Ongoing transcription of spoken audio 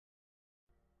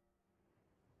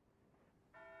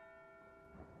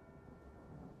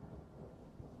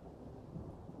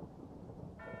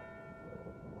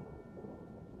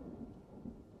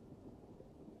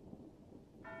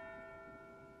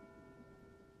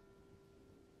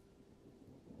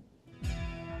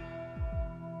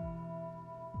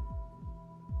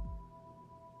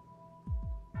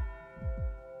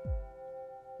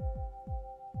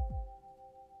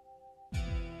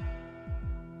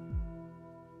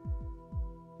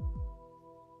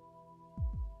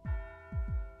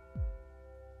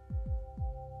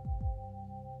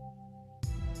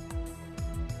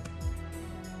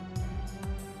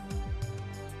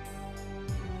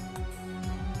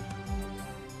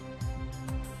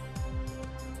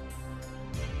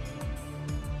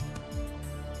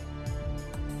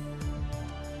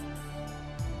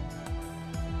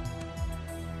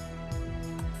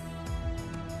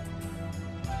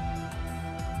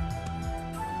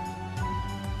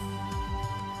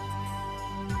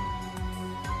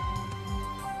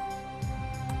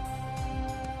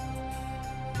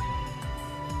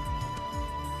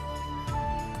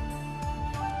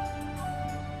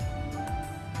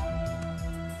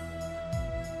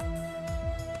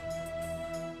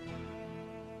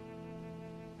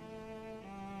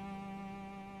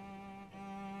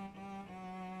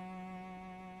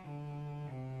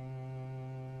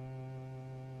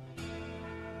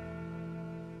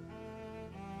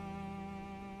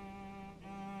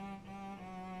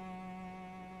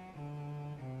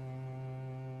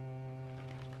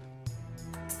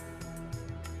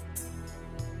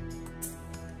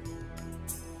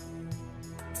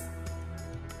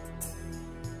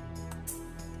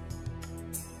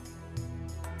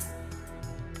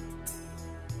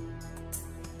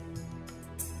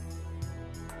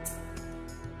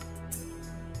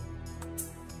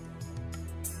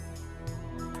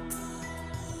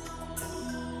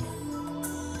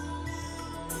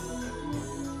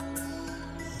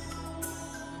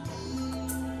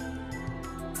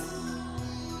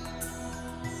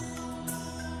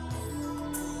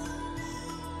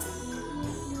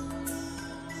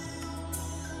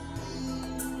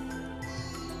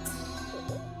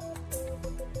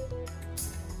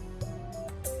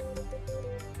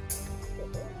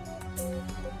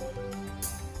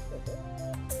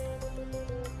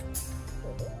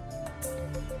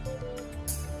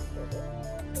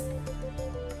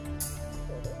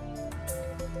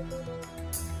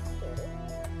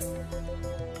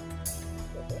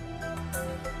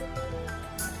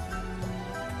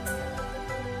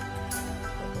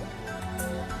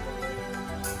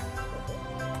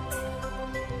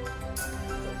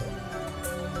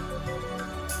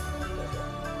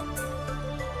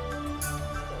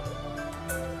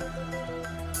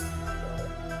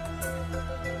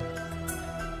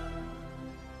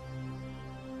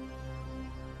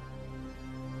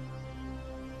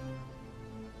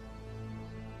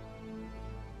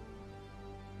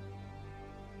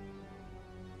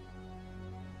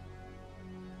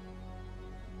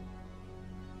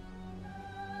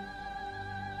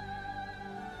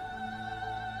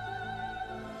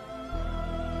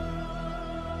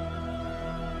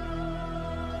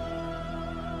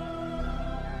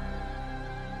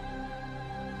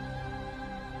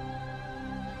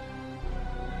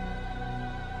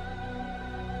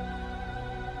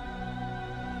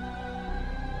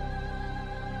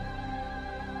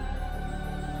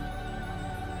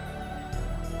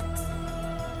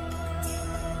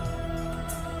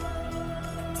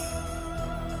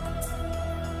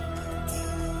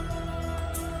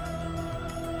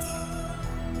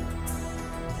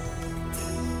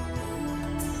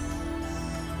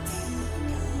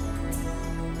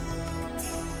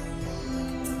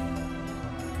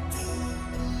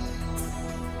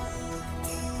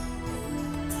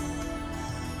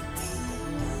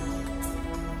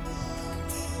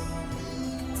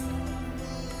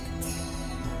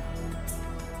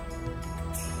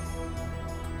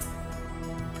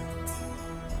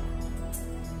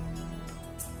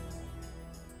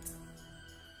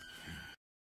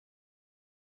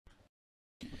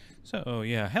So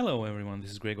yeah, hello everyone,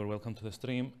 this is Gregor, welcome to the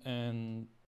stream, and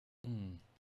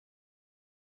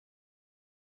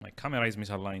my camera is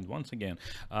misaligned once again.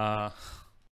 Yeah,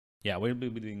 we'll be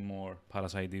doing more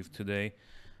Parasite today,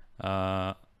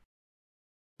 probably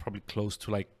close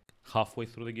to like halfway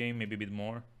through the game, maybe a bit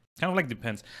more. Kind of like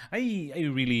depends. I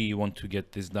really want to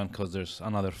get this done because there's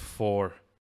another 4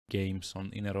 games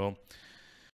in a row.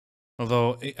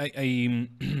 Although I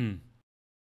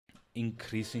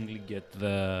increasingly get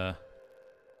the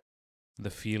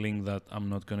feeling that I'm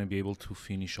not gonna be able to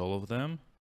finish all of them.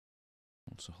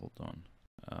 Also, hold on.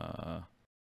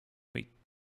 Wait,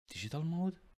 digital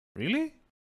mode? Really?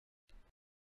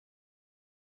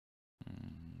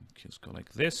 Okay, let's go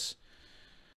like this.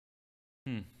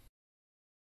 That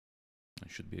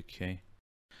should be okay.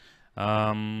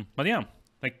 But yeah,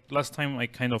 like last time I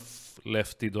kind of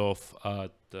left it off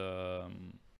at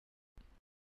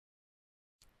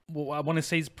well, I want to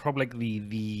say it's probably like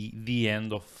the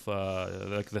end of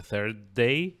like the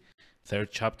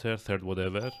third chapter, third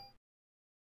whatever.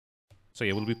 So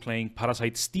yeah, we'll be playing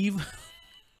Parasite Steve.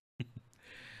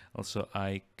 Also,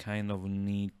 I kind of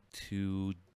need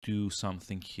to do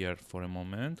something here for a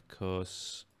moment,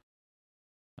 because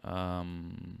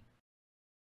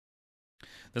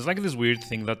there's like this weird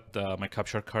thing that my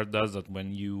capture card does, that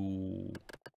when you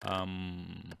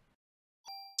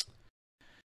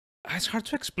it's hard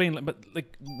to explain, but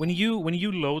like when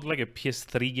you load like a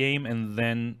PS3 game and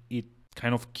then it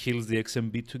kind of kills the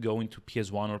XMB to go into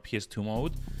PS1 or PS2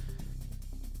 mode,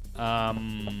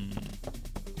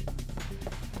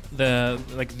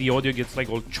 the audio gets like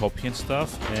all choppy and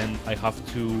stuff, and I have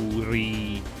to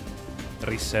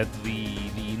reset the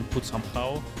input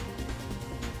somehow.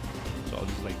 So I'll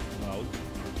just like loud,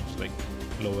 just like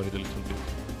lower it a little bit.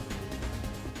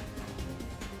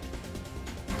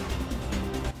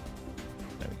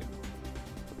 There we go.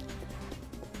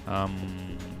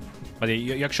 But yeah,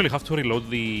 you actually have to reload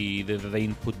the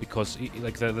input, because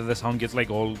like the sound gets like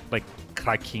all like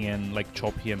cracking and like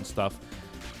choppy and stuff.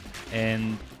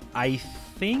 And I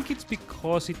think it's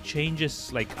because it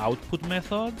changes like output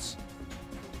methods.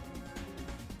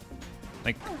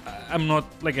 Like I'm not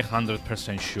like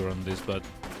 100% sure on this, but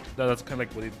that's kind of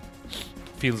like what it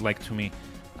feels like to me.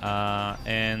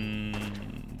 And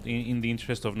in the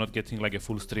interest of not getting like a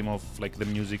full stream of like the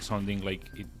music sounding like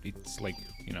it's like,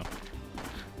 you know,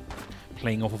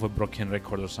 playing off of a broken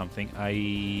record or something,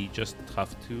 I just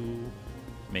have to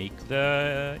make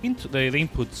the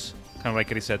inputs kind of like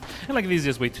reset. And like the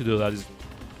easiest way to do that is,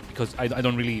 because I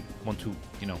don't really want to,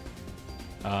 you know,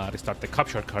 restart the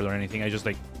capture card or anything. I just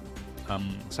like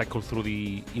cycle through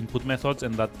the input methods,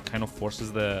 and that kind of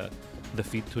forces the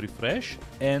feed to refresh.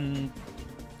 And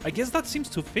I guess that seems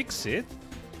to fix it.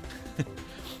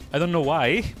 I don't know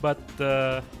why, but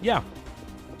yeah,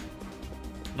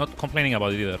 not complaining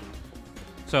about it either.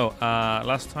 So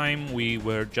last time we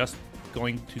were just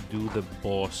going to do the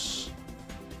boss.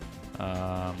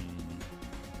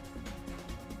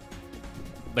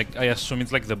 Like I assume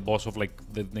it's like the boss of like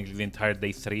the entire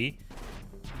day 3.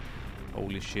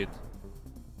 Holy shit!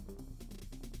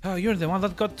 Oh, you're the one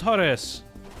that got Torres.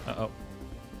 Uh-oh.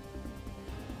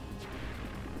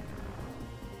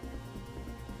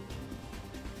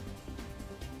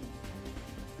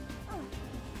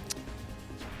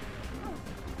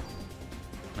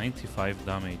 $95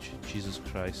 damage. Jesus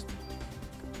Christ.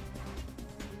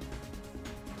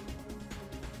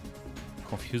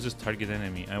 Confuses target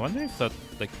enemy. I wonder if that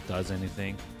like does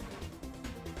anything.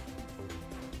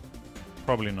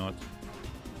 Probably not.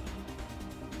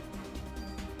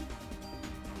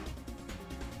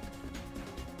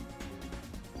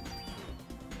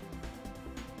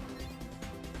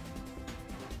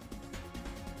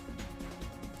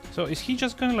 So is he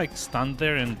just gonna like stand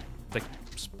there and like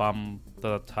spam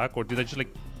the attack, or did I just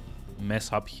like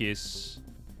mess up his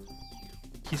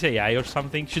AI or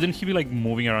something? Shouldn't he be like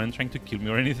moving around and trying to kill me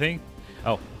or anything?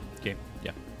 Oh, okay,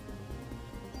 yeah.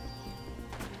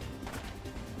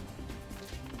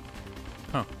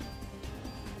 Huh.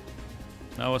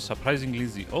 That was surprisingly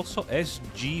easy. Also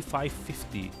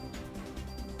SG550.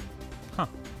 Huh.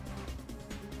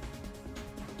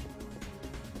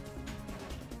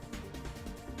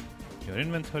 Your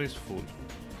inventory is full.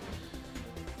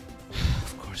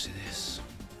 Of course it is.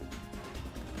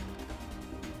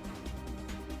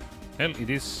 Well, it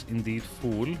is indeed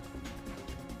full.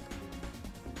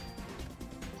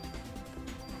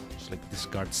 Just like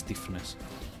discard stiffness.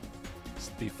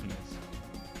 Stiffness.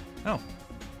 Oh.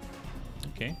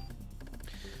 Okay.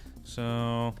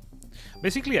 So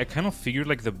basically I kind of figured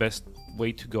like the best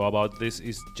way to go about this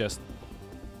is just,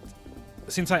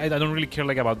 since I don't really care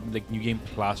like about like New Game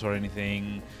Plus or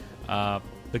anything,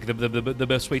 Like the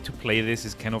best way to play this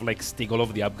is kind of like stick all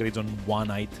of the upgrades on one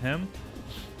item,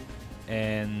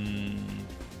 and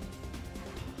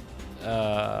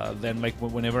then like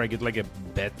whenever I get like a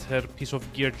better piece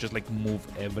of gear, just like move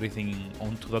everything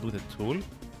onto that with a tool.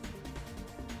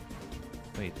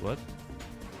 Wait, what?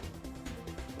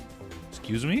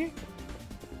 Excuse me?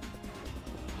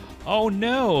 Oh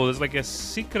no, there's like a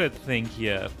secret thing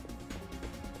here.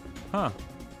 Huh.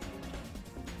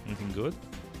 Anything good?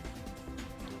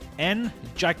 N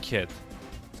jacket.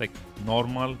 It's like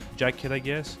normal jacket, I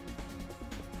guess.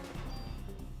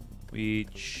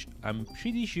 Which I'm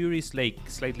pretty sure is like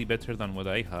slightly better than what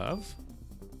I have.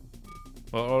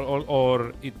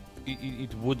 Or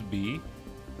it would be.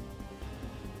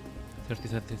 30,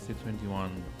 30, 30,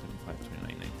 21, 35,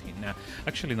 29, 19. Nah,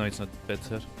 actually no, it's not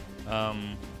better.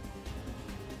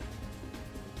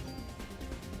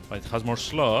 But it has more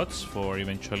slots for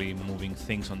eventually moving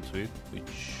things onto it,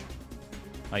 which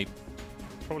I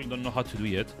probably don't know how to do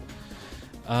yet.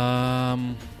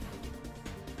 No,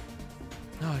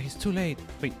 it's too late.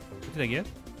 Wait, what did I get?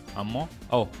 Ammo?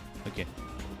 Oh, okay.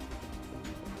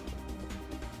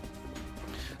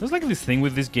 There's like this thing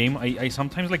with this game. I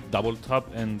sometimes like double tap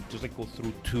and just like go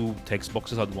through 2 text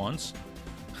boxes at once.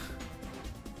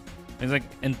 It's like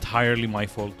entirely my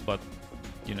fault, but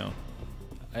you know,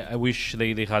 I wish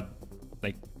they had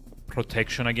like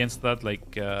protection against that,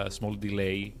 like a small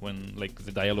delay when like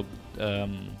the dialogue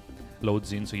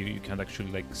loads in, so you can't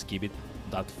actually like skip it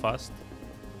that fast.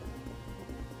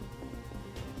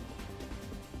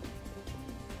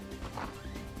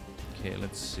 Okay,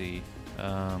 let's see.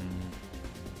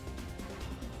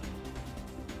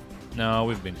 No,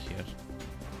 we've been here.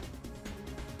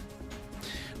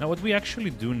 Now what we actually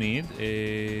do need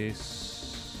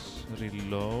is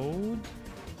reload.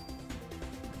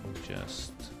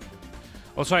 Just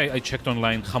also I checked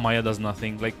online. Hamaya does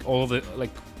nothing. Like all the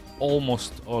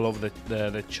almost all of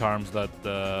the charms that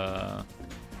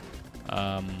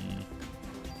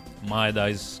Maeda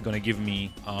is gonna give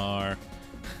me are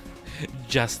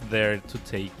just there to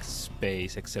take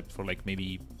space, except for like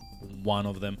maybe one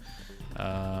of them.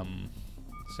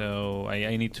 So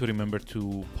I need to remember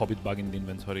to pop it back in the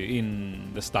inventory,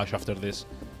 in the stash after this.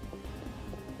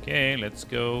 Okay, let's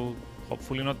go.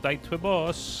 Hopefully not die to a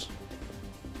boss.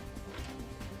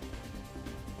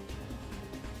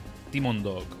 Demon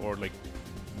dog, or like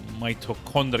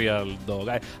mitochondrial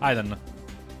dog. I don't know.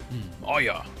 Oh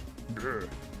yeah.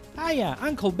 Ah yeah,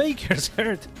 Uncle Baker's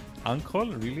hurt.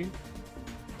 Uncle? Really?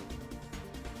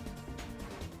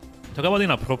 Talk about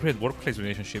inappropriate workplace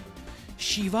relationship.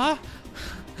 Shiva?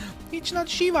 It's not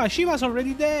Shiva. Shiva's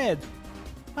already dead.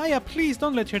 Aya, please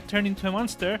don't let her turn into a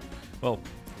monster. Well,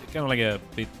 kind of like a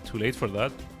bit too late for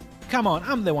that. Come on,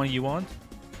 I'm the one you want.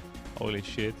 Holy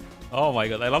shit. Oh my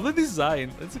god, I love the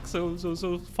design. It's like so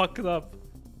fucked up.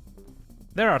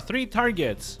 There are 3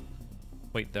 targets.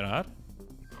 Wait, there are?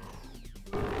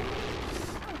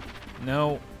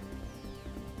 No.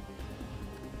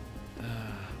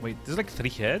 Wait, there's like 3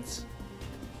 heads?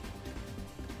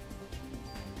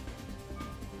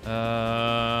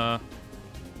 Huh.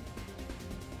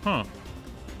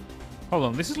 Hold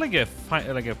on, this is like a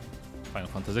Final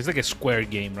Fantasy. It's like a square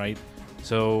game, right?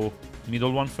 So,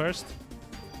 middle one first.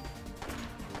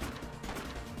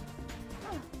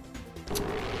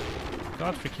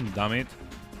 God freaking damn it.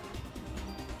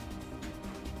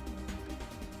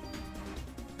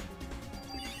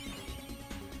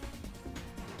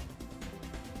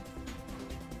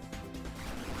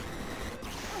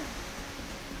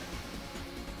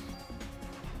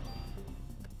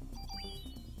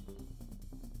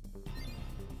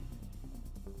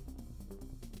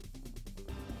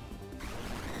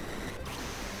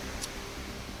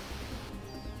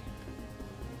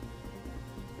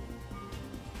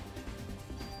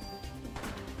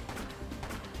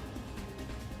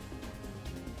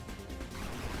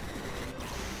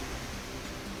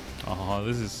 Oh,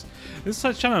 this is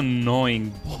such an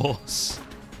annoying boss.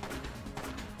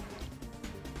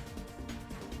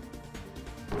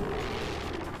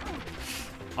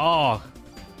 Oh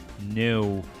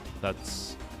no,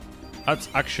 that's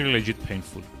actually legit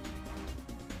painful.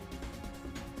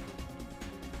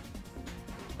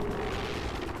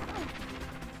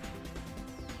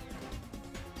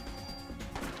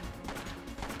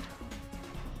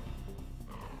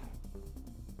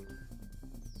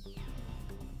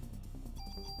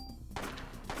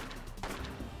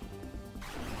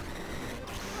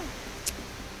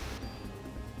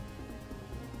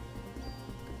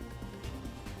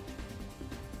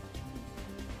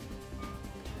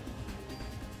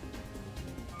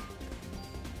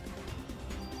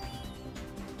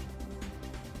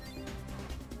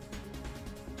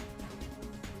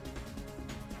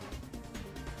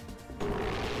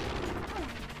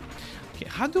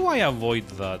 how do I avoid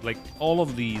that? Like, all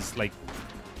of these, like,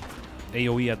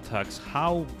 AoE attacks,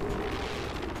 how?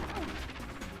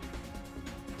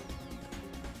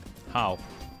 How?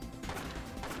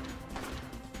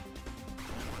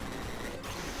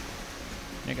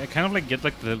 Like, I kind of like get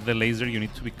like the laser, you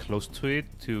need to be close to it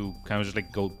to kind of just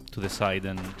like go to the side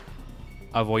and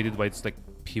avoid it by it's like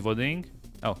pivoting.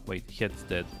 Oh, wait, head's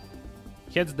dead.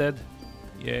 Head's dead.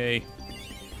 Yay.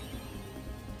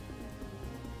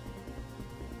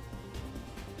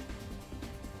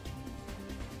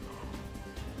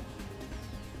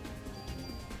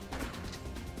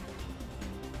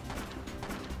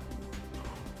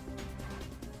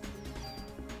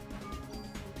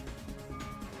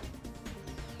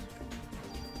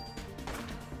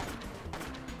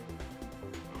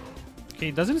 Okay,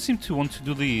 it doesn't seem to want to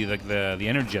do the the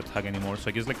energy attack anymore, so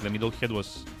I guess like the middle head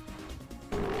was...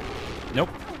 Nope.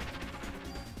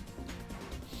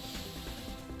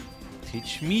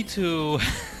 Teach me to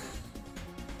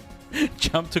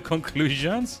jump to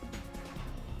conclusions.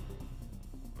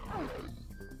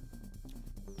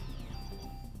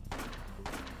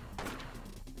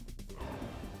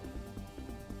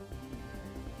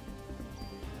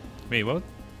 Wait, what?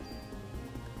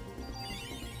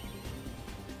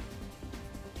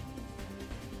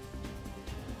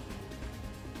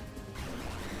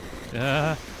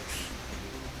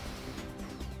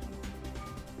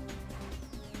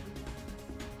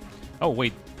 Oh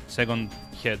wait, second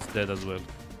head's dead as well.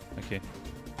 Okay.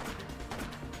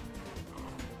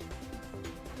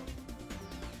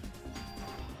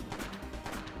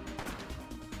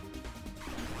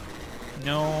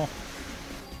 No.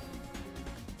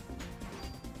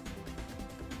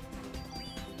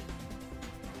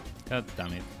 God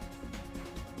damn it.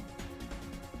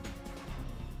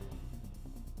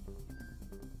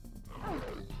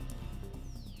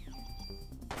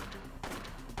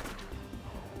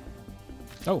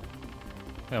 Oh,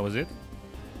 that was it.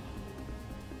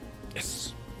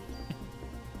 Yes.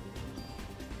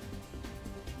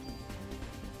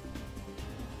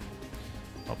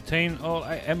 Obtain all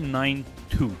M9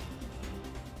 2.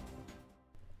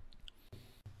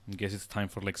 I guess it's time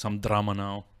for like some drama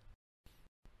now.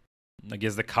 I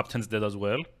guess the captain's dead as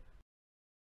well.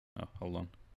 Oh, hold on.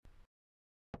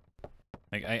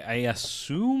 Like I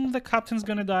assume the captain's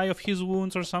gonna die of his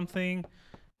wounds or something.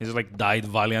 He's like died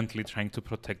valiantly trying to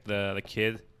protect the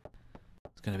kid.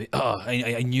 It's gonna be, oh,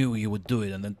 I knew you would do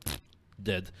it, and then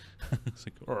dead. It's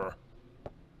like, Urgh.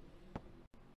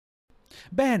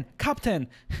 Ben, Captain.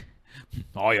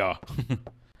 Oh yeah.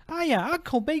 Ah yeah,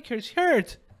 Uncle Baker's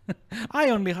hurt. I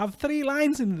only have 3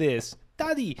 lines in this.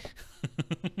 Daddy.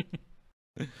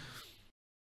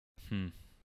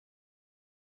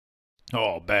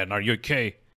 Oh, Ben, are you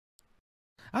okay?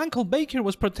 Uncle Baker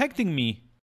was protecting me.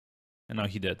 And now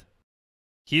he's dead.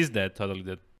 He's dead, totally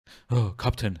dead. Oh,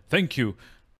 Captain, thank you.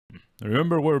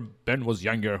 Remember where Ben was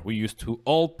younger? We used to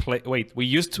all play... Wait, we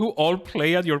used to all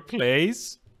play at your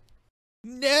place?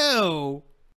 No!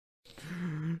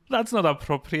 That's not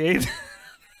appropriate.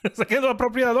 It's like, not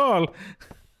appropriate at all.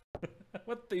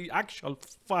 What the actual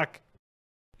fuck?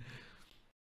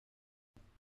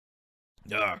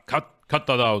 Yeah, cut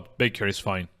that out. Baker is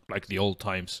fine. Like the old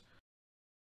times.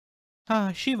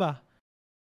 Ah, Shiva.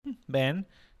 Ben.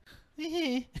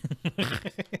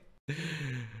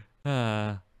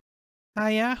 Ah,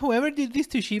 yeah, whoever did this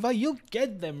to Shiva, you'll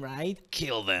get them, right?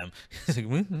 Kill them.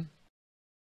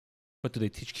 What do they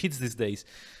teach kids these days?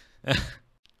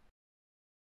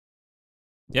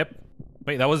 Yep.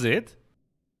 Wait, that was it?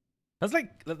 That's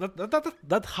like,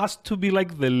 that has to be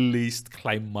like the least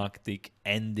climactic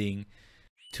ending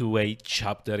to a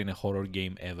chapter in a horror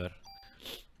game ever.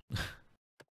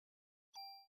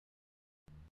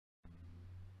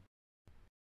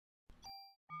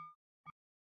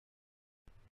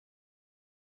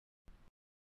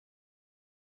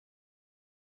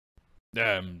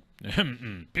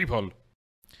 People.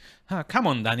 Come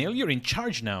on, Daniel, you're in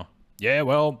charge now. Yeah,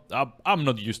 well, I'm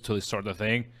not used to this sort of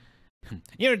thing.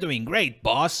 You're doing great,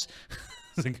 boss.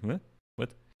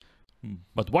 What?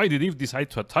 But why did Eve decide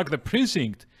to attack the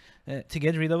precinct? To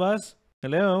get rid of us?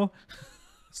 Hello?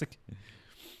 It's like,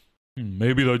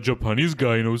 maybe that Japanese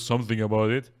guy knows something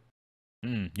about it.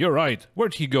 You're right.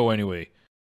 Where'd he go anyway?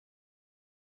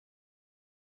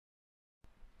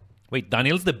 Wait,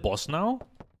 Daniel's the boss now?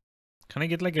 Can I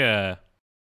get like a...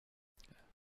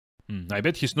 I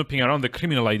bet he's snooping around the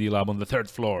criminal ID lab on the 3rd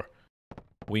floor.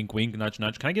 Wink, wink, nudge,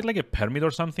 nudge. Can I get like a permit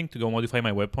or something to go modify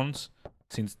my weapons?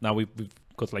 Since now we've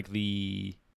got like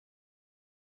the...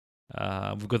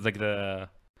 we've got like the...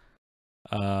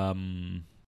 I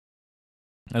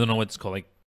don't know what it's called. Like,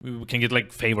 we can get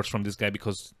like favors from this guy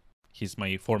because he's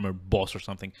my former boss or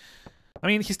something. I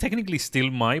mean, he's technically still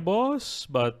my boss,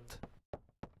 but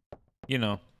you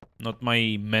know, not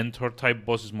my mentor type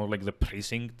boss. Is more like the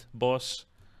precinct boss.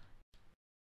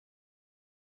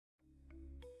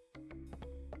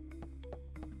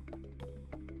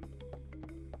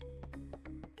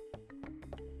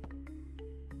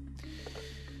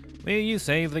 Will you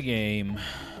save the game?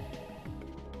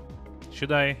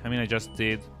 Should I? I mean, I just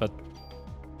did, but...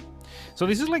 So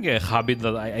this is like a habit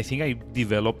that I think I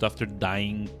developed after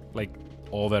dying like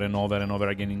over and over and over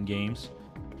again in games.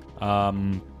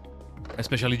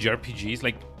 Especially JRPGs.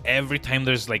 Like every time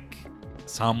there's like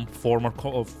some form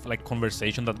of like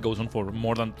conversation that goes on for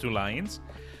more than 2 lines,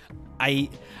 I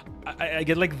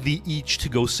get like the itch to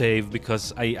go save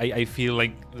because I feel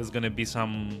like there's gonna be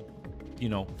some, you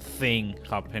know, thing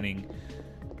happening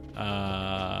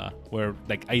where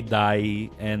like I die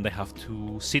and I have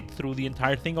to sit through the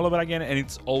entire thing all over again, and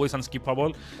it's always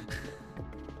unskippable.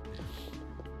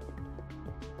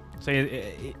 So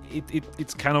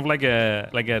it's kind of like a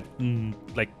I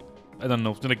don't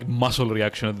know, like muscle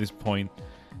reaction at this point.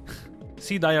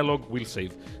 See dialogue, will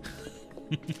save.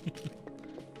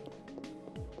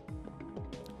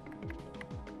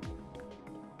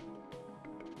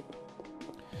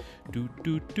 I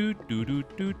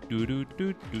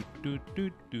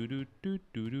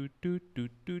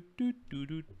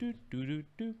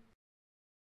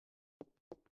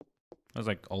was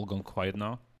like all gone quiet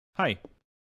now. Hi.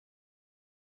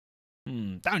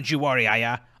 Don't you worry,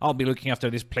 Aya. I'll be looking after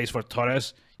this place for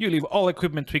Torres. You leave all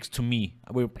equipment tweaks to me.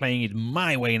 We're playing it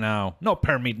my way now. No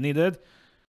permit needed.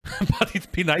 But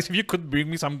it'd be nice if you could bring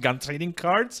me some gun trading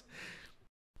cards.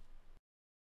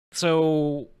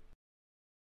 So...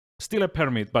 Still a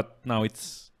permit, but now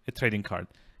it's a trading card.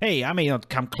 Hey, I may not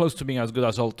come close to being as good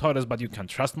as old Torres, but you can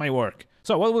trust my work.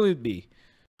 So what will it be?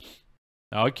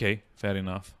 Okay, fair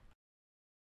enough.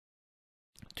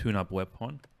 Tune-up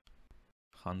weapon.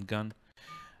 Handgun.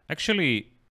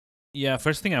 Actually, yeah,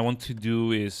 first thing I want to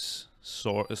do is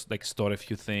store a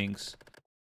few things.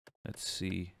 Let's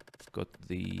see. I've got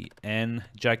the N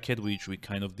jacket, which we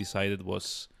kind of decided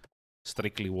was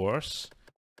strictly worse.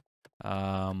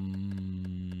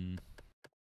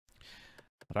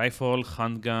 Rifle,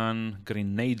 handgun,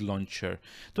 grenade launcher.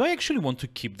 Do I actually want to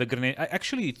keep the grenade? I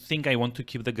actually think I want to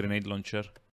keep the grenade launcher.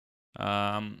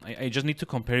 I just need to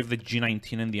compare if the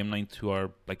G19 and the M92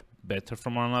 are like better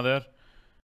from one another.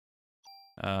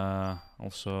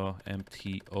 Also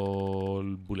empty all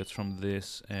bullets from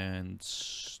this and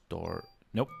store.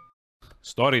 Nope.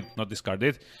 Store it, not discard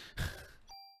it.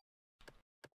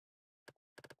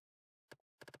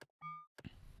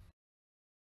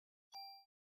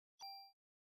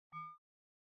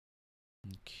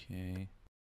 Okay.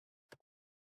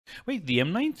 Wait, the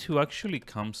M92 actually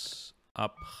comes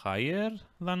up higher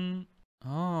than...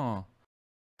 Oh.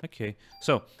 Okay.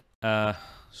 So,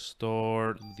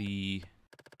 store the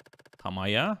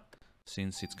Hamaya,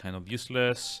 since it's kind of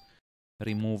useless.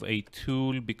 Remove a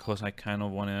tool, because I kind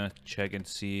of want to check and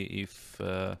see if...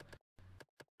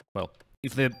 well,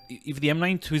 if the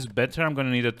M92 is better, I'm going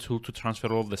to need a tool to transfer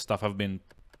all of the stuff I've been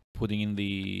putting in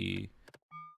the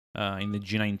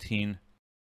G19.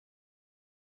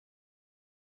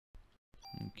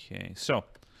 Okay, so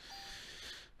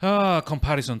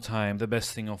comparison time, the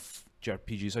best thing of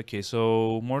JRPGs. Okay,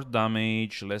 so more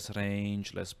damage, less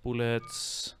range, less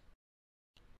bullets.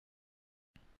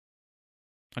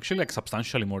 Actually, like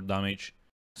substantially more damage,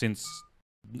 since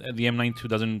the M92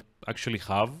 doesn't actually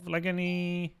have like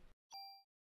any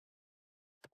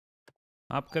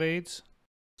upgrades.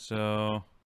 So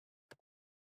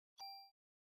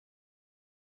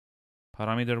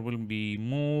parameter will be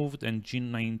moved and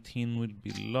G19 will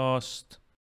be lost.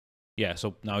 Yeah,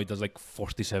 so now it does like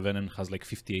 47 and has like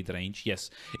 58 range. Yes,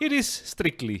 it is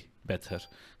strictly better.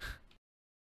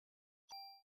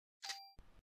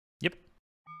 Yep.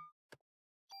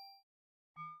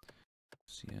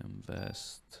 CM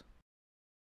vest.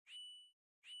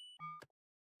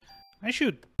 I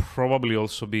should probably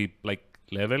also be like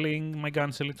leveling my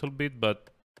guns a little bit, but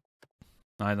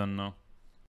I don't know.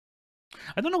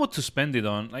 I don't know what to spend it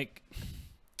on. Like,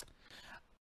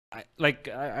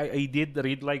 I did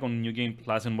read like on New Game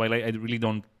Plus, and while I really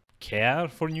don't care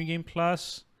for New Game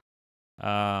Plus,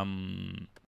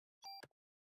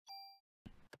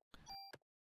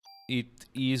 it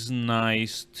is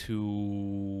nice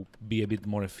to be a bit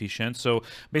more efficient. So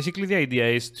basically, the idea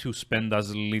is to spend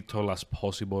as little as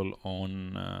possible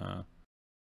on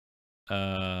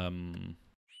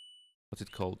what's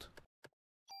it called?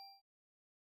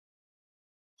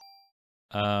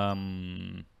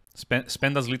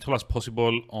 Spend as little as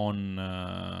possible on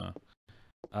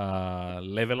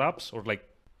level ups or like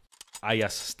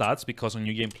Aya's stats, because on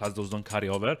New Game Plus those don't carry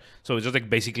over. So it's just like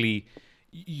basically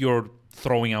you're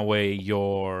throwing away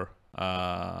your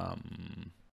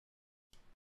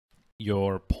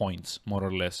points, more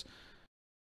or less.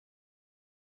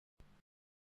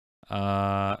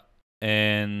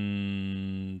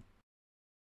 And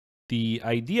the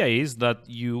idea is that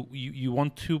you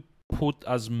want to put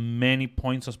as many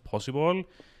points as possible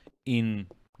in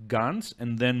guns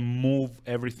and then move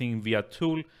everything via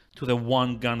tool to the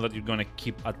one gun that you're gonna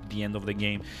keep at the end of the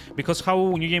game. Because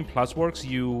how New Game Plus works,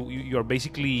 you're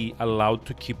basically allowed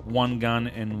to keep one gun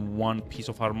and one piece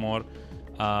of armor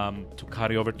to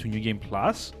carry over to New Game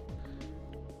Plus.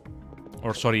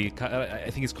 Or sorry, I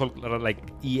think it's called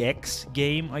like EX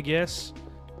game, I guess.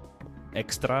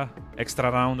 Extra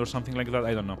round or something like that.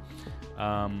 I don't know.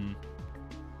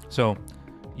 So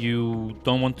you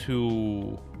don't want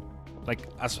to, like,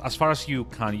 as far as you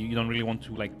can, you don't really want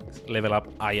to like level up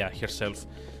Aya herself,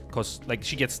 because like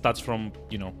she gets stats from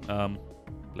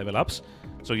level ups.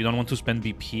 So you don't want to spend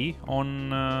BP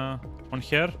on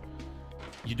her.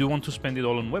 You do want to spend it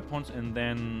all on weapons, and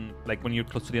then like when you're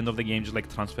close to the end of the game, just like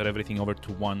transfer everything over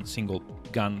to one single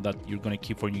gun that you're gonna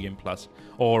keep for New Game Plus,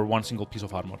 or one single piece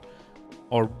of armor,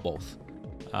 or both.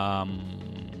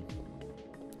 I'm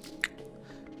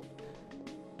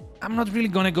not really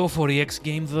gonna go for EX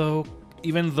game though,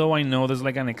 even though I know there's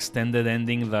like an extended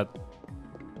ending that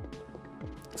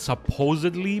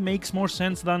supposedly makes more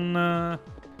sense than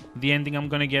the ending I'm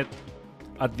gonna get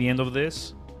at the end of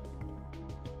this.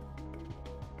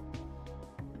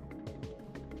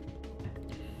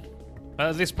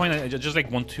 At this point, I just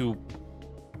like want to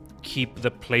keep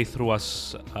the playthrough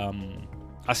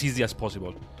as easy as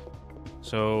possible.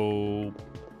 So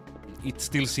it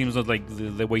still seems that like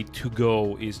the way to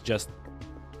go is just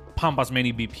pump as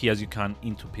many BP as you can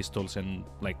into pistols and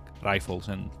like rifles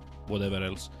and whatever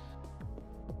else,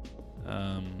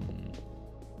 and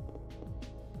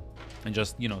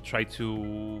just, you know, try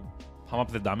to pump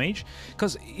up the damage,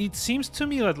 because it seems to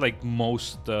me that like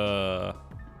most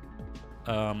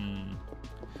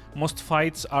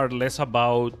fights are less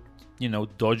about, you know,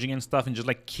 dodging and stuff and just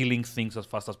like killing things as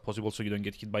fast as possible so you don't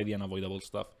get hit by the unavoidable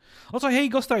stuff. Also, hey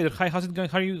Ghost Rider, hi, how's it going?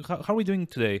 How are we doing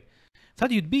today?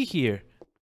 Thought you'd be here.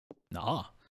 Nah,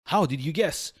 how did you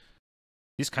guess?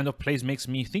 This kind of place makes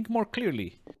me think more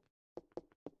clearly.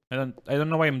 I don't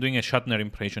know why I'm doing a Shatner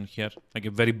impression here, like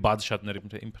a very bad Shatner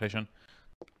impression.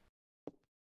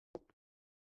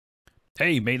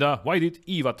 Hey Maida, why did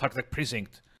Eve attack the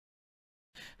precinct?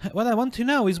 What I want to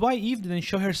know is why Eve didn't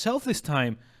show herself this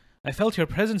time. I felt her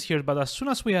presence here, but as soon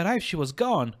as we arrived, she was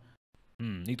gone.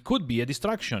 It could be a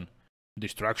distraction.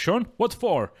 Distraction? What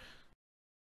for?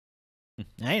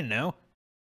 I don't know.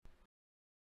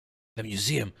 The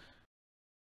museum.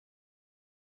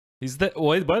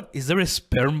 Wait, what? Is there a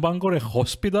sperm bank or a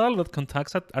hospital that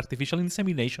conducts artificial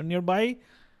insemination nearby?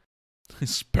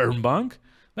 Sperm bank?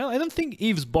 Well, I don't think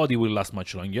Eve's body will last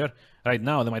much longer. Right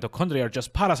now, the mitochondria are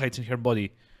just parasites in her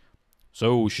body.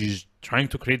 So she's trying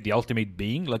to create the ultimate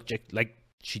being, like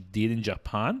she did in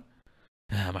Japan?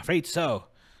 I'm afraid so.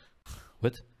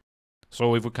 What?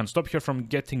 So if we can stop her from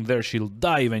getting there, she'll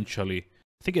die eventually.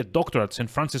 I think a doctor at St.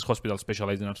 Francis Hospital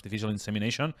specialized in artificial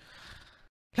insemination.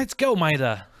 Let's go,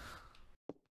 Maida.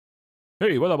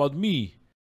 Hey, what about me?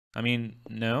 I mean,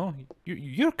 no.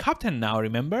 You're captain now,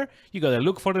 remember? You gotta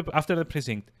look for after the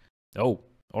precinct. Oh,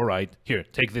 alright. Here,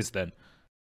 take this then.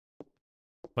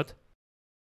 What?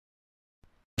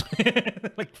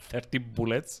 Like 30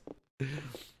 bullets?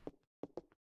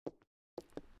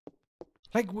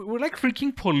 Like, we're like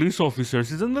freaking police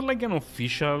officers. Isn't there like an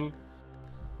official,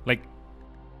 like,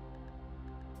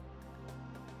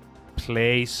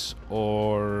 place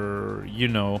or, you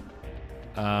know,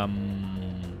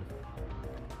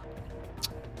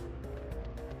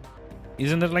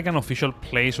 isn't there like an official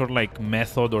place or like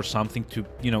method or something to,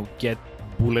 you know, get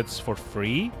bullets for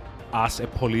free as a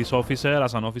police officer,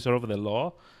 as an officer of the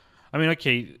law? I mean,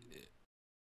 okay,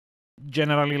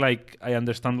 generally, like, I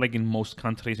understand, like, in most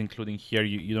countries, including here,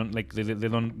 you don't, like,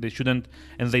 they shouldn't,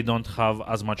 and they don't have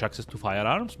as much access to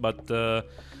firearms, but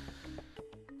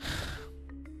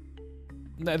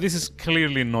this is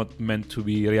clearly not meant to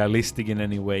be realistic in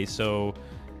any way. So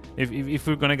if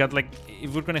we're gonna get, like,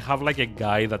 if we're gonna have like a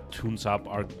guy that tunes up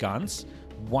our guns,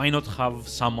 why not have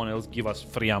someone else give us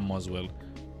free ammo as well?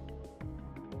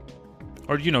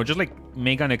 Or, you know, just like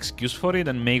make an excuse for it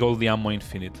and make all the ammo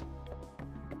infinite.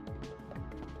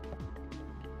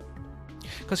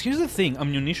 Because here's the thing,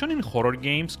 ammunition in horror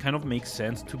games kind of makes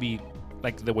sense to be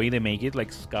like the way they make it,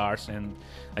 like scarce and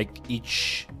like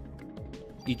each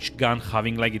gun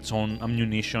having like its own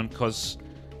ammunition, because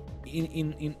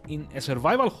in a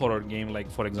survival horror game, like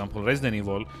for example Resident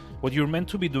Evil, what you're meant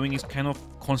to be doing is kind of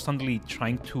constantly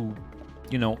trying to,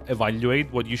 you know,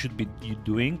 evaluate what you should be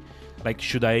doing. Like,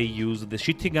 should I use the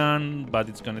shitty gun, but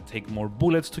it's gonna take more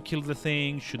bullets to kill the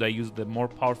thing? Should I use the more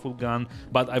powerful gun,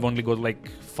 but I've only got like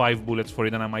 5 bullets for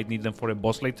it and I might need them for a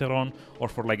boss later on, or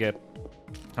for like a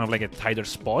kind of like a tighter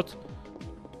spot?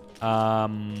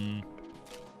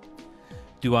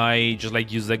 Do I just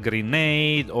like use a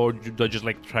grenade, or do I just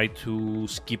like try to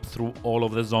skip through all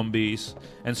of the zombies,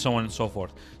 and so on and so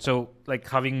forth? So like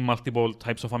having multiple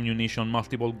types of ammunition,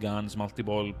 multiple guns,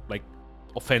 multiple like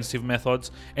offensive methods,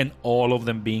 and all of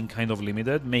them being kind of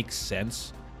limited makes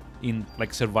sense in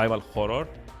like survival horror,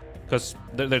 because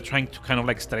they're trying to kind of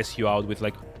like stress you out with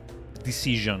like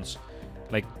decisions,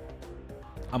 like,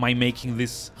 am I making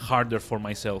this harder for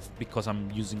myself because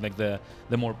I'm using like the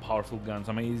more powerful guns?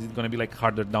 I mean, is it gonna be like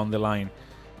harder down the line?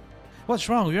 What's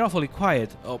wrong? You're awfully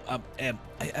quiet. Oh,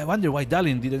 I wonder why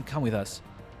Dalin didn't come with us.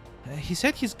 He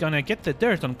said he's gonna get the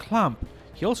dirt on Clamp.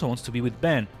 He also wants to be with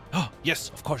Ben. Oh, yes,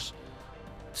 of course.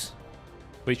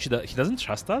 Wait, he doesn't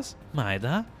trust us?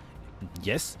 Maeda?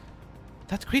 Yes.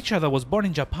 That creature that was born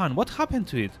in Japan, what happened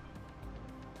to it?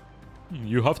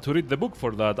 You have to read the book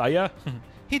for that, Aya.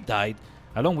 He died,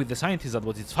 along with the scientist that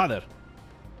was its father.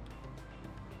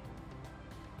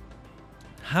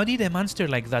 How did a monster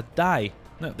like that die?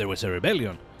 No, there was a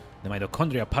rebellion. The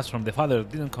mitochondria passed from the father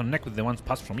didn't connect with the ones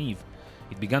passed from Eve.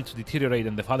 It began to deteriorate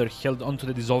and the father held onto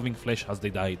the dissolving flesh as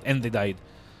they died.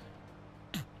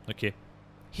 Okay.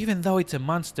 Even though it's a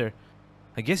monster,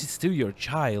 I guess it's still your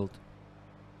child.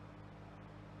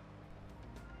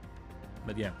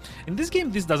 But yeah, in this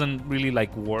game this doesn't really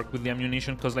like work with the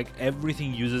ammunition, because like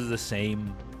everything uses the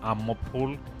same ammo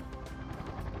pool,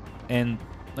 and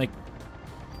like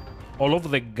all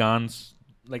of the guns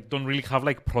like don't really have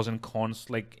like pros and cons,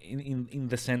 like in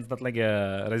the sense that like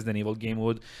a Resident Evil game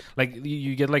would. Like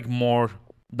you get like more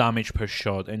damage per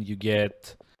shot, and you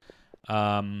get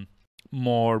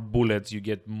more bullets, you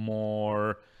get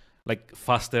more like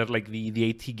faster, like the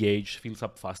AT gauge fills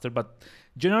up faster, but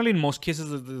generally in most cases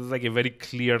there's like a very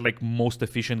clear like most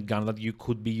efficient gun that you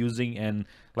could be using, and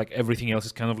like everything else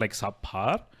is kind of like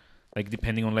subpar, like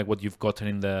depending on like what you've gotten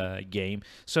in the game.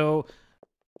 So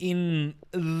in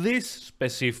this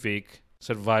specific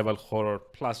survival horror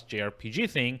plus JRPG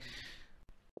thing,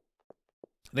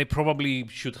 they probably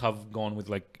should have gone with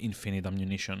like infinite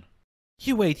ammunition.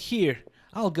 You wait here,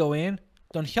 I'll go in.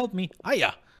 Don't help me.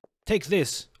 Aya! Take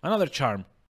this. Another charm.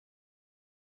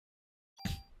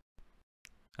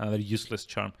 Another useless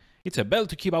charm. It's a bell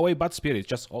to keep away bad spirits.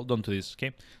 Just hold on to this,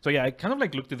 okay? So yeah, I kind of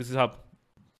like looked at this up.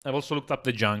 I've also looked up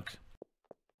the junk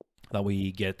that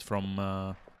we get from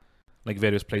like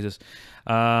various places.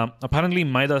 Apparently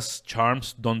Maeda's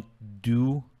charms don't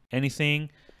do anything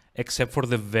except for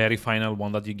the very final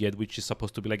one that you get, which is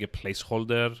supposed to be like a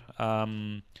placeholder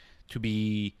to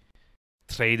be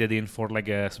traded in for like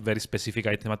a very specific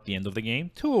item at the end of the game.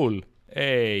 Tool.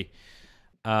 Hey.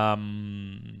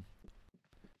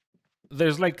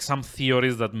 There's like some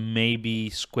theories that maybe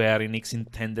Square Enix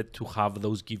intended to have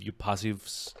those give you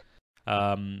passives,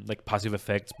 like passive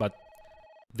effects, but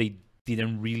they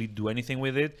didn't really do anything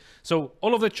with it. So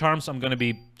all of the charms I'm gonna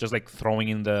be just like throwing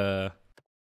in the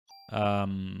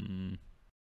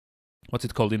what's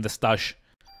it called, in the stash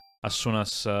as soon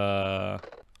as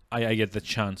I get the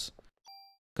chance,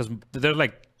 because they're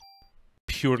like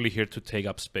purely here to take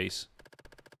up space.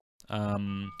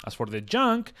 As for the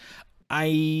junk,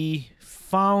 I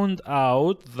found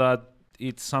out that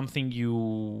it's something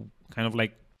you kind of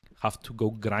like have to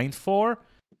go grind for,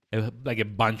 like a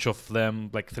bunch of them,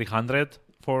 like 300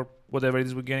 for whatever it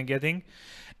is we're gonna getting,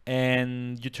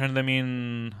 and you turn them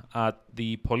in at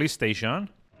the police station.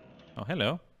 Oh,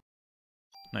 hello.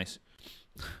 Nice.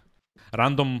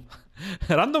 Random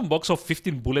box of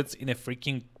 15 bullets in a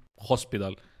freaking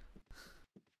hospital.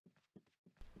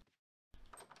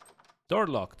 Door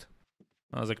locked.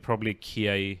 That was like probably a key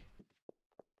I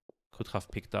could have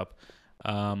picked up.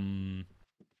 But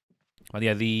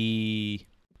yeah, the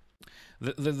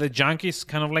junk is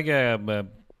kind of like a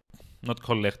not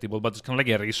collectible, but it's kind of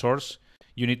like a resource.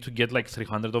 You need to get like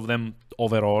 300 of them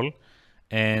overall,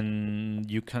 and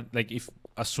you can like, if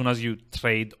as soon as you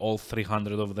trade all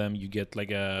 300 of them, you get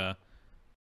like a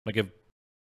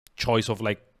choice of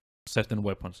like certain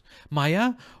weapons.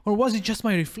 Maya, or was it just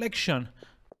my reflection?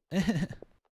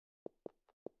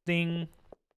 Ding.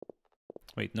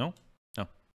 Wait, no.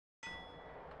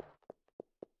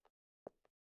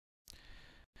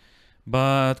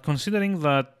 But considering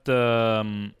that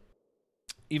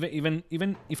even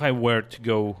if I were to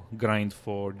go grind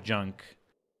for junk,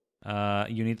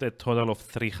 You need a total of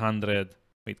 300.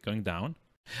 Wait, going down?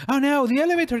 Oh no, the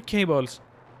elevator cables!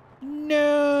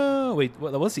 No! Wait,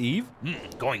 what, that was Eve?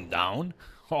 Going down?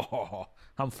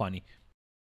 I'm funny.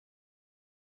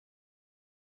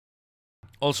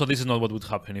 Also, this is not what would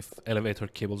happen if elevator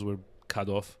cables were cut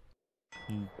off.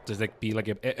 There's like be like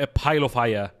a pile of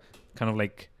fire, kind of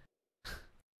like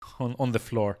on the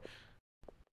floor.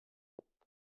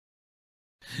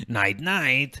 Night,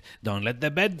 night. Don't let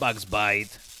the bed bugs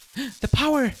bite. The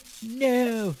power!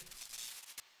 No!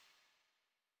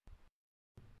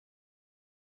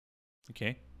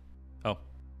 Okay. Oh.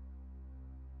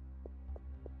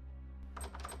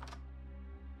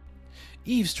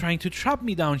 Eve's trying to trap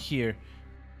me down here.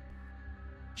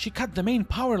 She cut the main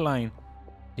power line.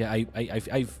 Yeah,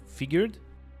 I figured.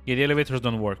 Yeah, the elevators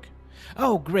don't work.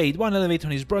 Oh, great. One elevator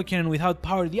is broken and without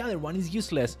power, the other one is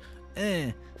useless.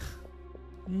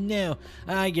 No,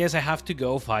 I guess I have to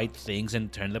go fight things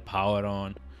and turn the power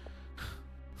on.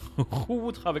 Who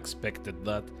would have expected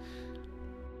that?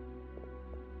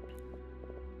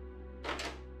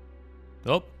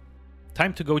 Well,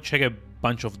 time to go check a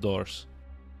bunch of doors.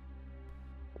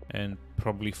 And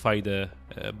probably fight a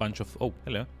bunch of... Oh,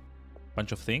 hello.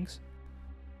 Bunch of things.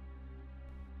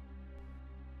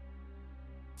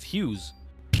 Fuse.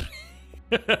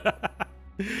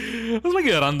 It was like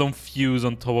a random fuse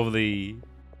on top of the...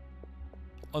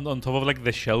 On top of like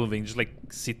the shelving, just like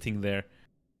sitting there.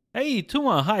 Hey,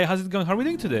 Tuma, hi, how's it going? How are we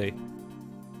doing today?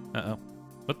 Uh-oh.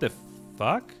 What the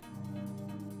fuck?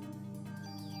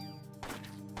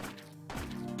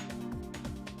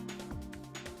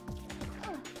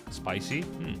 Spicy?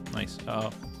 Nice.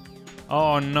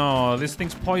 Oh no, these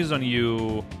things poison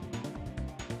you.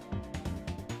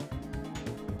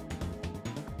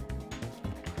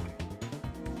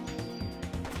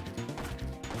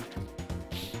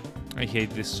 I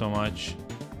hate this so much.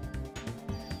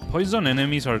 Poison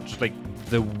enemies are just like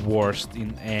the worst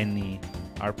in any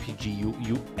RPG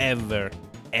you ever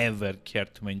care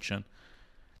to mention.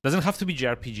 Doesn't have to be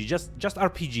JRPG, just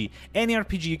RPG. Any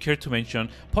RPG you care to mention,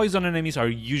 poison enemies are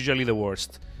usually the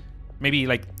worst. Maybe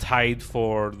like tied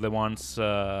for the ones...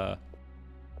 Oh,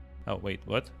 wait,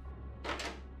 what?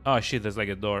 Oh shit, there's like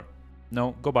a door.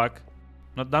 No, go back.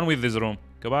 Not done with this room.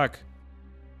 Go back.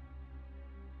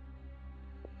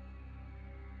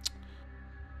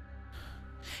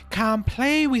 Come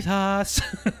play with us.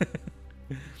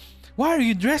 Why are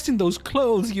you dressed in those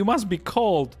clothes? You must be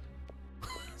cold.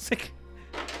 It's like...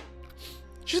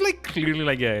 She's like clearly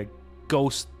like a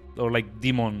ghost or like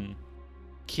demon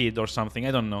kid or something.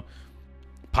 I don't know.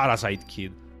 Parasite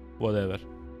kid. Whatever.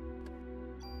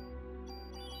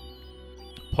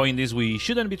 Point is, we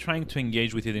shouldn't be trying to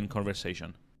engage with it in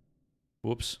conversation.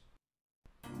 Whoops.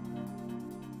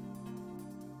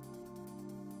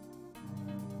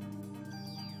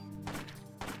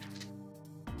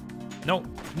 No,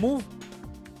 move.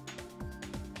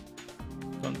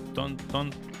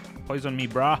 Don't poison me,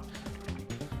 brah.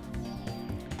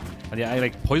 Yeah, I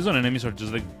like poison enemies are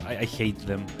just like I hate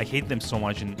them. I hate them so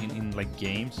much in like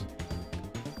games.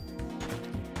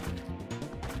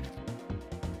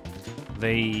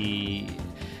 They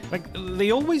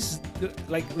always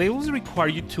require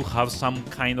you to have some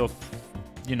kind of,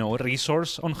 you know,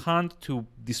 resource on hand to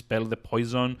dispel the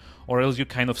poison, or else you're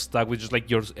kind of stuck with just like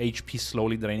your HP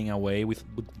slowly draining away with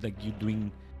like you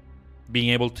being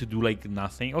able to do like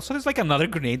nothing. Also, there's like another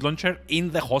grenade launcher in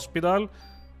the hospital.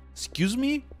 Excuse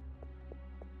me?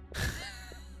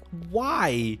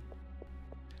 Why?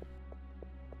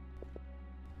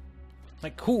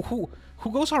 Like who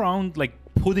goes around like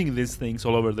putting these things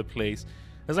all over the place?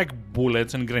 There's like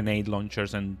bullets and grenade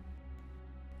launchers and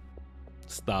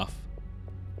stuff.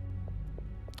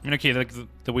 I mean, okay, like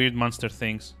the weird monster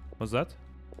things. What's that?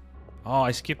 Oh,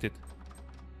 I skipped it.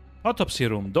 Autopsy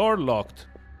room, door locked.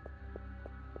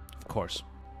 Of course.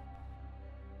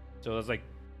 So that's like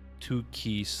 2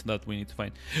 keys that we need to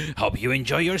find. Hope you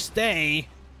enjoy your stay.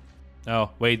 Oh,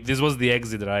 wait, this was the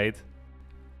exit, right?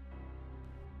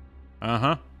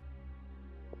 Uh-huh.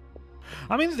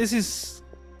 I mean, this is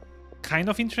kind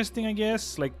of interesting, I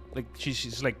guess. Like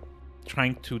she's like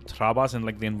trying to trap us and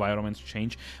like the environments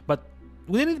change. But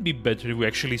wouldn't it be better if we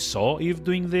actually saw Eve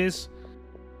doing this?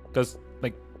 Because,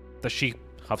 like, does she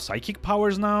have psychic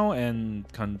powers now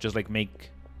and can just like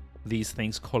make these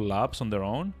things collapse on their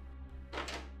own?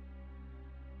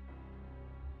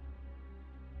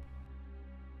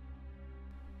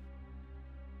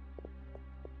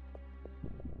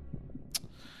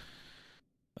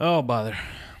 Oh, bother.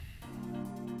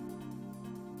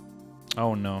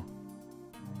 Oh, no.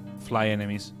 Fly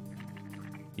enemies.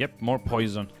 Yep, more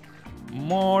poison.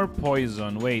 More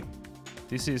poison. Wait.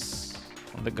 This is...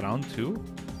 On the ground too?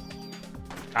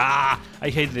 Ah, I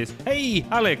hate this. Hey,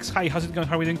 Alex. Hi, how's it going?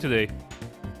 How are we doing today?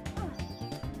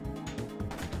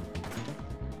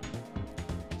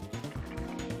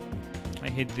 I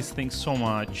hate this thing so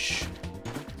much.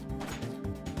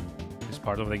 This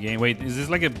part of the game. Wait, is this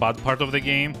like a bad part of the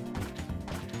game?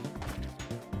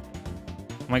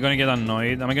 Am I gonna get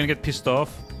annoyed? Am I gonna get pissed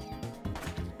off?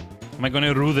 Am I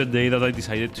gonna rue the day that I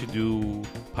decided to do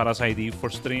Parasite Eve for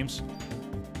streams?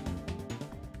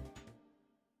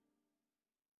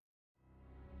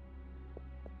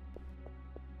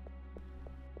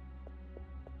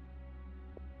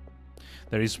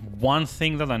 There is one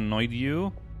thing that annoyed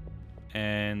you,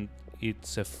 and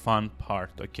it's a fun part.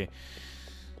 Okay.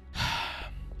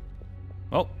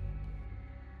 Well,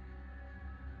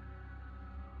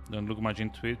 don't look much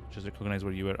into it. Just recognize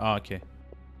where you were. Ah, okay.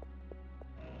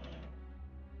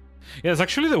 Yeah, it's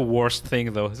actually the worst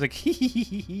thing, though. It's like,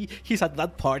 he's at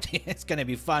that party. It's gonna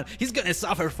be fun. He's gonna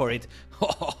suffer for it.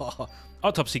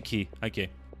 Autopsy key. Okay.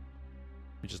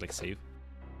 We just like save.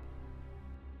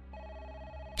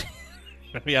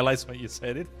 I realized when you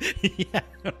said it. Yeah,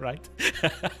 right.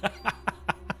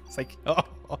 It's like,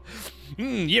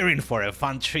 you're in for a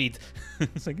fun treat.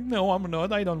 It's like, no, I'm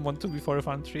not. I don't want to be for a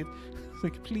fun treat. It's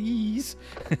like, please.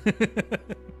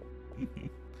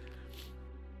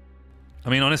 I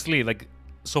mean, honestly, like,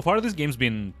 so far this game's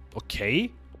been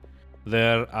okay.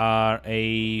 There are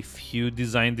a few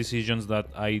design decisions that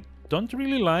I don't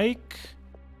really like.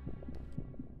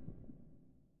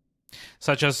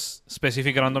 Such as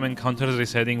specific random encounters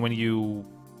resetting when you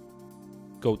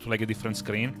go to like a different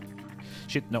screen.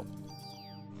 Shit, no.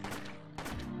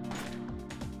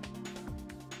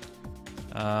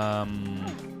 I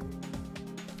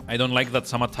don't like that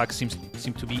some attacks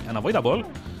seem to be unavoidable.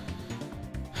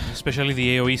 Especially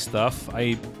the AoE stuff.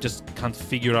 I just can't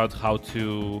figure out how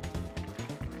to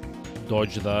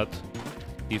dodge that.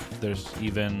 If there's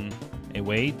even a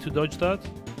way to dodge that.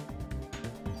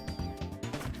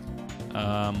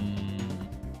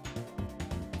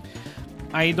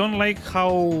 I don't like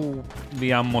how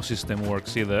the ammo system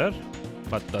works either,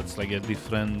 but that's like a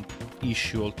different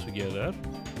issue altogether.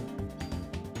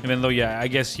 Even though, yeah, I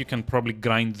guess you can probably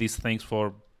grind these things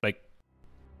for like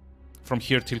from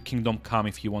here till Kingdom Come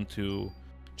if you want to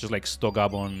just like stock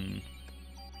up on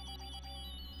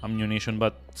ammunition,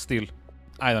 but still,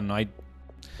 I don't know.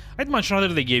 I'd much rather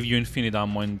they gave you infinite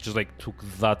ammo and just like took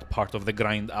that part of the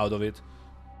grind out of it.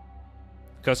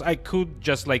 Because I could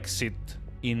just like sit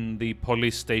in the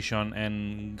police station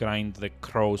and grind the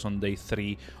crows on day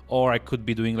 3, or I could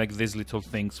be doing like these little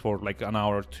things for like an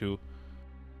hour or two.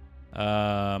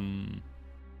 But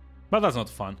that's not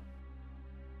fun.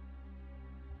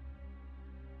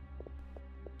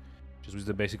 Just with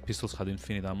the basic pistols had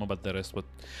infinite ammo, but the rest, but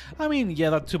I mean, yeah,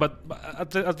 that too. But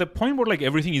at the point where like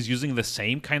everything is using the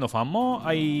same kind of ammo,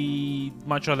 I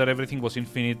much rather everything was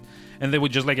infinite, and they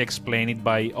would just like explain it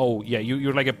by, oh yeah,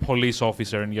 you're like a police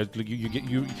officer, and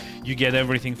you get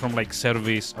everything from like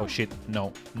service. Oh shit,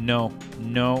 no.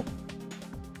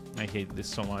 I hate this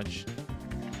so much.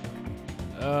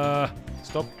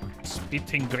 Stop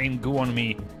spitting green goo on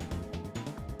me.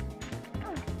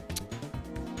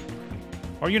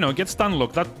 Or, you know, get stun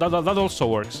lock. That also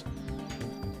works.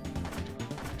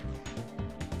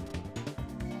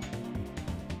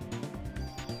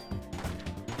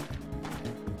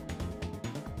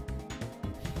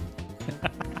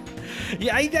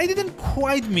 Yeah, I didn't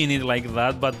quite mean it like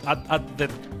that, but at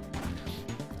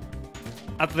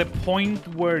the point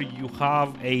where you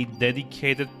have a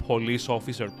dedicated police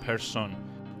officer person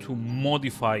to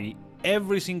modify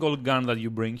every single gun that you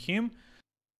bring him,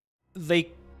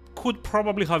 they could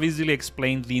probably have easily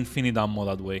explained the infinite ammo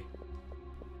that way.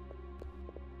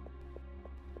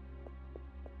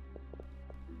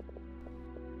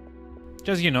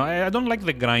 Just, you know, I don't like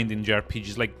the grind in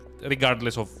JRPGs, like,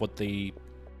 regardless of what they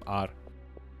are.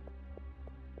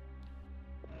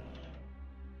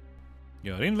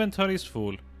 Your inventory is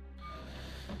full.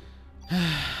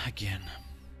 Again.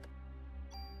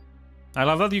 I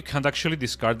love that you can't actually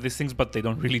discard these things, but they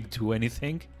don't really do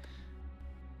anything.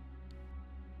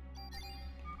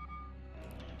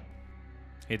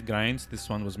 It grinds. This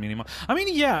one was minimal. I mean,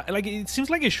 yeah, like it seems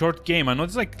like a short game. I know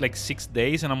it's like 6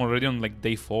 days, and I'm already on like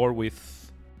day 4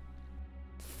 with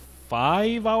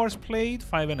 5 hours played,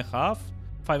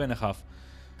 5.5.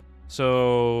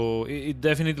 So it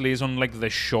definitely is on like the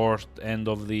short end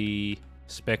of the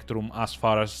spectrum as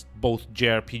far as both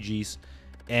JRPGs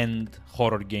and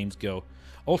horror games go.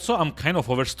 Also, I'm kind of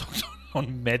overstocked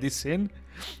on medicine.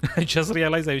 I just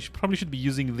realized I probably should be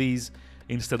using these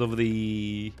instead of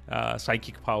the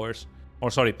psychic powers.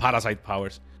 Or sorry, parasite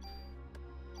powers.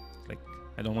 Like,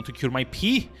 I don't want to cure my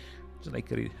pee. Just like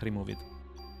remove it.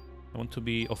 I want to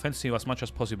be offensive as much as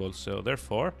possible, so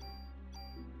therefore...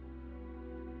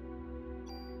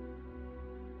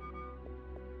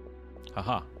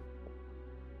 Haha.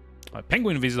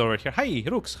 Penguin visitor over here. Hi,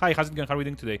 Rooks. Hi, how's it going? How are we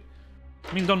doing today?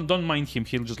 I mean, don't mind him.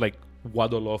 He'll just like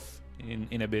waddle off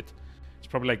in a bit. It's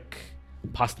probably like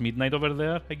past midnight over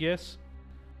there, I guess.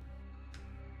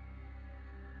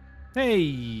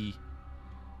 Hey!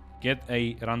 Get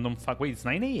a random fuck. Wait, it's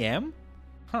 9 a.m.?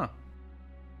 Huh.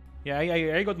 Yeah,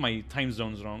 I got my time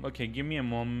zones wrong. Okay, give me a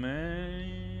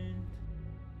moment.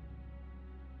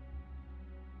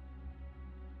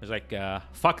 It's like,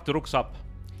 fuck the Rooks up.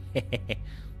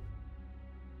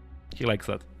 He likes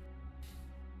that.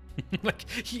 Like,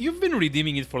 you've been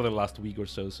redeeming it for the last week or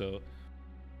so, so...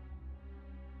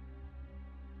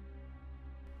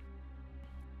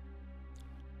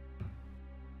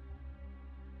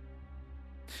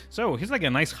 So, here's like a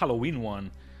nice Halloween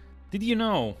one. Did you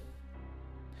know?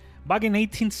 Back in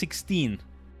 1816,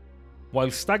 while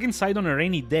stuck inside on a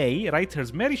rainy day,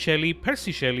 writers Mary Shelley,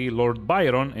 Percy Shelley, Lord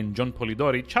Byron, and John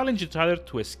Polidori challenged each other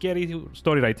to a scary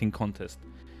story writing contest.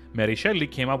 Mary Shelley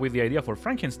came up with the idea for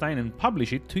Frankenstein and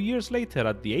published it 2 years later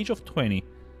at the age of 20.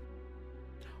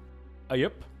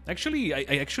 Yep. Actually,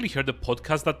 I actually heard a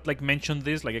podcast that like mentioned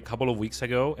this like a couple of weeks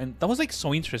ago, and that was like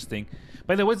so interesting.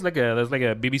 By the way, there's like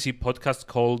a BBC podcast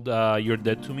called You're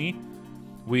Dead to Me,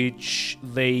 which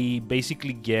they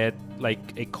basically get like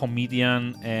a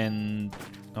comedian and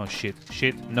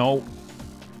no,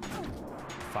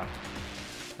 fuck.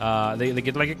 They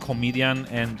get like a comedian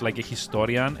and like a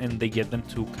historian, and they get them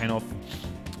to kind of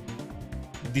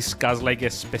discuss like a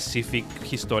specific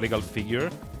historical figure.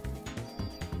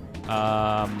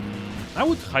 I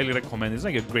would highly recommend it. It's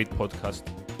like a great podcast.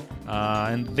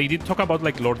 And they did talk about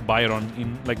like Lord Byron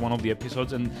in like one of the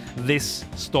episodes, and this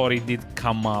story did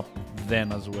come up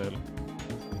then as well.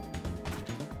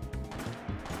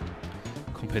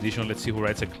 Competition, let's see who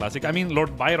writes a classic. I mean,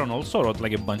 Lord Byron also wrote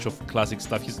like a bunch of classic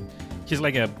stuff. He's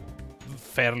like a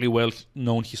fairly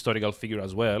well-known historical figure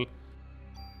as well.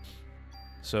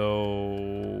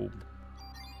 So...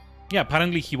 yeah,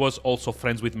 apparently he was also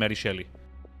friends with Mary Shelley.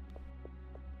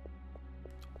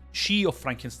 She of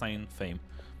Frankenstein fame.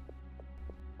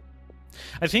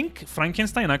 I think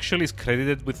Frankenstein actually is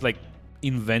credited with like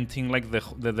inventing like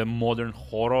the modern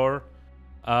horror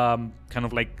kind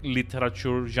of like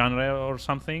literature genre or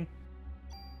something.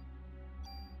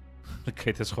 The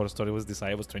greatest horror story was this.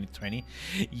 I was 2020.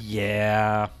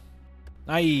 Yeah,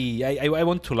 I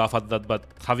want to laugh at that, but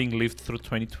having lived through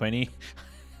 2020,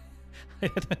 I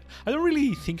don't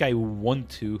really think I want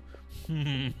to.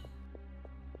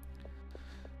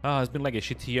 It's been like a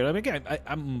shitty year. I mean, again,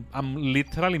 I'm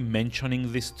literally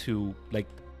mentioning this to like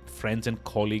friends and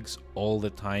colleagues all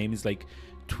the time. It's like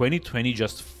 2020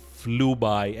 just flew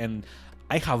by, and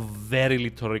I have very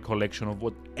little recollection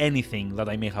of anything that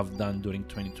I may have done during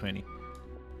 2020.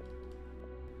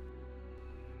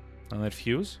 Another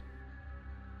fuse?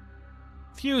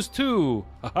 Fuse 2!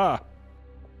 Aha!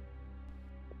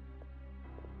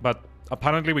 But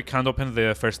apparently we can't open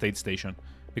the first aid station,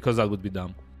 because that would be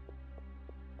dumb.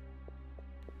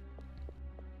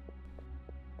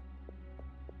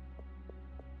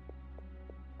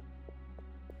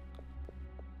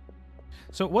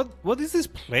 So what is this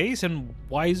place, and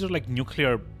why is there like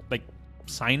nuclear like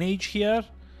signage here?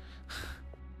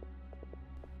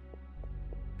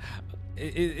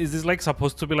 Is this like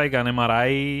supposed to be like an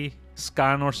MRI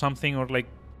scan or something, or like,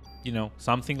 you know,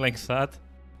 something like that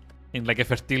in like a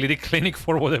fertility clinic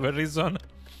for whatever reason?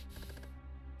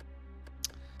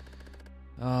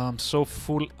 I'm so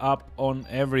full up on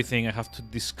everything. I have to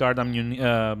discard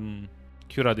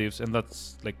curatives, and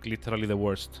that's like literally the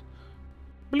worst.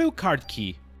 Blue card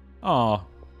key. Oh.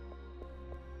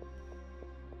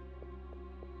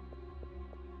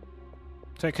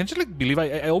 So I can't just like believe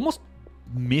I almost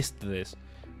missed this.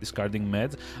 Discarding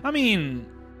meds. I mean,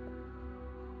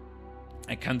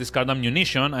 I can discard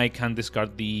ammunition. I can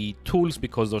discard the tools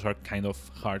because those are kind of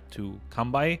hard to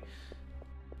come by.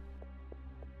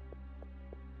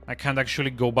 I can't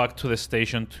actually go back to the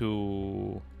station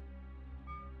to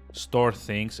store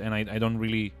things, and I don't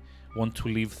really want to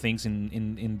leave things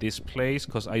in this place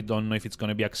because I don't know if it's going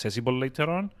to be accessible later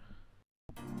on.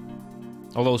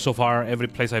 Although so far every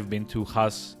place I've been to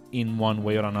has in one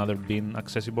way or another been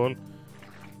accessible.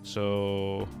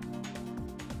 So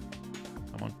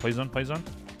come on, poison.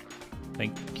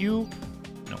 Thank you.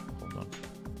 No, hold on.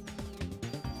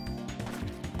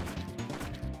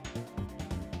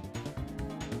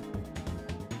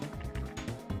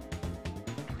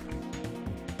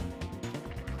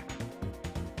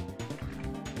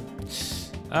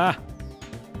 Ah,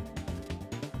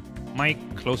 I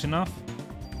close enough?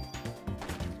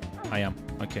 I am.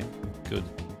 Okay, good.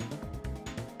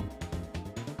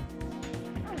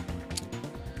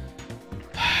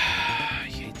 I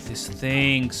hate this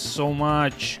thing so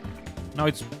much. Now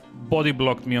it's body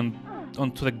blocked me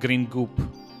onto the green goop.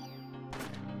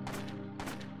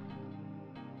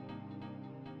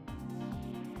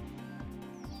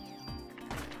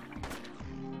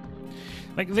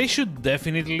 Like they should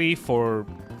definitely for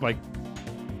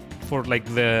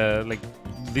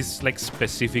this like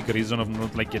specific reason of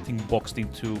not like getting boxed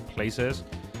into places.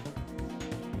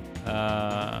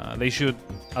 They should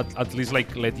at least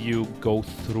like let you go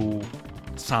through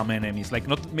some enemies, like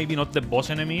maybe not the boss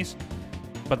enemies,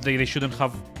 but they shouldn't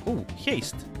have. Ooh,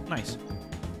 haste, nice.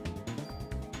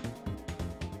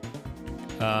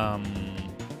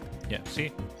 Yeah,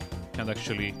 see, can't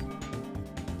actually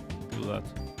do that.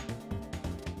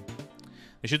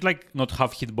 They should like not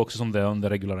have hitboxes on the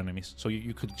regular enemies, so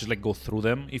you could just like go through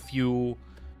them if you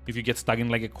get stuck in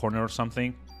like a corner or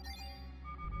something.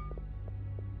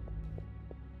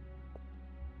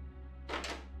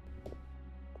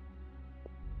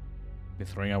 They're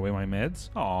throwing away my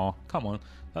meds. Oh, come on,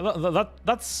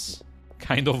 that's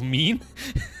kind of mean.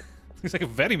 It's like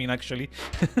very mean actually.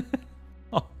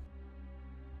 Oh.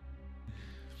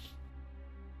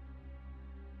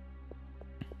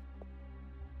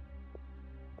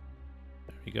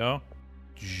 We go.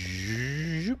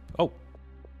 Oh,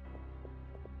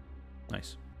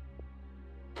 nice.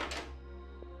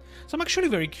 So I'm actually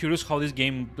very curious how this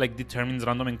game like determines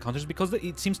random encounters, because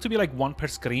it seems to be like one per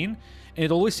screen, and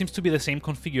it always seems to be the same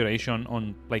configuration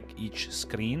on like each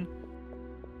screen.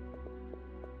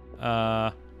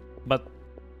 But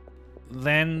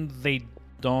then they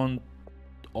don't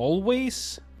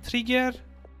always trigger,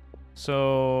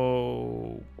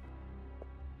 so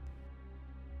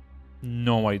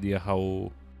no idea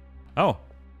how. Oh,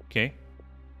 okay.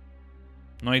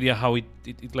 No idea how it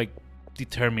like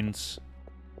determines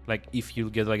like if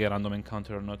you'll get like a random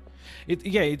encounter or not.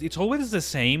 It's always the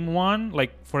same one.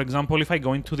 Like for example, if I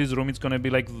go into this room, it's gonna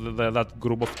be like that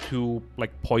group of two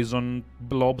like poison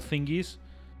blob thingies.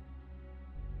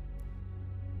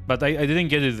 But I didn't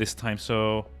get it this time,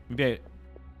 so maybe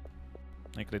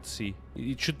let's see.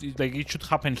 It should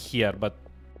happen here, but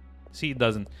see, it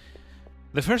doesn't.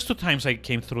 The first two times I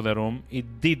came through the room,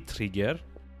 it did trigger.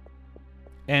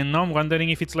 And now I'm wondering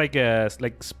if it's like a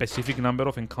specific number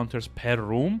of encounters per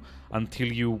room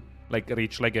until you like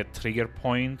reach like a trigger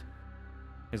point.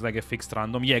 It's like a fixed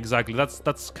random. Yeah, exactly.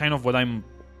 That's kind of what I'm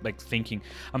like thinking.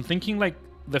 I'm thinking like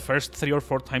the first 3 or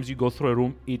 4 times you go through a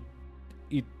room, it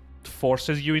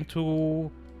forces you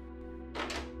into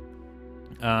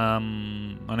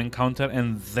an encounter,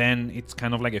 and then it's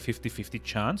kind of like a 50-50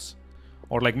 chance.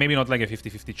 Or like maybe not like a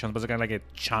 50-50 chance, but it's kind of like a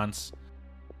chance.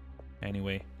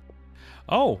 Anyway.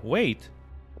 Oh, wait.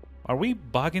 Are we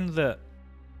bugging the...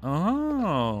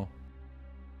 Oh.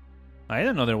 I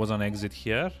didn't know there was an exit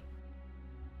here.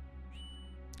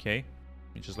 Okay.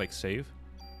 Let me just like save.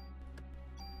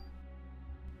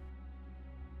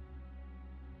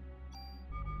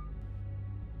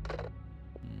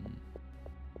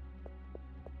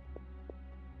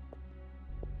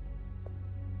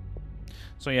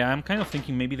 So yeah, I'm kind of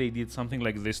thinking maybe they did something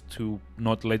like this to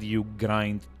not let you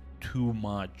grind too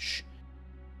much.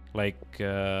 Like,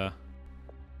 I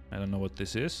don't know what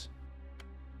this is.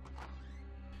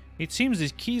 It seems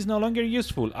this key is no longer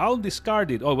useful. I'll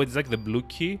discard it. Oh, wait, it's like the blue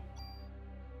key?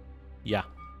 Yeah.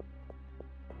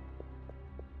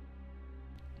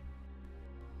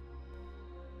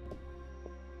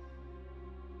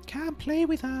 Come play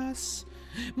with us.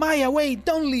 Maya, wait,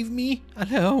 don't leave me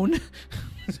alone.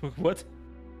 What?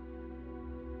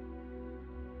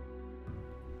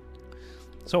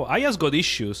 So Aya's got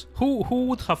issues. Who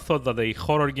would have thought that a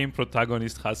horror game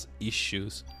protagonist has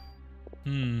issues?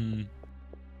 I'm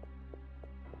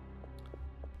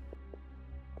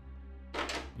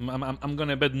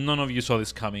gonna bet none of you saw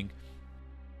this coming.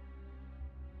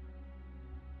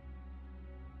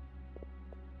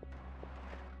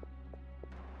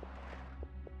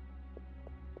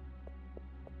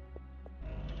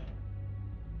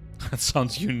 That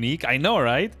sounds unique. I know,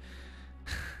 right?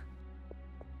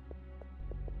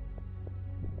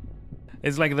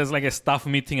 It's like there's like a staff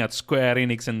meeting at Square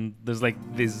Enix, and there's like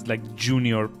this like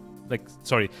junior, like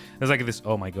sorry, there's like this.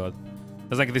 Oh my god,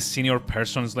 there's like this senior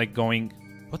person's like going,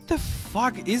 what the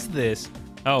fuck is this?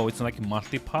 Oh, it's like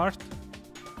multi-part.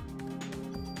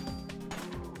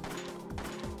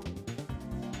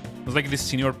 There's like this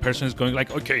senior person is going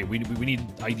like, okay, we need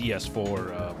ideas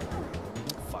for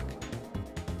fuck.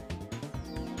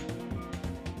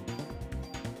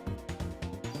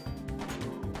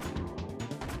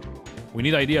 We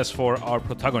need ideas for our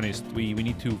protagonist. We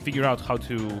need to figure out how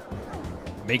to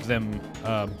make them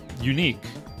unique.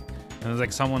 And it's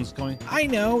like someone's going, I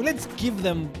know, let's give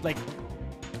them like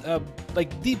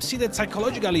deep-seated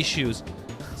psychological issues.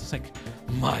 It's like,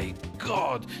 my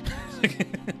God,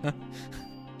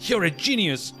 you're a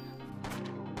genius.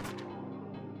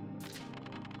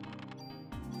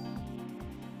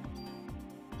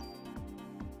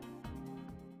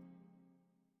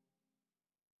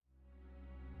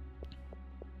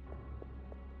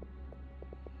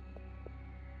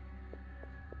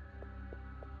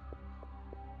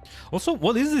 Also,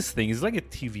 what is this thing? Is it like a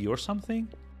TV or something?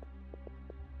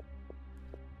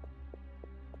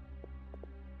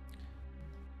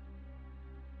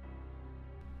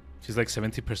 She's like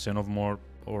 70% of more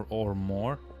or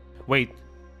more. Wait.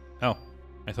 Oh,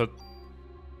 I thought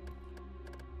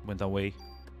went away.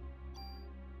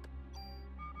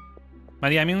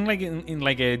 But yeah, I mean like in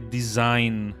like a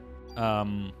design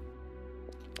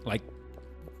like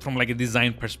from like a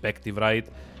design perspective, right?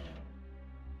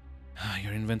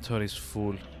 Your inventory is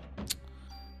full.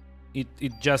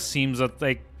 It just seems that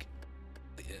like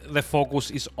the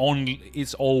focus is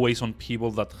always on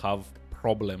people that have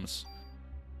problems.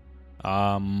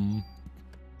 When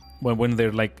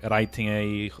they're like writing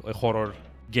a horror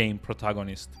game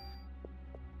protagonist,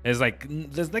 it's like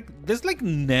there's like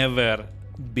never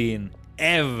been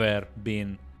ever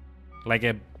been like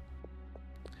a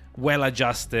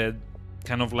well-adjusted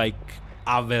kind of like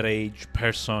average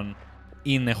person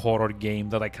in a horror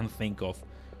game that I can think of.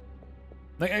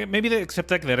 Like maybe except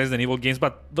like the Resident Evil games,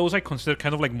 but those I consider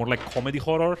kind of like more like comedy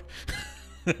horror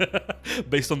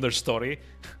based on their story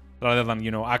rather than,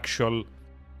 you know, actual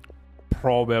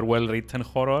proper well-written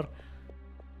horror.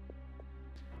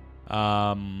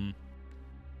 But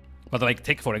like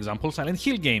take for example Silent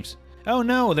Hill games. Oh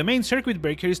no, the main circuit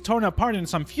breaker is torn apart and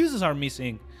some fuses are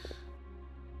missing.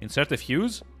 Insert a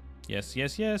fuse? Yes,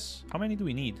 yes, yes. How many do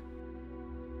we need?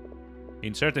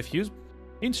 Insert a fuse.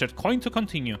 Insert coin to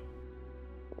continue.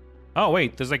 Oh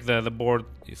wait, there's like the board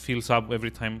fills up every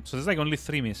time. So there's like only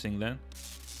 3 missing then.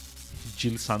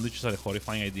 Jill sandwiches are a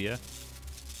horrifying idea.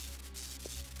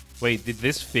 Wait, did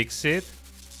this fix it?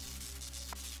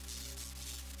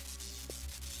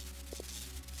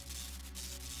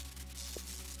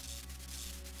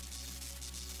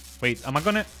 Wait, am I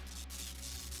gonna...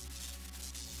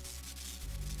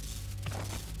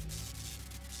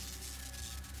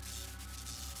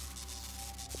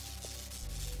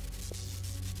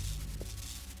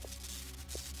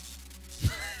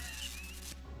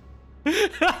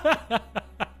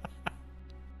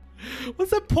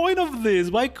 What's the point of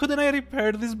this? Why couldn't I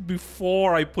repair this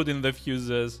before I put in the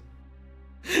fuses?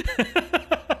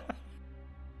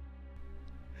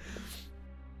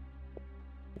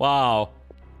 Wow.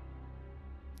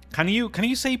 Can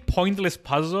you say pointless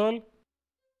puzzle?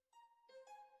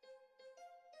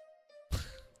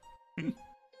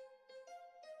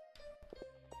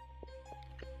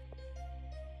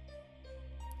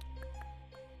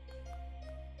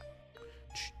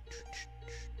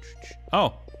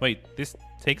 Oh, wait, this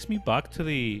takes me back to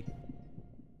the...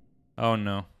 Oh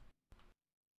no.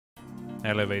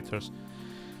 Elevators.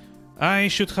 I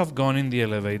should have gone in the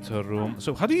elevator room.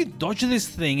 So how do you dodge this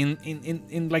thing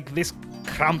in like this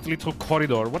cramped little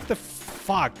corridor? What the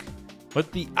fuck?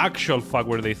 What the actual fuck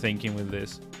were they thinking with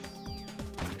this?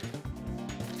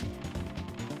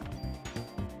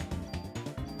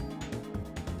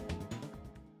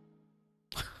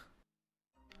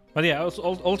 But yeah,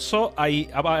 also I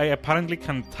apparently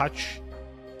can touch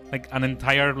like an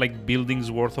entire like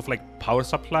building's worth of like power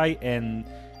supply and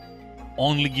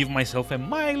only give myself a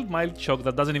mild shock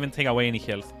that doesn't even take away any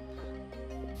health.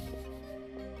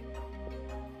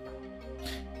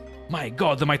 My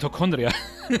God, the mitochondria.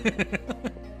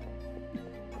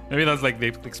 Maybe that's like the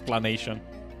explanation.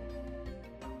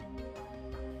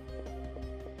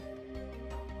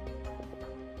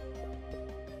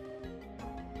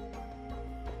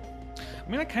 I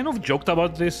mean, I kind of joked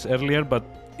about this earlier, but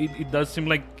it does seem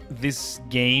like this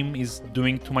game is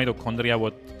doing to mitochondria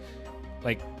what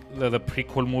like the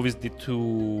prequel movies did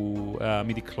to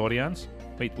midichlorians.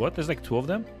 Wait, what? There's like 2 of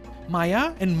them?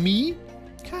 Maya and me?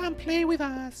 Come play with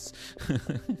us.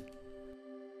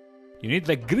 You need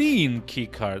the green key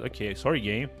card. Okay, sorry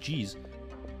game. Jeez.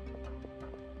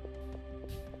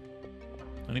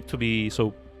 I need to be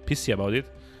so pissy about it.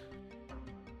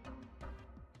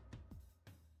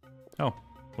 Oh,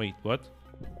 wait, what?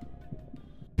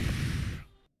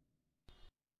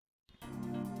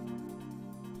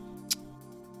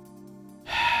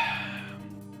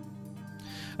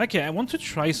 Okay, I want to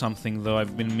try something though.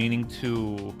 I've been meaning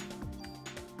to...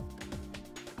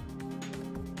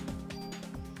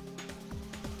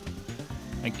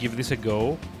 give this a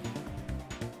go.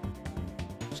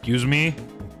 Excuse me?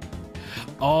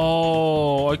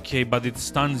 Oh, okay, but it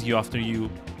stuns you after you...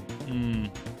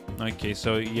 Okay,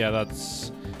 so yeah,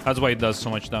 that's why it does so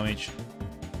much damage.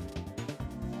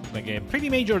 Like a pretty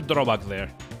major drawback there.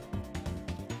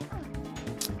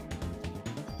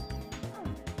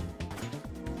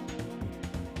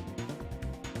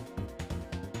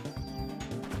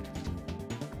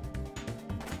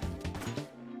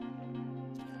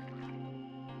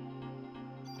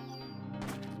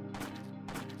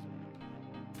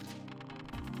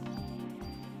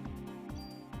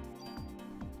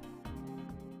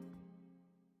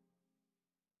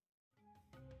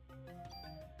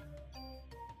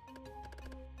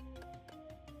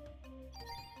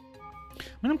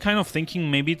 I mean, I'm kind of thinking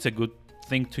maybe it's a good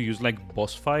thing to use like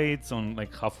boss fights on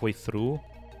like halfway through.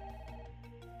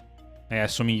 Like,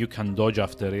 assuming you can dodge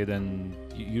after it and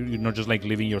you're not just like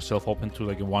leaving yourself open to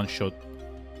like a one-shot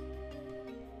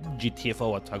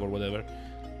GTFO attack or whatever.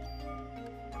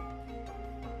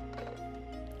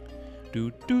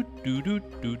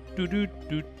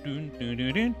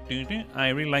 I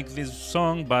really like this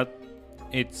song, but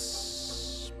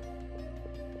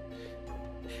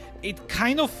it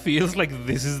kind of feels like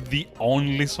this is the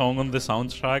only song on the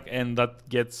soundtrack, and that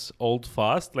gets old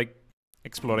fast, like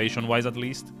exploration-wise at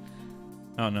least.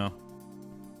 Oh no.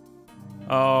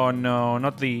 Oh no,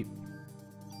 not the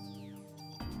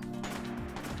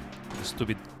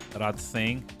stupid rat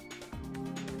thing.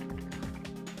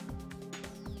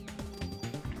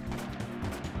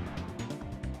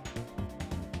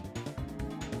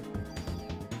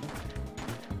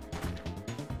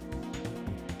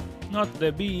 Not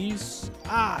the bees.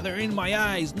 Ah, they're in my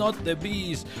eyes. Not the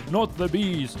bees. Not the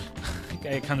bees.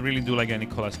 I can't really do like a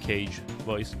Nicolas Cage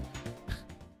voice.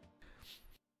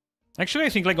 Actually, I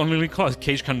think like only Nicolas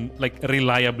Cage can like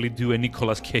reliably do a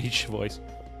Nicolas Cage voice.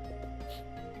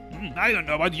 I don't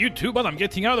know about you two, but I'm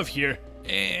getting out of here.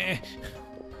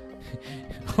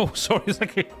 Oh, sorry, it's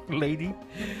like a lady.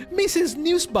 Mrs.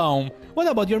 Nussbaum, what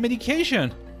about your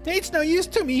medication? It's no use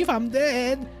to me if I'm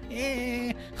dead.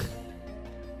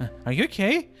 Are you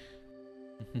okay?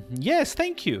 Yes,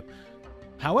 thank you.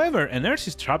 However, a nurse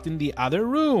is trapped in the other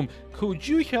room. Could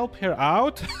you help her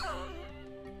out?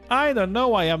 I don't know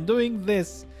why I'm doing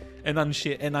this.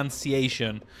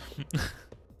 Enunciation.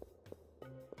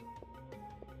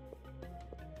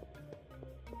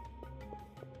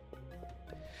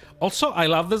 Also, I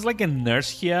love there's like a nurse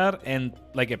here and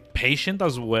like a patient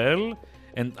as well.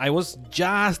 And I was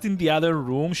just in the other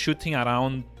room shooting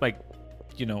around like,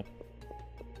 you know,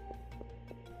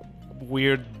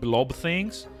 weird blob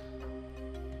things,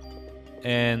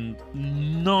 and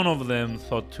none of them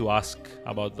thought to ask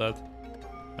about that.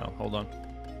 No, hold on.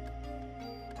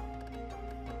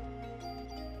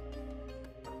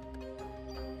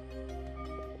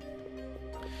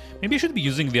 Maybe I should be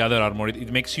using the other armor.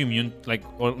 It makes you immune, like,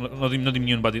 or not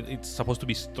immune, but it's supposed to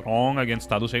be strong against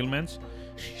status ailments.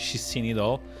 She's seen it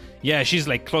all. Yeah, she's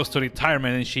like close to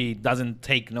retirement and she doesn't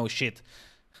take no shit.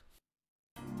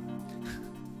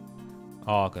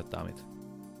 Oh, god damn it.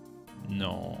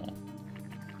 No.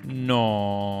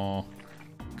 No.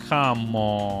 Come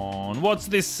on. What's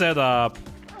this setup?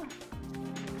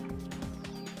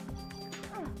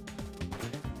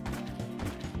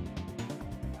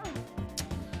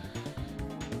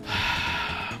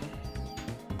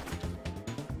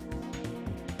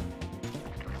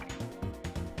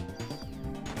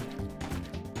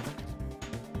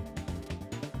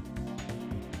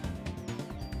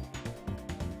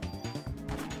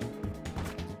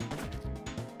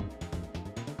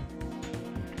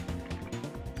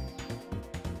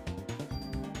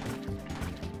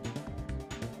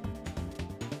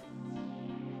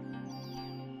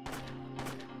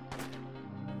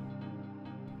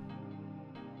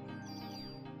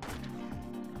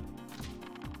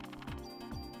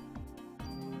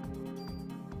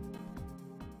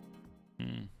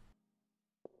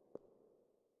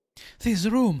 This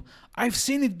room, I've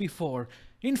seen it before,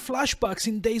 in flashbacks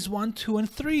in days 1, 2, and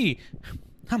 3.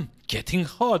 I'm getting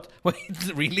hot. Wait,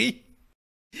 really?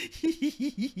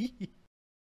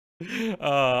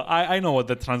 I know what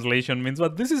the translation means,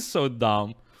 but this is so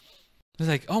dumb. It's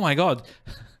like, oh my god,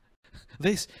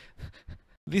 these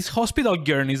hospital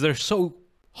gurneys, they're so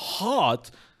hot.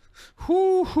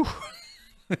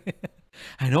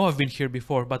 I know I've been here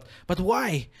before, but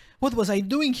why? What was I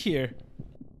doing here?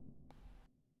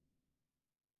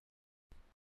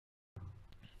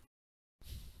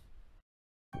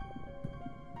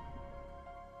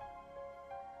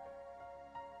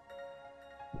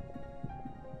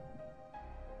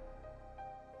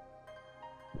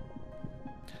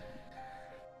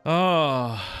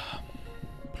 Oh,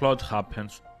 plot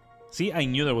happens. See, I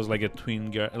knew there was like a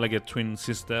twin girl, like a twin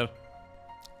sister.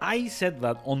 I said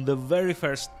that on the very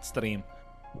first stream.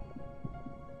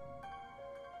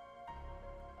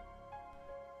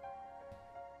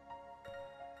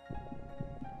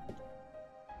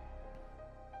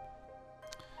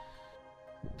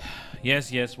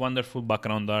 Yes, yes, wonderful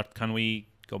background art. Can we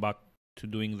go back to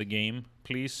doing the game,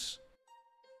 please?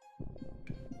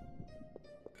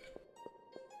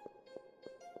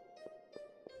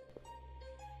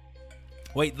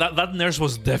 Wait, that nurse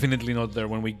was definitely not there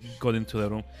when we got into the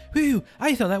room. Whew,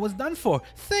 I thought I was done for.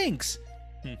 Thanks!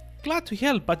 Glad to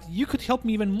help, but you could help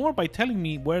me even more by telling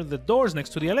me where the doors next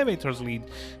to the elevators lead.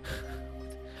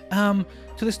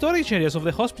 To the storage areas of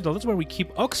the hospital. That's where we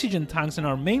keep oxygen tanks and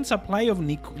our main supply of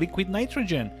liquid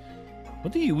nitrogen.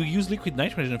 What do you use liquid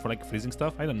nitrogen for, like freezing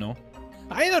stuff? I don't know.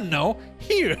 I don't know!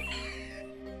 Here!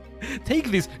 Take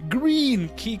this green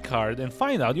key card and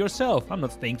find out yourself. I'm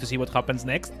not staying to see what happens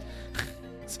next.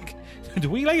 Like, do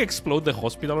we like explode the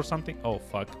hospital or something? Oh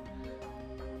fuck.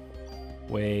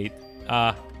 Wait.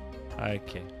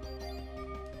 Okay.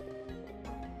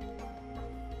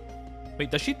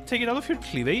 Wait, does she take it out of your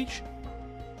cleavage?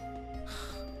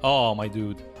 Oh my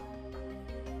dude.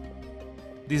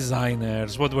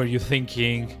 Designers, what were you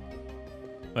thinking?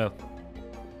 Well,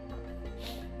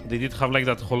 they did have like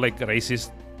that whole like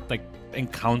racist like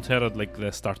encounter at like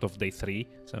the start of day 3.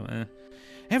 So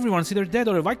everyone's either dead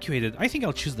or evacuated. I think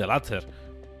I'll choose the latter.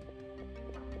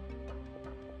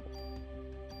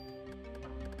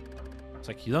 It's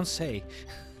like, you don't say.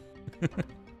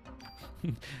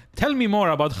 Tell me more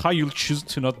about how you'll choose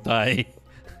to not die.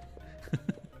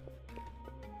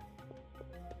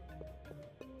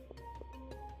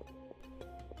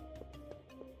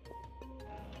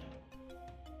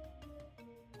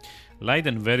 Light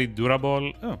and very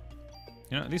durable. Oh,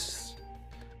 you know, this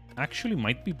actually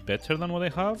might be better than what I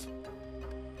have.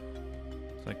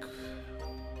 It's like...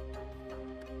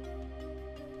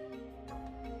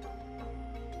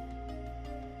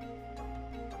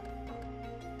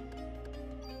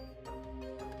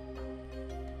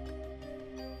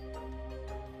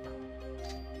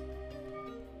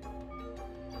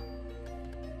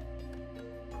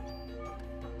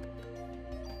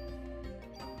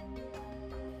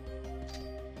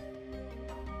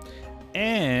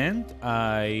 And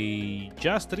I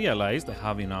just realized I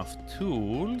have enough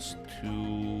tools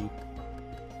to...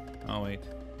 Oh wait,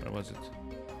 where was it?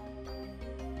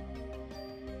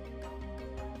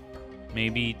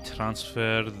 Maybe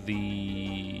transfer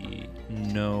the...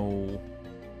 No...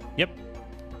 Yep.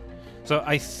 So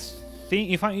I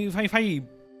think if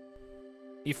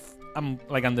I'm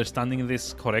like understanding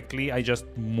this correctly, I just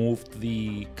moved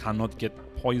the cannot get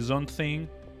poisoned thing,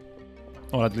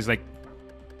 or at least like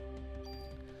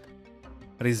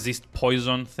resist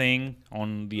poison thing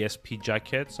on the SP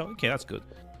jacket. So okay, that's good.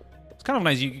 It's kind of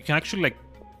nice. You can actually like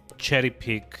cherry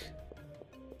pick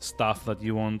stuff that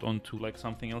you want onto like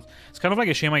something else. It's kind of like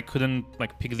a shame I couldn't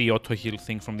like pick the auto heal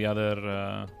thing from the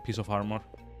other piece of armor.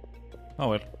 Oh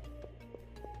well.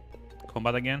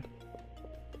 Combat again?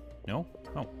 No?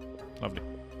 Oh, lovely.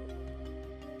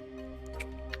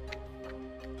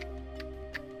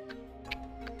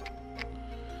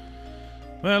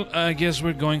 Well, I guess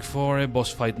we're going for a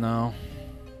boss fight now.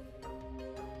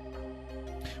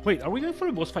 Wait, are we going for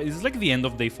a boss fight? Is this like the end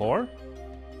of day 4?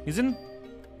 Isn't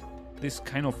this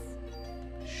kind of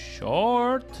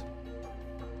short?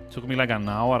 Took me like an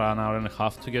hour and a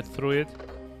half to get through it.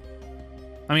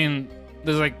 I mean,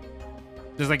 there's like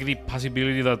the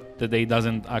possibility that the day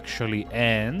doesn't actually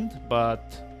end, but...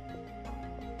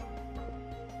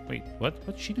 Wait, what?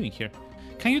 What's she doing here?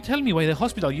 Can you tell me why the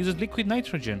hospital uses liquid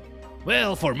nitrogen?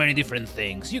 Well, for many different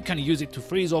things. You can use it to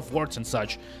freeze off warts and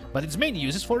such, but its main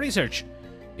use is for research.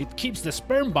 It keeps the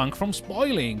sperm bank from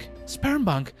spoiling. Sperm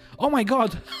bank? Oh my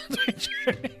god!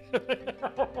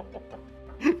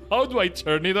 How do I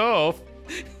turn it off?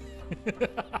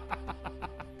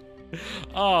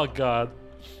 Oh god.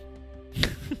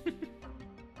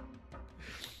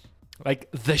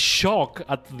 Like the shock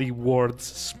at the words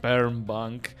sperm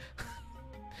bank.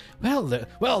 Well,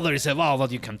 there is a valve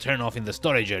that you can turn off in the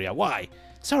storage area. Why?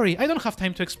 Sorry, I don't have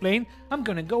time to explain. I'm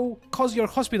gonna go cause your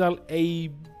hospital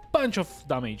a bunch of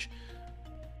damage.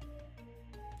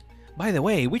 By the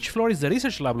way, which floor is the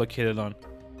research lab located on?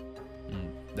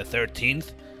 The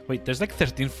 13th? Wait, there's like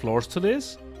 13 floors to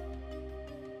this?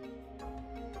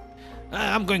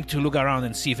 I'm going to look around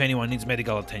and see if anyone needs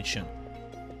medical attention.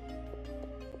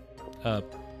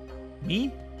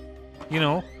 Me? You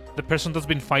know, the person that's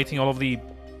been fighting all of the,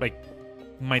 like,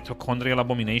 mitochondrial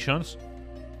abominations?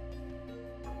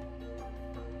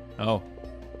 Oh.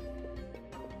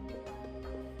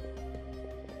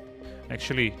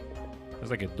 Actually,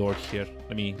 there's like a door here.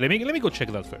 Let me go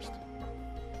check that first.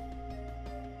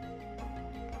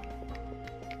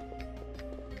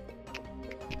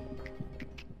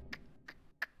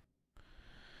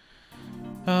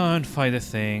 And find the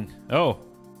thing. Oh,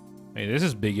 hey, this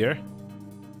is bigger.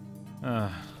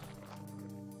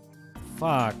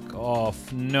 Fuck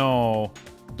off! No,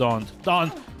 don't.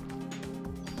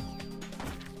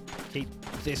 Hate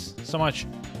this so much.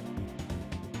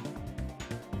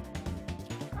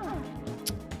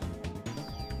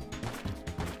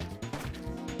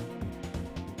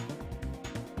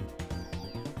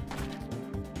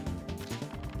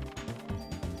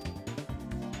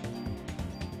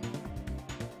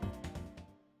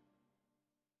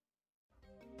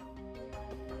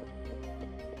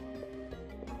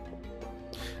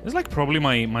 It's like probably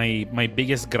my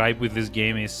biggest gripe with this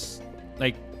game is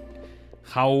like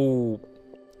how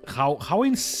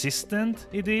insistent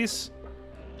it is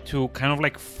to kind of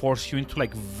like force you into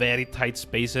like very tight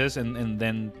spaces and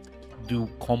then do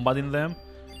combat in them.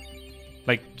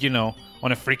 Like, you know,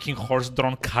 on a freaking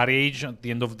horse-drawn carriage at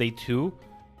the end of day 2.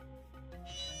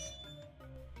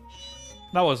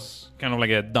 That was kind of like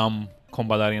a dumb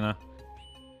combat arena.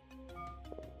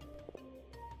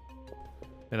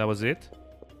 And that was it.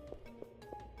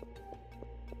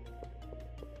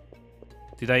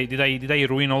 Did I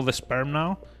ruin all the sperm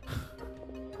now?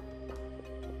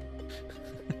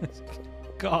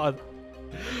 God.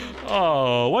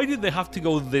 Oh, why did they have to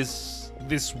go this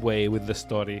way with the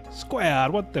story?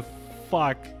 Square, what the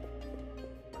fuck?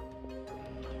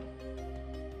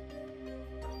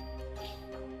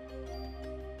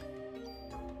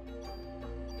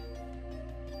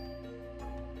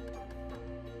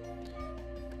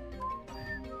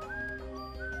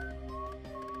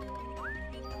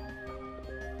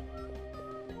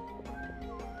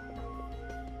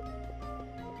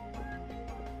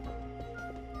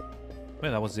 Wait,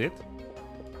 that was it?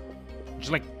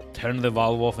 Just like turn the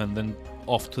valve off and then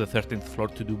off to the 13th floor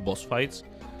to do boss fights?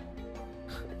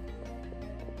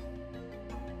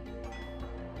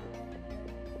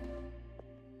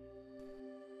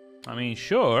 I mean,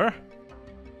 sure.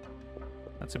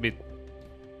 That's a bit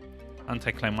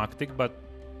anticlimactic, but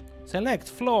select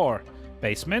floor.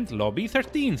 Basement, lobby,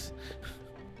 13th.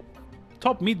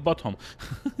 Top, mid, bottom.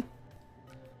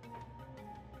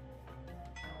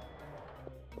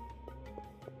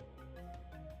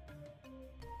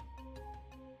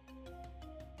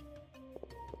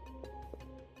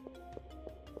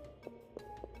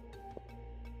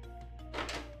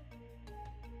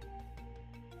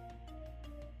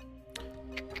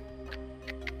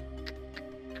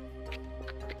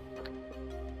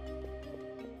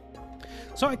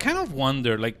 So I kind of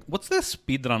wonder, like, what's the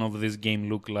speedrun of this game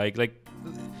look like? Like,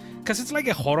 because it's like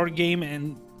a horror game,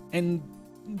 and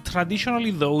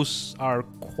traditionally those are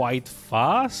quite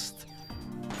fast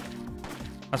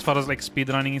as far as like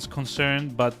speedrunning is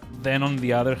concerned. But then on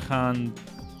the other hand,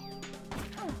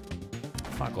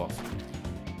 fuck off.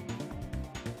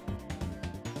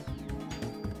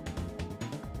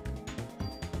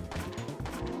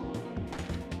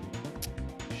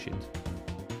 Shit.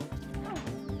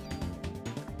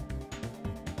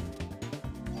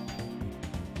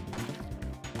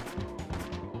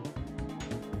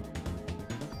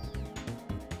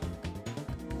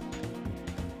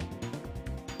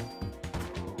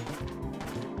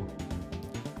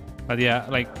 But yeah,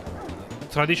 like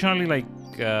traditionally, like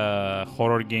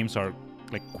horror games are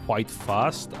like quite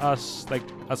fast as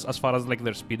far as like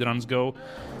their speedruns go,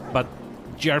 but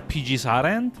JRPGs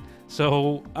aren't.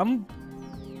 So I'm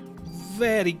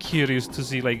very curious to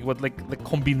see like what like the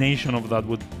combination of that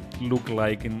would look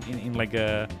like in like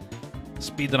a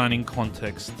speedrunning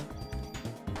context.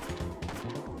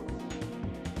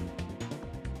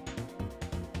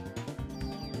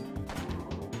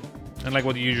 And like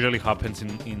what usually happens in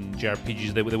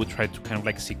JRPGs, they would try to kind of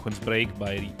like sequence break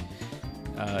by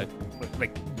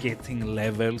like getting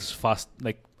levels fast,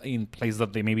 like in places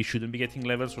that they maybe shouldn't be getting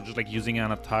levels, or just like using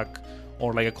an attack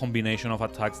or like a combination of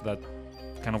attacks that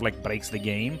kind of like breaks the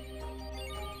game.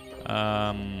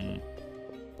 I'm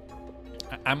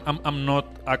not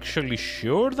actually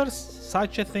sure there's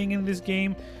such a thing in this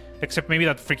game, except maybe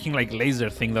that freaking like laser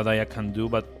thing that Aya can do,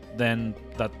 but then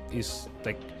that is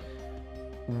like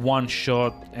one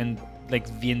shot and like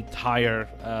the entire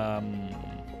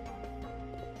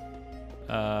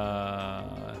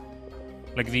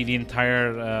like the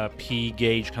entire P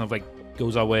gauge kind of like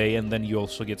goes away, and then you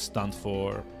also get stunned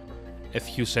for a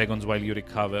few seconds while you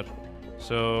recover.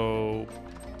 So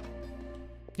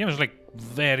yeah, I was like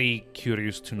very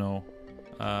curious to know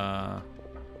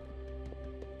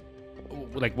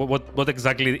like what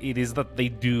exactly it is that they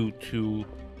do to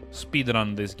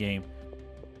speedrun this game.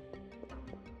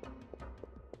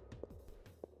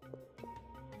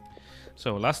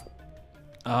 So last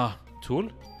tool?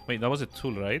 Wait, that was a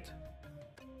tool, right?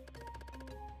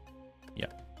 Yeah.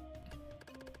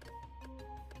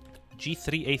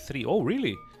 G3A3. Oh,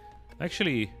 really?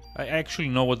 Actually, I actually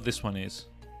know what this one is.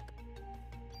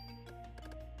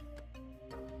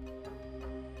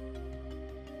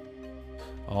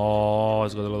 Oh,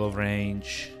 it's got a lot of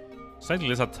range. Slightly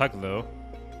less attack, though.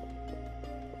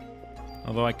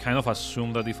 Although I kind of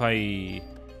assume that if I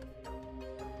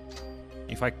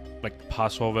like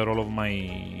pass over all of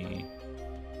my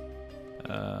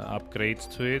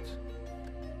upgrades to it.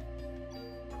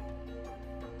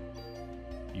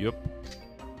 Yup.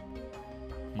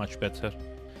 Much better.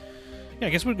 Yeah, I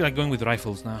guess we're like going with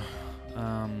rifles now.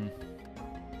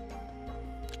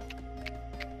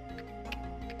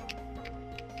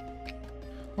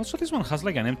 Also, this one has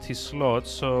like an empty slot,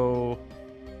 so...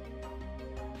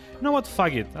 You know what?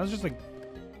 Fuck it. I was just like...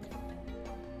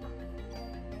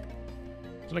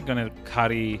 I'm like gonna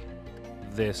carry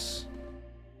this.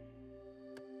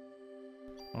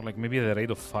 Or like maybe the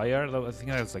rate of fire. I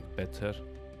think that's like better.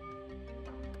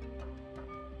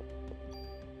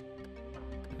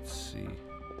 Let's see.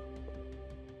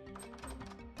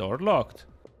 Door locked.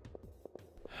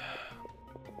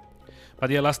 But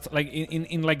yeah, last like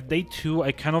in like day 2,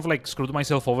 I kind of like screwed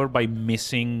myself over by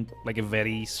missing like a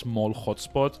very small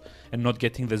hotspot and not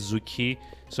getting the zoo key.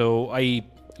 So I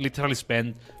literally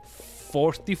spent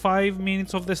 45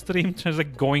 minutes of the stream just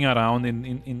like going around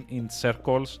in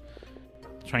circles,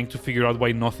 trying to figure out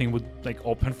why nothing would like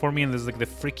open for me. And there's like the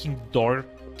freaking door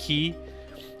key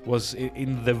was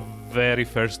in the very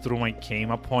first room I came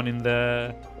upon in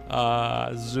the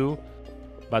zoo,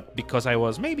 but because I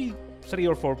was maybe 3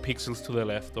 or 4 pixels to the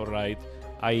left or right,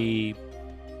 it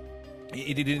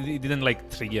didn't like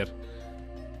trigger.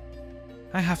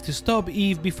 I have to stop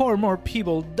Eve before more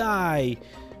people die.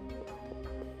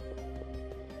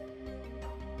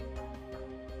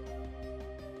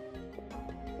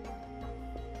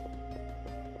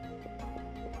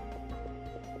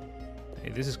 Hey,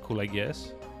 this is cool, I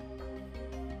guess.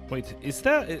 Wait, is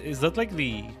that like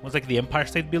the Empire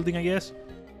State Building, I guess?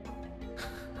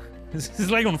 Is this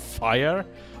like on fire?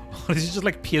 Or is it just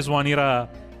like PS1 era,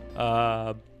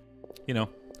 you know,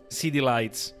 CD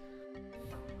lights?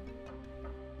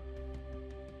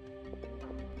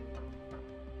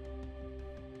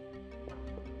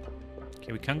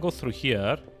 Okay, we can't go through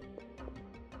here.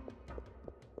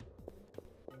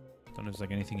 Don't know if there's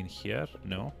like anything in here.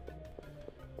 No.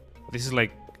 This is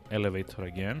like elevator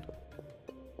again.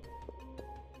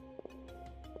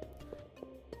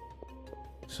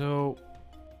 So...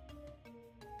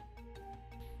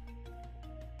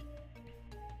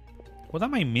 what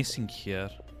am I missing here?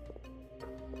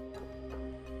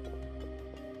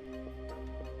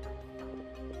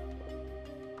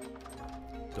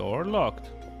 Door locked.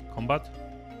 Combat?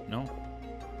 No.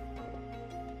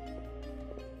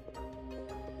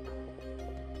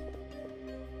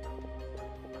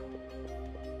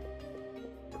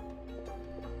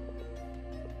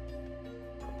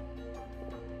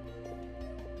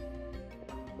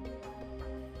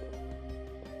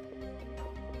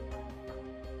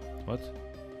 What?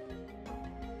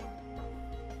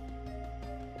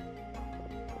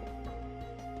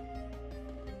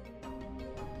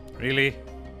 Really?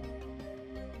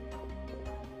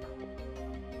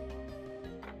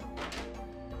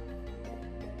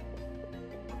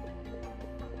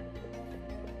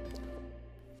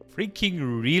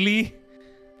 Freaking really?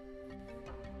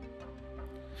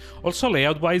 Also,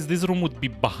 layout-wise, this room would be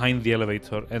behind the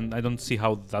elevator, and I don't see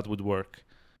how that would work.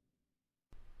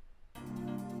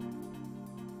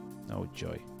 Oh,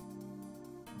 joy.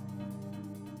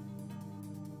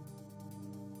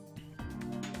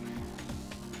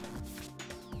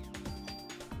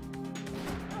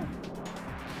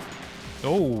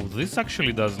 Oh, this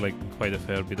actually does like quite a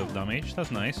fair bit of damage.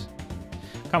 That's nice.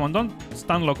 Come on, don't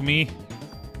stunlock me.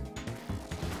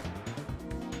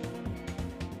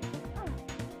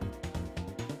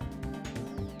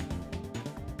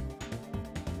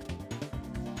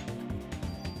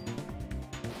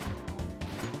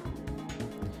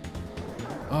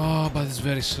 Oh, but it's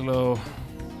very slow.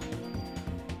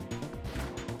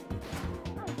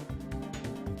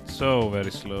 So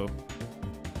very slow.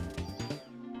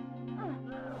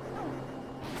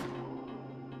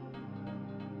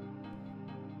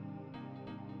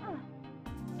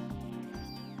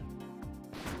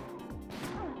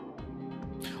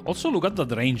 Also, look at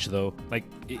that range, though. Like,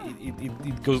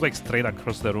 it goes, like, straight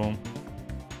across the room.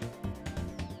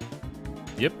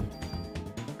 Yep.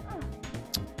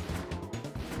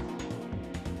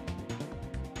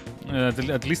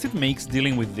 At least it makes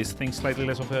dealing with this thing slightly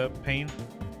less of a pain.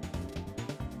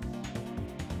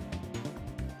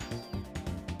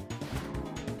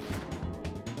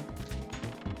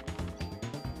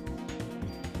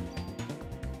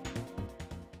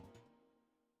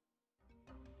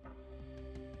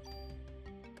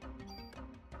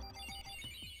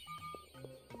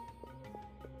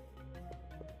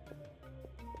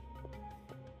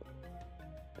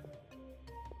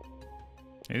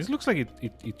 This looks like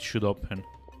it should open.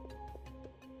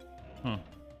 Huh.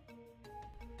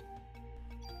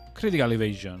 Critical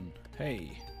evasion.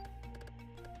 Hey.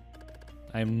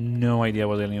 I have no idea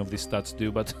what any of these stats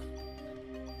do, but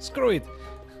screw it.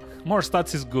 More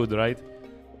stats is good, right?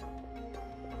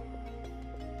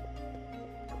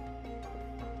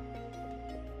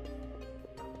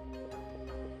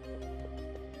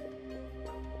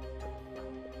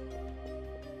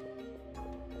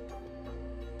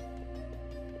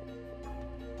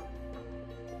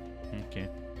 Okay.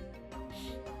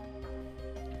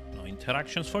 No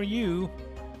interactions for you.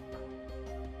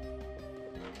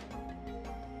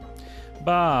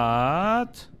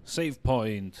 But save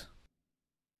point.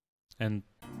 And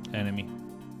enemy.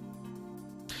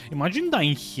 Imagine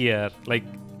dying here, like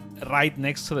right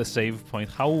next to the save point.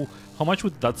 How much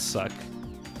would that suck?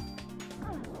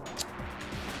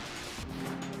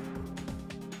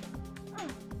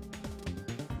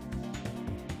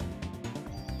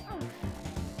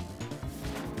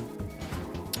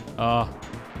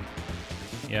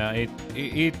 Yeah,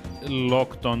 it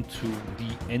locked onto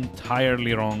the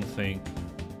entirely wrong thing.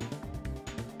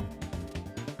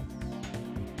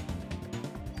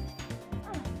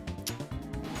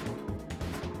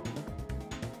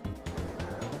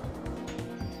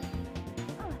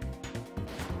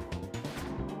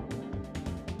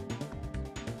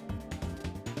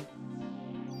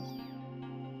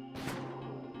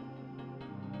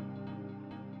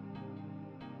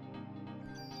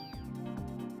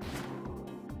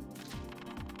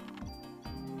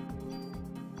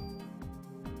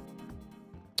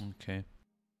 Okay.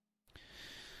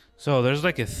 So there's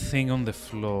like a thing on the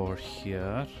floor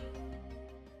here.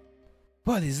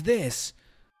 What is this?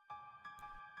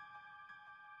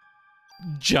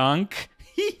 Junk?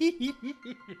 The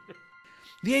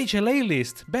HLA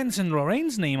list. Ben's and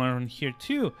Lorraine's name are on here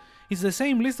too. It's the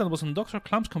same list that was on Dr.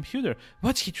 Clump's computer.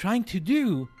 What's he trying to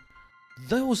do?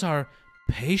 Those are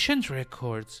patient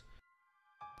records.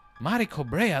 Mariko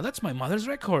Brea, that's my mother's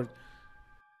record.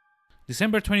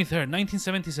 December 23rd,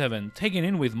 1977. Taken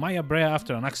in with Maya Brea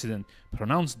after an accident.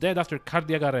 Pronounced dead after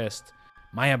cardiac arrest.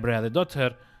 Maya Brea, the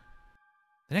daughter.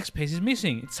 The next page is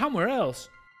missing. It's somewhere else.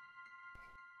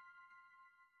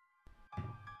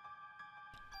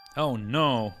 Oh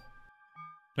no.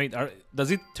 Wait,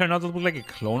 does it turn out to look like a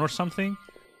clone or something?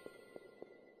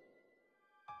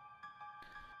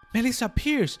 Melissa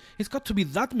Pierce! It's got to be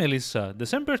that Melissa!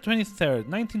 December 23rd,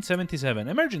 1977.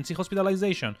 Emergency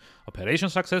hospitalization. Operation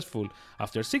successful.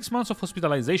 After 6 months of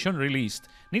hospitalization, released.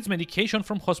 Needs medication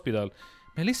from hospital.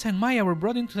 Melissa and Maya were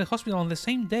brought into the hospital on the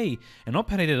same day and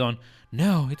operated on.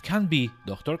 No, it can't be.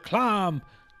 Dr. Clamp!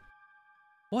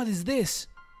 What is this?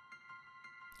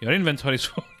 Your inventory is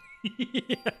full.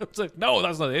 Yeah, it's like, no,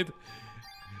 that's not it.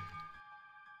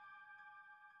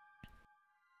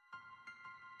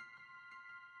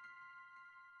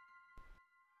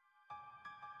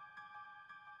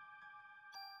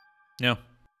 Yeah.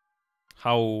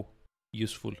 How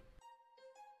useful.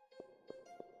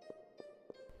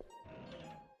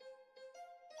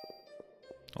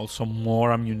 Also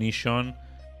more ammunition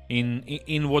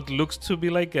in what looks to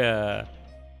be like a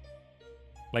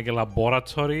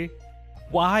laboratory.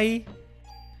 Why?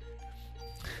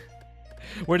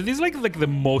 Were these like the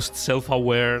most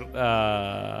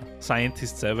self-aware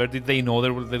scientists ever? Did they know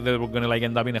they were gonna like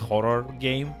end up in a horror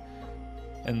game?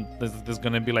 And there's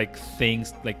gonna be like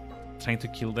things like trying to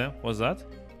kill them. What's that?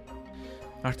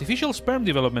 Artificial sperm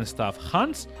development stuff.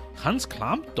 Hans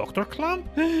Clamp? Dr. Clamp?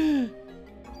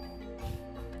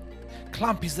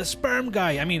 Clamp is the sperm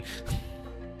guy. I mean,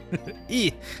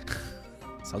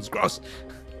 sounds gross.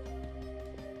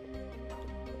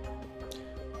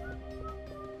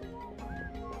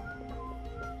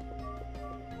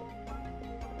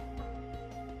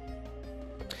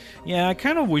 Yeah, I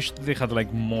kind of wish they had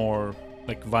like more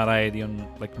like variety on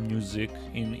like music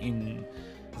in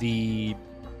the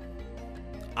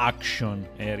action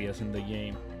areas in the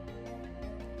game.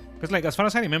 Because like as far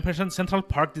as I remember, Central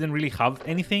Park didn't really have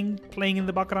anything playing in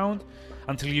the background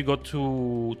until you got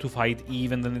to fight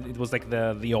Eve, and then it was like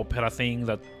the opera thing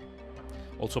that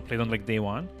also played on like day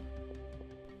one.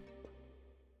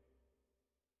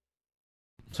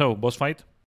 So boss fight.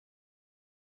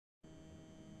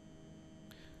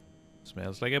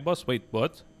 Smells like a boss. Wait,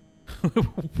 what?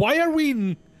 Why are we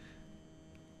in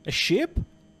a ship?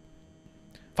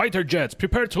 Fighter jets,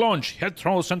 prepare to launch. Head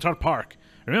towards Central Park.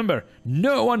 Remember,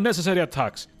 no unnecessary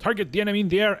attacks. Target the enemy in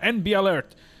the air and be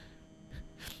alert.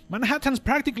 Manhattan's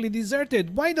practically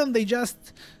deserted. Why don't they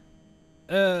just...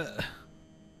 No,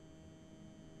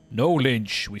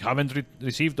 Lynch. We haven't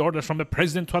received orders from the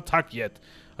president to attack yet.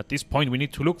 At this point, we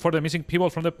need to look for the missing people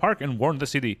from the park and warn the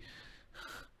city.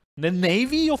 The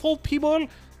Navy, of all people?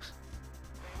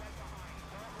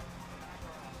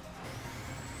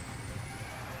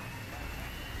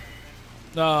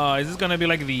 Is this gonna be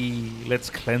like the let's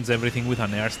cleanse everything with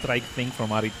an airstrike thing from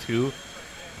RE2?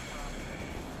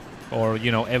 Or,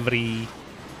 you know, every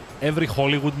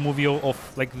Hollywood movie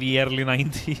of like the early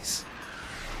 90s?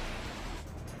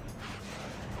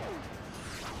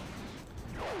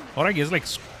 Or I guess like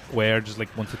Square just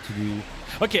like wanted to do...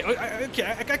 Okay,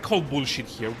 I call bullshit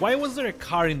here. Why was there a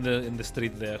car in the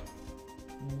street there?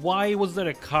 Why was there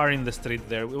a car in the street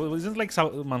there? Isn't like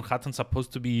Manhattan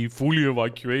supposed to be fully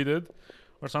evacuated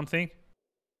or something?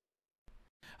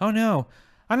 Oh no,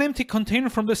 an empty container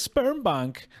from the sperm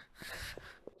bank.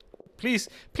 Please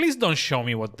don't show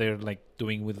me what they're like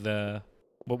doing with the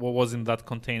what was in that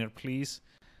container, please.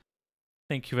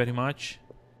 Thank you very much.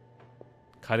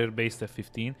 Carrier-based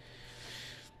F-15.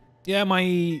 Yeah,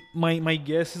 my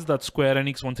guess is that Square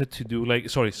Enix wanted to do like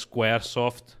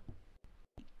Squaresoft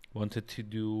wanted to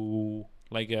do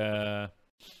like a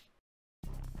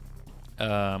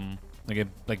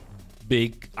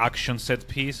big action set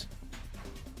piece.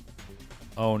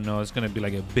 Oh no, it's gonna be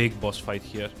like a big boss fight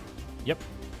here. Yep.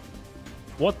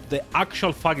 What the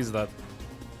actual fuck is that?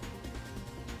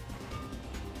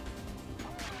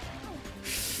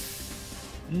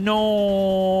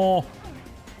 No.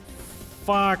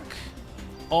 Fuck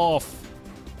off.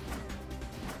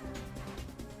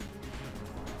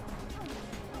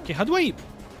 Okay, how do I...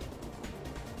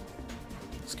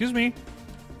 Excuse me.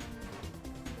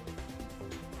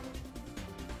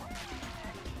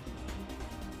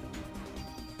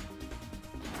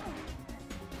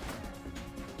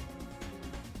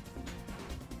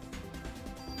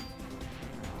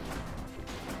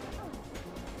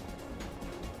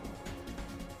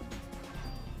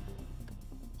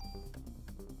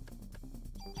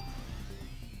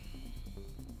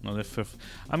 No, the fifth.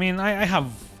 I mean, I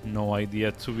have no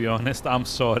idea, to be honest. I'm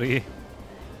sorry.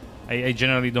 I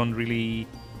generally don't really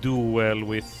do well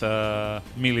with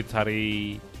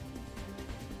military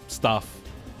stuff.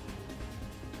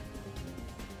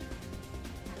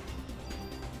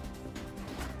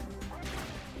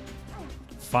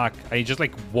 Fuck, I just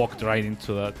like walked right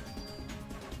into that.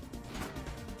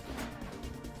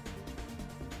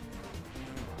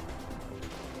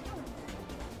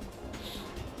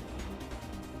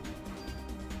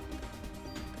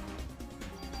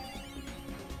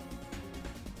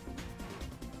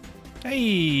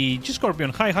 Hey, G-Scorpion.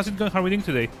 Hi, how's it going? How are we doing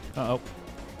today? Uh-oh.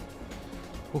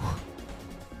 Ooh.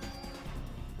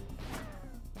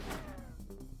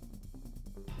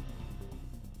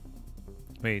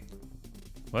 Wait.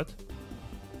 What?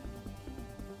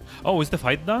 Oh, is the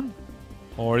fight done?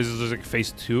 Or is this like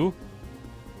phase 2?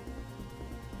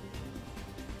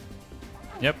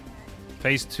 Yep.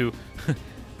 Phase 2.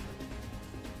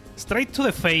 Straight to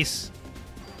the face.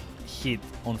 Hit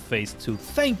on phase 2.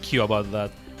 Thank you about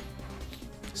that.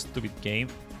 Stupid game.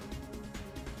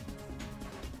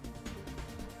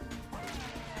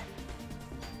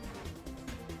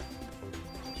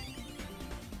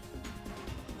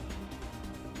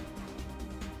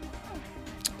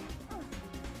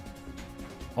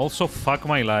 Also, fuck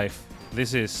my life.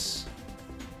 This is...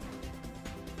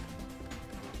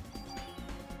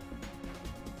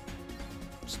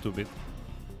 stupid.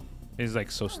 It's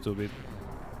like so stupid.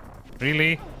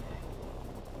 Really?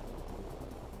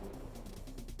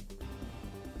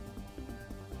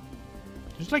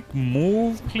 Just like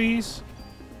move, please.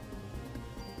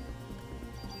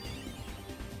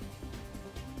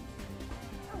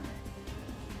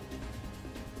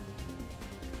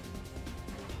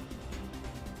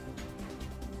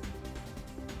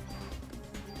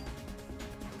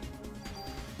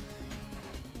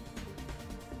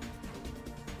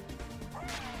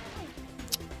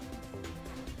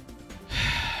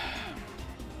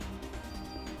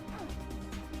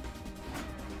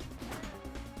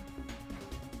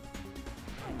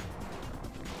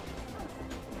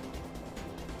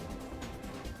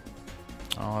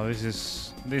 Oh,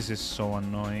 this is so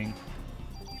annoying.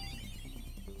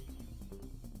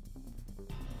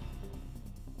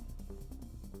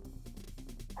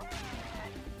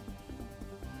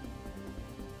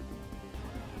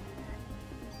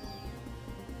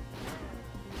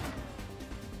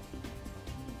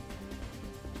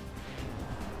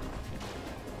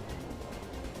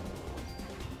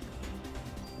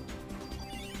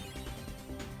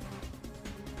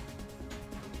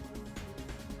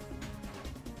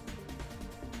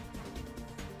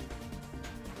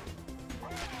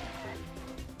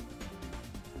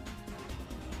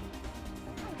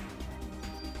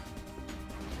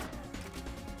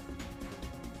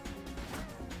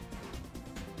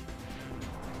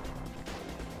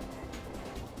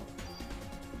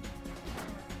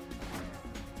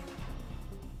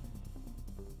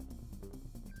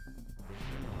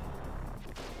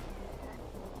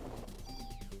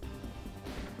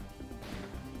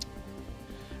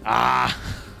 Ah!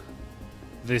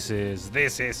 This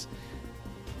is...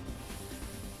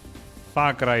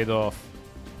 Fuck right off.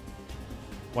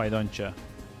 Why don't you?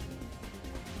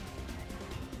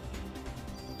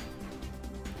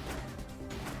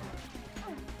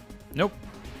 Nope.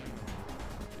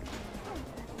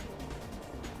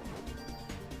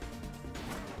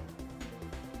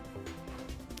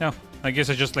 No, I guess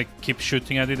I just like keep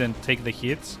shooting at it and take the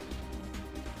hits.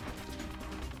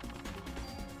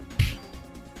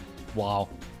 Wow.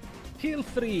 Heal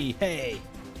 3, hey!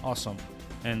 Awesome.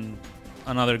 And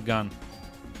another gun.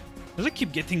 Does it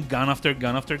keep getting gun after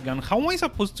gun after gun? How am I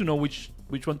supposed to know which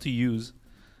one to use?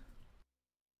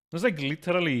 There's like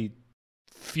literally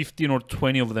 15 or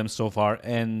 20 of them so far,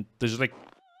 and there's like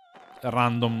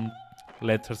random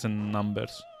letters and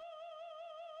numbers.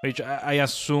 Which I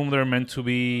assume they're meant to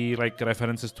be like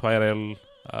references to IRL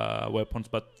weapons,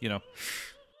 but you know.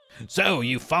 So,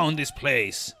 you found this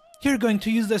place. You're going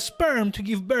to use the sperm to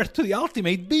give birth to the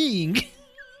ultimate being.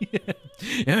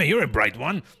 Yeah, you're a bright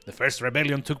one. The first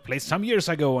rebellion took place some years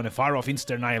ago on a far-off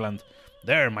eastern island.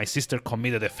 There, my sister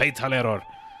committed a fatal error.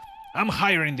 I'm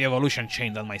higher in the evolution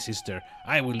chain than my sister.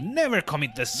 I will never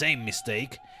commit the same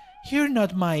mistake. You're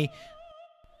not my...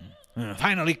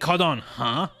 Finally caught on,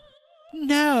 huh?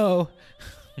 No.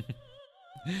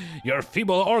 Your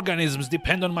feeble organisms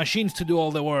depend on machines to do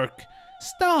all the work.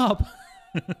 Stop.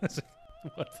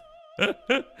 What?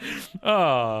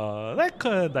 Oh, that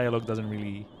kind of dialogue doesn't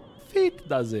really fit,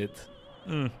 does it?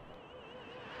 Yeah,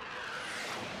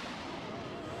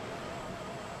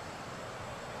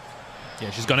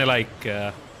 she's gonna like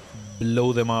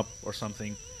blow them up or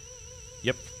something.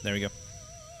 Yep, there we go.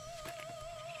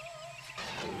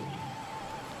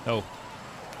 Oh,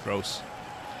 gross.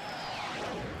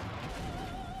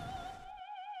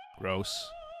 Gross.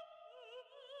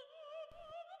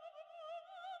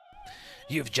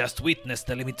 You've just witnessed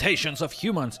the limitations of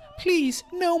humans. Please,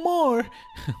 no more.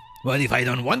 What if I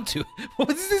don't want to? What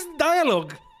is this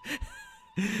dialogue?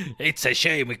 It's a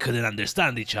shame we couldn't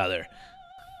understand each other.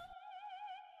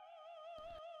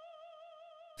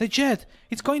 The jet,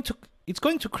 it's going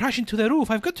to crash into the roof.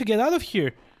 I've got to get out of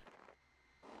here.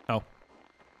 Oh.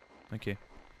 Okay.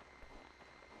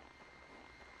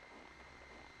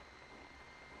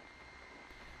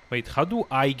 Wait, how do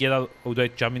I get out? Oh, do I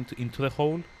jump into the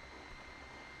hole?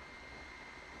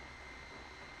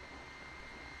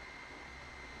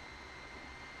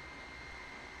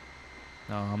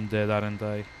 No, I'm dead, aren't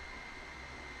I?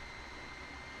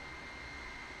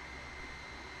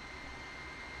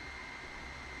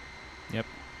 Yep.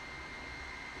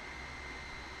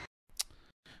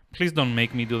 Please don't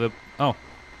make me do the... Oh.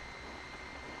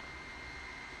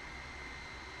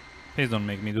 Please don't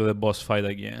make me do the boss fight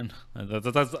again.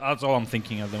 That's all I'm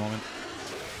thinking at the moment.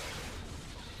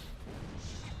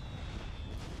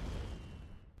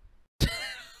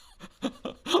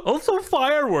 Also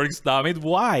fireworks, damn it,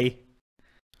 why?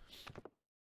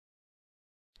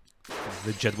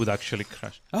 The jet would actually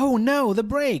crash. Oh no, the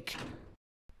brake!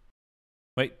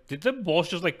 Wait, did the boss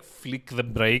just like flick the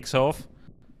brakes off?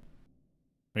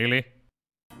 Really?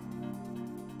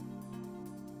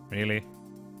 Really?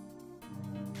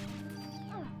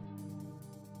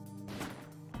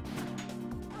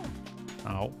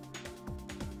 Ow.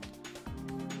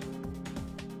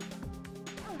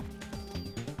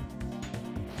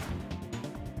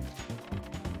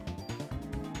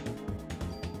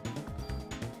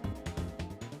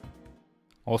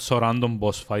 Also, random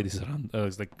boss fight is random.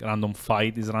 It's like random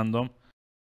fight is random.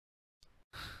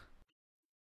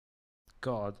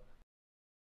 God,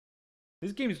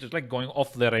 this game is just like going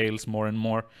off the rails more and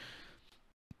more.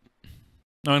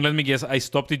 No, and let me guess, I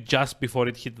stopped it just before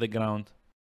it hit the ground.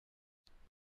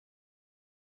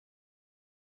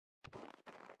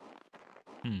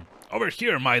 Over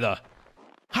here, Maida.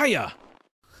 Hiya.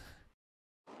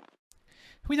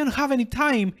 We don't have any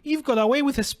time. Eve got away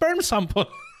with a sperm sample.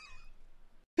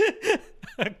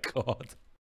 God.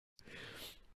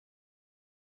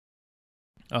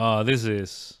 This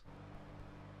is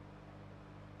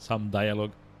some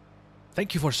dialogue.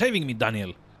 Thank you for saving me,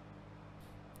 Daniel.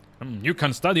 You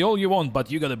can study all you want,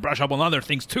 but you gotta brush up on other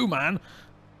things too, man.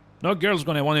 No girl's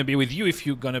gonna wanna be with you if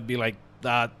you're gonna be like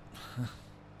that.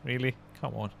 Really?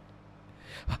 Come on.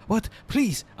 What?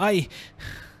 Please,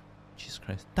 Jesus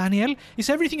Christ. Daniel, is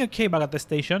everything okay back at the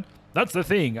station? That's the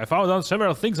thing. I found out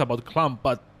several things about Clump,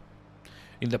 but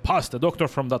in the past, the doctor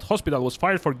from that hospital was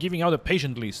fired for giving out a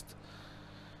patient list.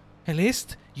 A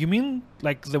list? You mean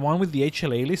like the one with the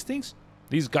HLA listings?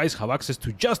 These guys have access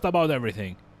to just about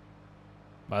everything.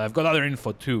 But I've got other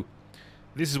info too.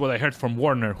 This is what I heard from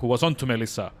Warner, who was on to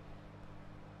Melissa.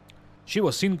 She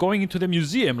was seen going into the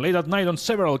museum late at night on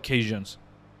several occasions.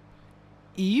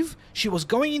 Eve? She was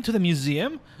going into the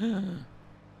museum?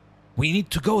 We need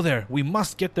to go there. We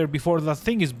must get there before that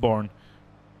thing is born.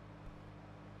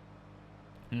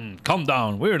 Calm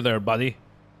down. We're there, buddy.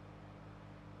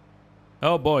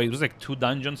 Oh boy, it was like 2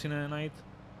 dungeons in a night.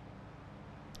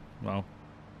 Wow.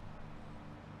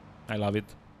 I love it.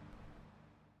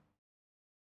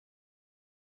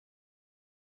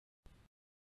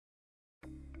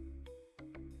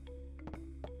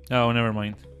 Oh, never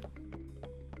mind.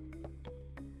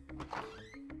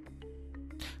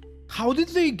 How did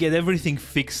they get everything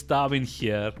fixed up in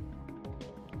here?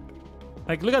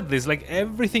 Like, look at this. Like,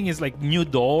 everything is like new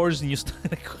doors, new stuff.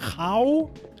 Like,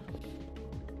 how?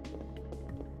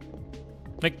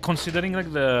 Like, considering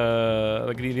like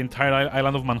the entire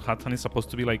island of Manhattan is supposed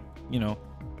to be like, you know,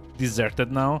 deserted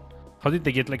now. How did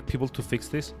they get like people to fix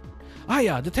this? Ah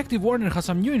yeah, Detective Warner has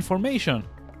some new information.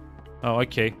 Oh,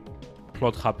 okay.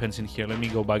 Plot happens in here. Let me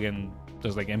go back and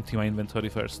just like empty my inventory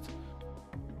first.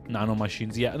 Nano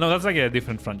machines. Yeah, no, that's like a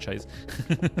different franchise.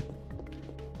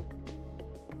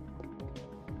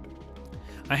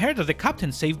 I heard that the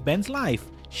captain saved Ben's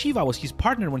life. Shiva was his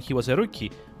partner when he was a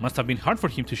rookie. Must have been hard for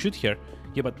him to shoot her.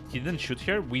 Yeah, but he didn't shoot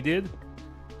her. We did.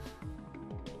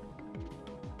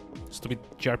 Stupid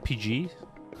JRPG.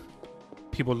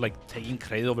 People like taking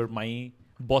credit over my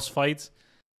boss fights.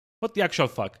 What the actual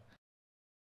fuck?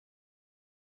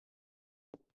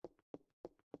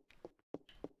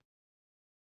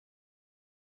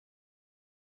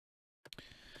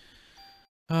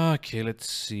 Okay,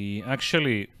 let's see.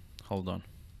 Actually, hold on.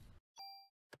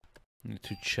 Need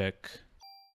to check.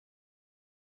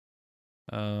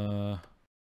 Club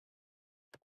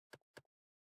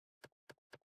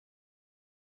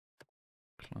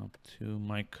 2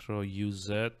 micro UZ.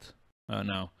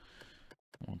 No. I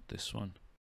want this one.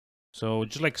 So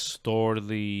just like store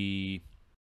the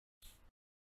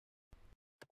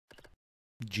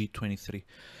G23.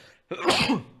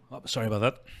 Oh, sorry about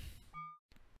that.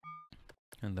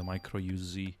 And the micro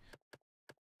UZ.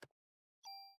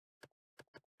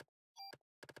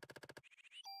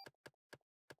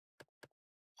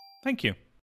 Thank you.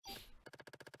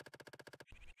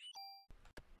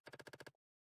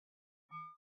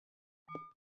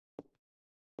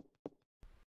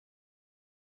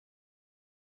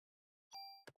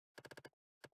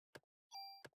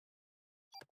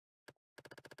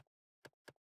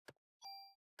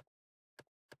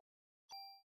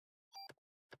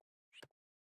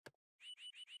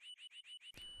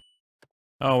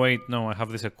 Oh wait, no, I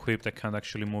have this equipped. I can't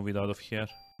actually move it out of here.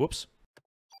 Whoops.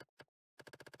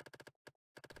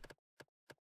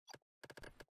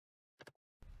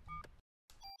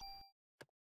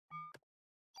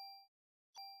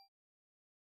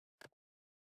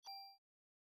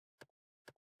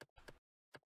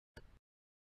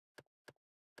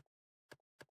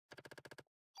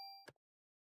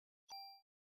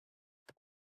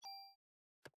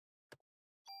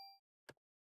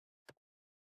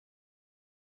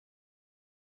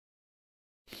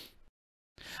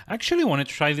 I actually want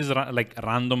to try this like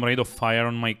random rate of fire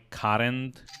on my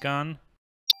current gun.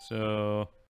 So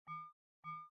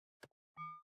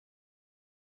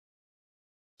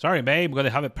sorry, babe, gotta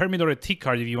have a permit or a T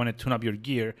card if you want to tune up your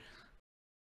gear.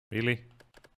 Really?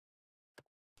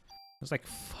 It's like,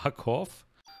 fuck off.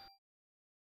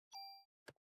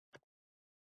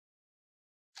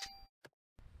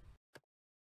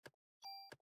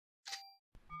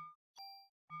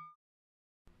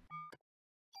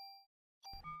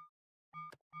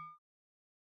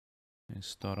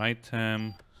 Store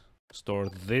item. Store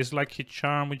this lucky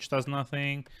charm, which does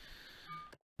nothing.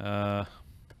 Store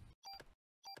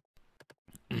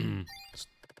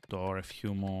a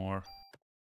few more.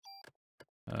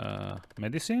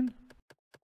 Medicine?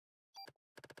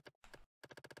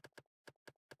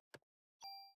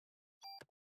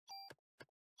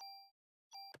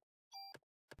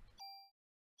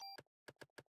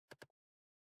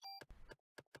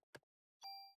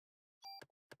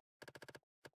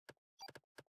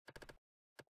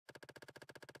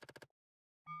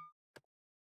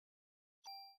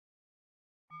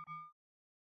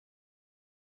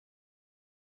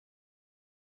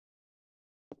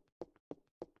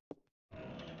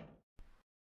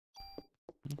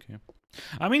 Okay.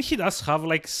 I mean, he does have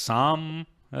like some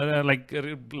like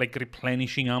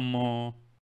replenishing ammo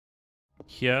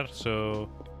here, so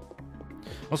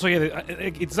also yeah,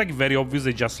 it's like very obvious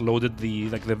they just loaded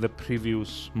the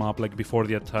previous map like before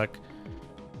the attack,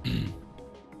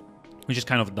 which is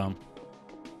kind of dumb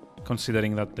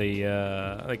considering that they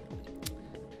like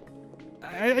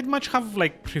I'd much have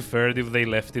like preferred if they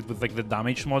left it with like the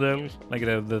damage model, like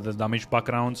the damage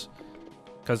backgrounds,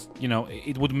 because you know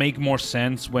it would make more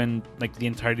sense when like the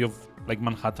entirety of like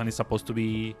Manhattan is supposed to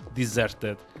be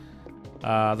deserted,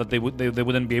 that they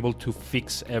wouldn't be able to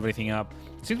fix everything up.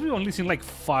 Since we've only seen like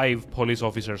 5 police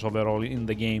officers overall in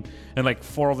the game, and like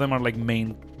 4 of them are like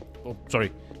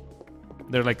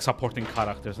they're like supporting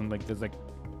characters, and like there's like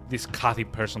this Kathy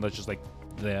person that's just like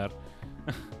there.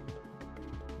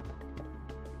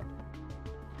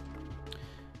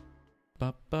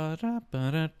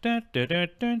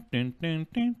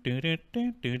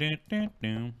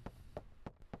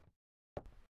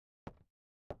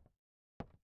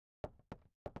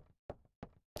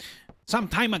 Some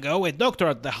time ago, a doctor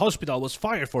at the hospital was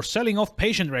fired for selling off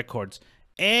patient records,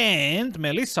 and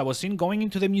Melissa was seen going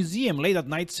into the museum late at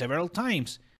night several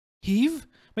times. Eve?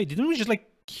 Wait, didn't we just like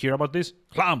hear about this?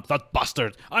 Clamp, that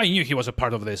bastard! I knew he was a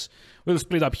part of this. We'll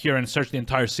split up here and search the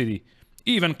entire city.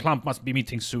 Eve and Clamp must be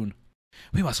meeting soon.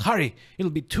 We must hurry.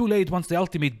 It'll be too late once the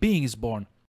ultimate being is born.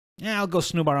 I'll go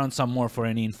snoop around some more for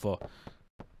any info.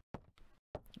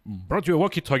 Brought you a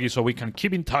walkie-talkie so we can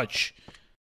keep in touch.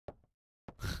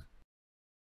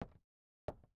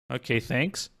 Okay,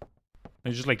 thanks.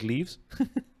 And just like leaves.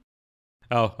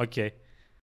 Oh, okay.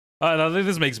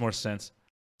 This makes more sense.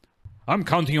 I'm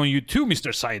counting on you too,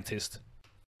 Mr. Scientist.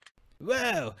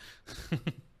 Wow.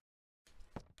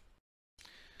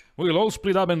 We'll all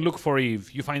split up and look for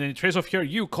Eve. You find any trace of her,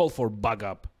 you call for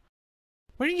backup.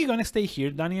 Where are you gonna stay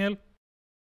here, Daniel?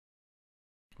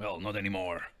 Well, not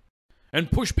anymore.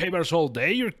 And push papers all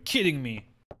day? You're kidding me.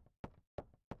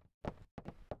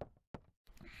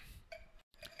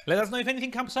 Let us know if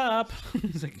anything comes up.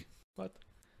 It's like, what?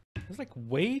 It's like,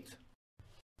 wait.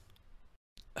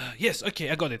 Yes, okay,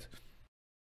 I got it.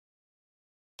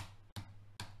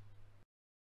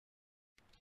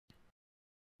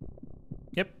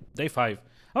 Yep, day 5.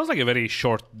 That was like a very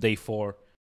short day 4.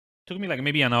 Took me like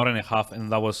maybe an hour and a half, and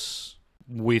that was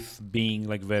with being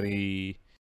like very,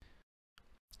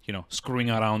 you know, screwing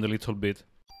around a little bit.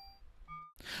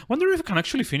 Wonder if I can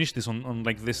actually finish this on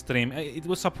like this stream. It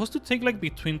was supposed to take like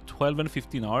between 12 and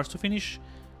 15 hours to finish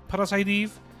Parasite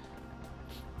Eve.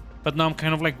 But now I'm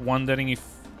kind of like wondering if...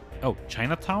 Oh,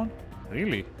 Chinatown?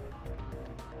 Really?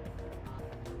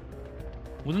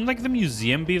 Wouldn't like the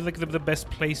museum be like the best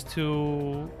place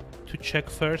to check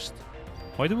first?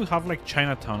 Why do we have like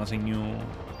Chinatown as a new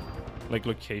like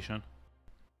location?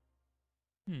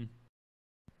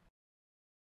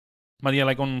 But yeah,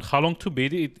 like on how long to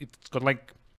beat it, it's got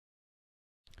like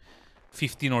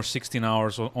 15 or 16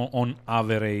 hours on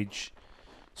average.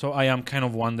 So I am kind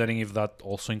of wondering if that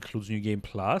also includes New Game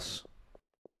Plus.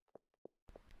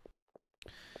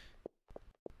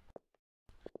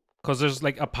 Because there's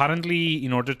like apparently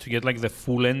in order to get like the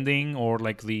full ending or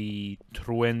like the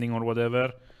true ending or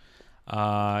whatever,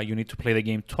 you need to play the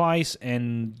game twice,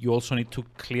 and you also need to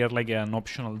clear like an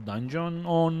optional dungeon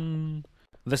on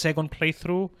the second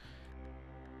playthrough.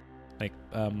 Like,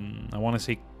 I want to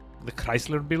say the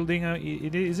Chrysler building,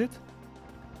 is it?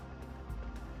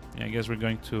 Yeah, I guess we're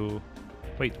going to...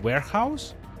 Wait,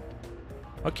 warehouse?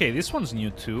 Okay, this one's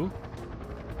new too.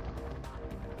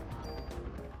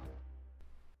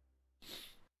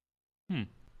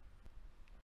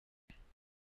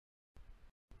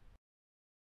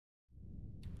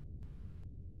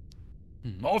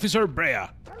 Officer Brea.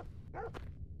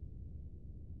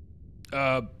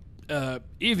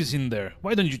 Eve is in there.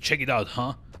 Why don't you check it out,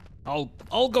 huh?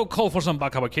 I'll go call for some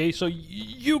backup, okay? So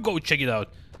you go check it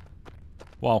out.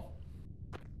 Wow.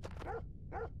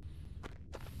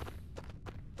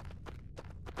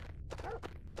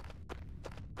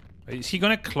 Is he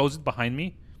gonna close it behind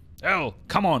me? Oh,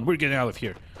 come on, we're getting out of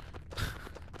here.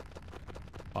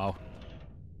 Wow.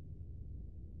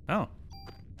 Oh.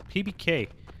 PBK.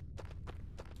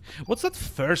 What's that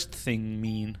first thing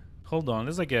mean? Hold on,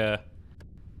 there's like a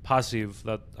passive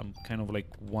that I'm kind of like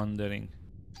wondering.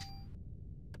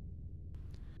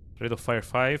 Rate of fire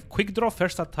 5. Quick draw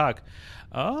first attack.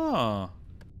 Ah.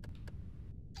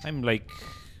 I'm like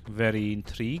very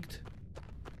intrigued.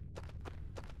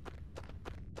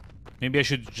 Maybe I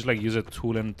should just like use a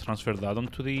tool and transfer that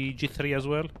onto the G3 as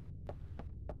well.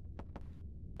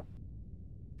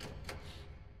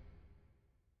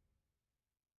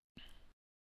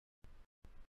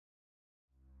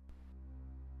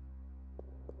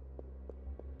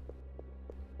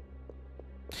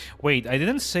 Wait, I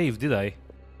didn't save, did I?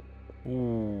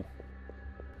 Ooh.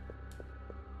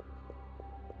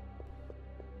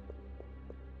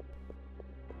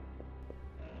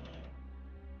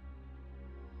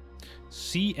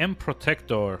 CM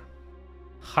Protector.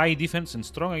 High defense and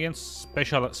strong against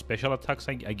special attacks,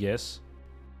 I guess.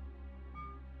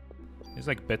 It's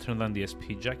like better than the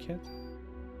SP jacket.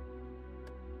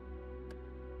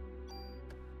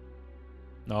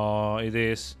 No, it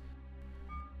is.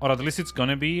 Or at least it's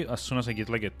gonna be as soon as I get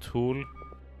like a tool.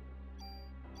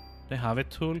 They have a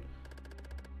tool?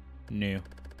 No.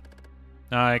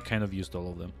 I kind of used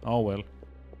all of them. Oh well.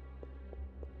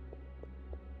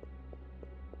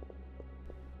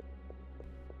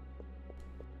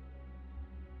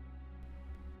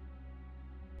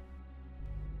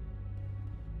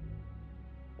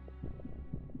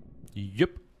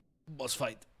 Yep. Boss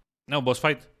fight. No, boss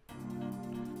fight.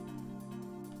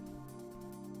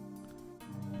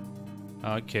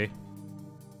 Okay.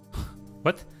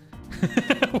 What?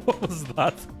 What was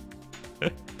that?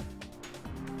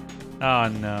 Oh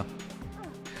no.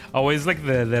 Oh, it's like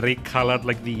the recolored,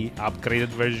 like the upgraded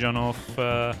version of...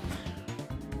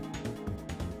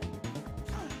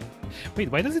 Wait,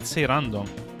 why does it say random?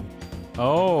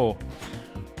 Oh.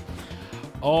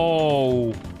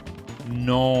 Oh.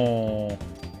 No.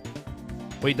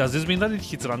 Wait, does this mean that it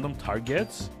hits random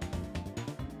targets?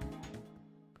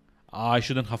 I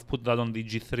shouldn't have put that on the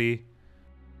G3.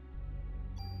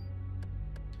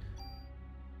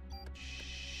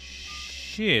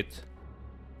 Shit.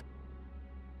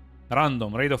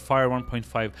 Random, rate of fire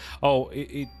 1.5. Oh,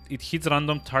 it hits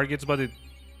random targets, but it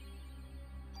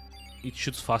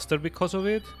shoots faster because of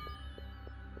it?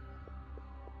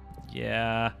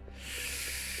 Yeah.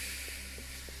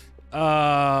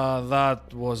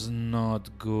 That was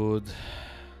not good.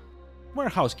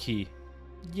 Warehouse key.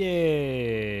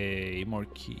 Yay, more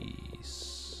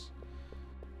keys.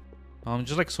 I'm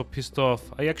just like so pissed off.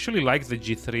 I actually like the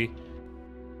G3.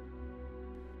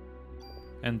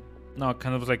 And now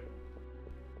kind of like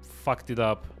fucked it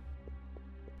up.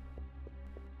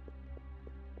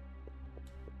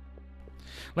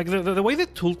 Like the way the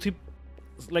tooltip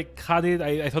like had it,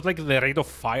 I thought like the rate of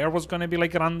fire was gonna be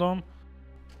like random.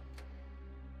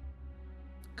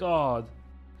 God.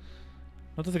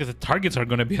 I don't think the targets are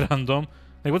gonna be random.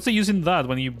 Like, what's the use in that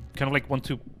when you kind of like want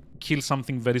to kill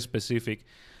something very specific?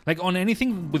 Like on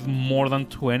anything with more than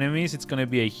 2 enemies, it's gonna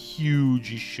be a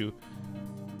huge issue.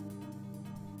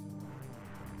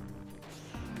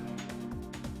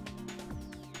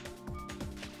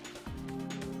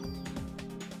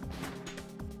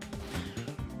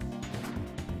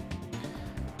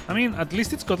 I mean, at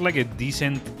least it's got like a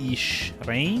decent-ish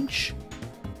range.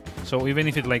 So even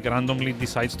if it like randomly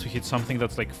decides to hit something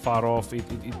that's like far off, it's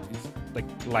like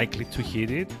likely to hit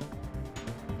it.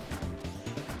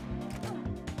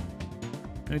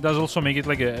 And it does also make it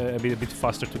like a bit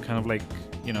faster to kind of like,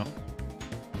 you know,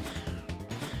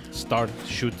 start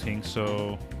shooting,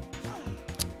 so...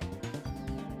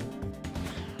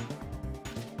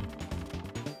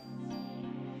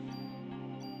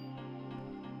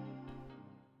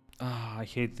 I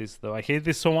hate this though. I hate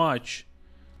this so much.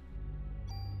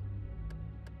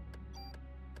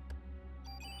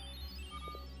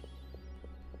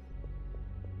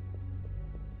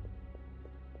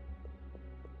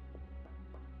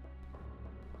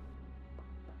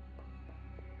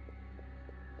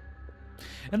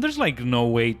 And there's like no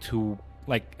way to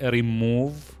like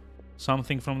remove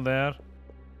something from there.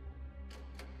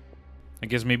 I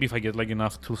guess maybe if I get like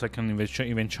enough tools I can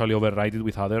eventually override it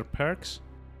with other perks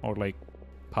or like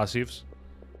passives.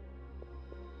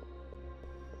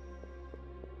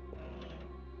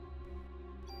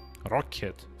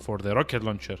 Rocket for the rocket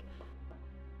launcher.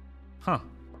 Huh.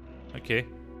 Okay.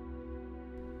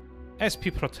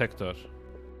 SP protector.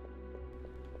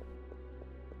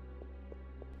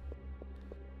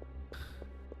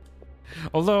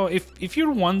 Although, if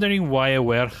you're wondering why a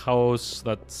warehouse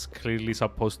that's clearly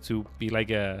supposed to be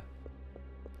like a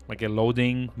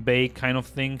loading bay kind of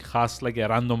thing has like a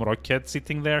random rocket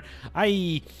sitting there,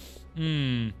 I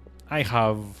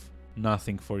have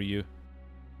nothing for you.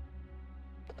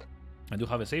 I do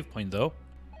have a save point though.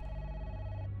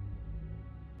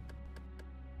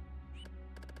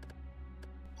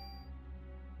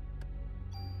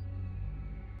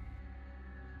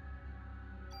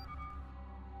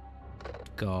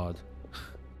 God.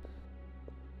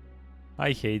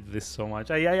 I hate this so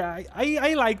much.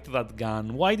 I liked that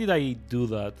gun. Why did I do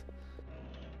that?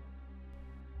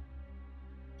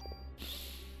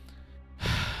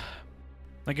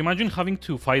 Like, imagine having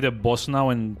to fight a boss now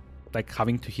and like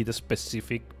having to hit a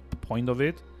specific point of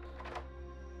it.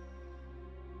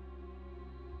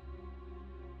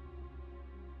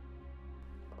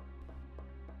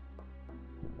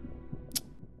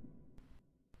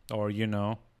 Or, you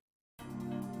know,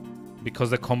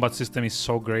 because the combat system is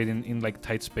so great in like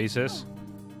tight spaces.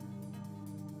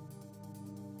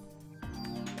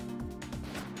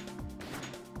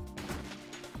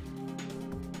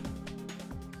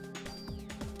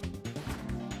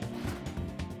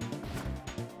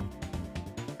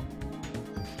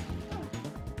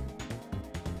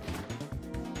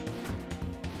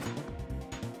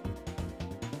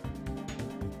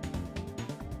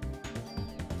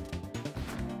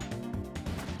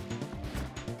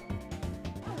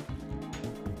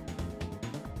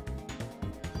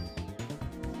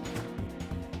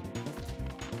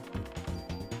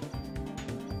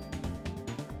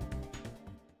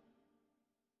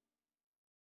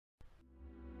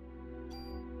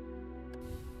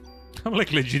 I'm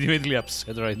like legitimately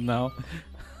upset right now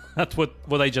at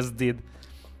what I just did.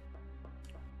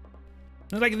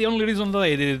 Like the only reason that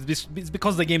I did it is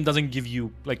because the game doesn't give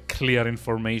you like clear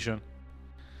information.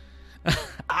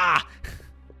 Ah!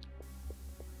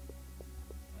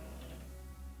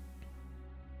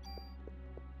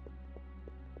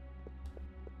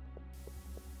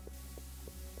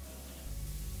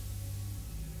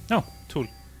 No, tool.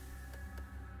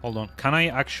 Hold on. Can I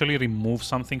actually remove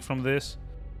something from this?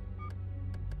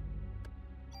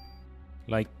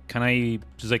 Like, can I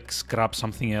just like scrap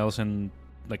something else and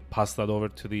like pass that over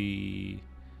to the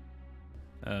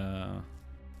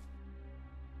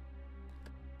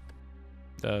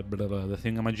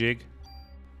thingamajig?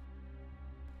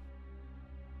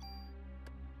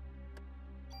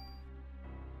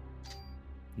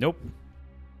 Nope.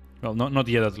 Well, not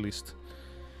yet at least.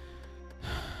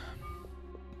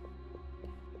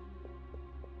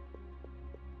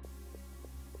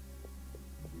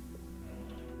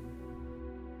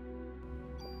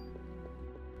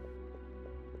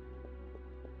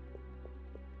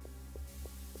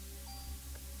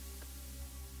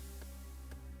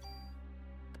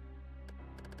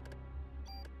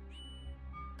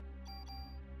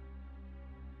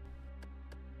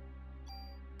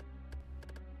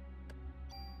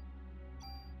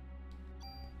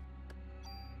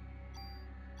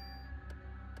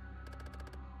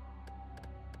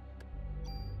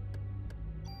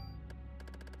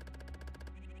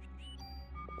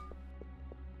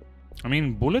 I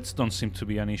mean, bullets don't seem to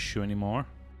be an issue anymore.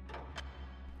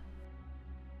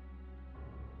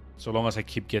 So long as I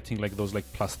keep getting like those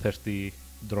like plus 30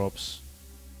 drops.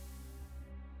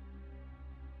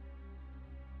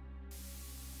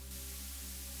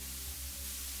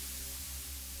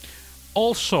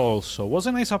 Also,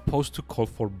 wasn't I supposed to call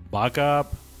for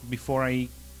backup before I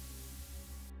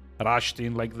rushed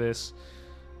in like this?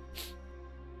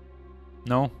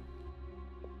 No?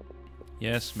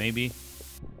 Yes, maybe.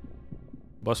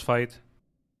 Boss fight.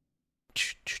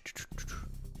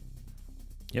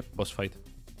 Yep, boss fight.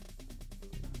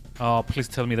 Oh, please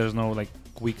tell me there's no, like,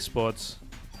 weak spots.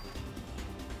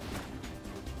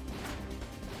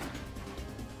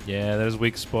 Yeah, there's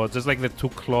weak spots. There's, like, the two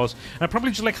claws. And I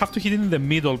probably just, like, have to hit it in the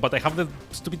middle, but I have the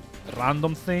stupid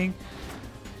random thing.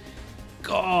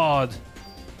 God!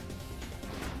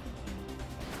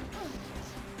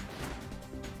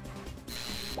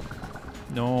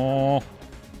 No.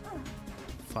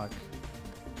 Fuck.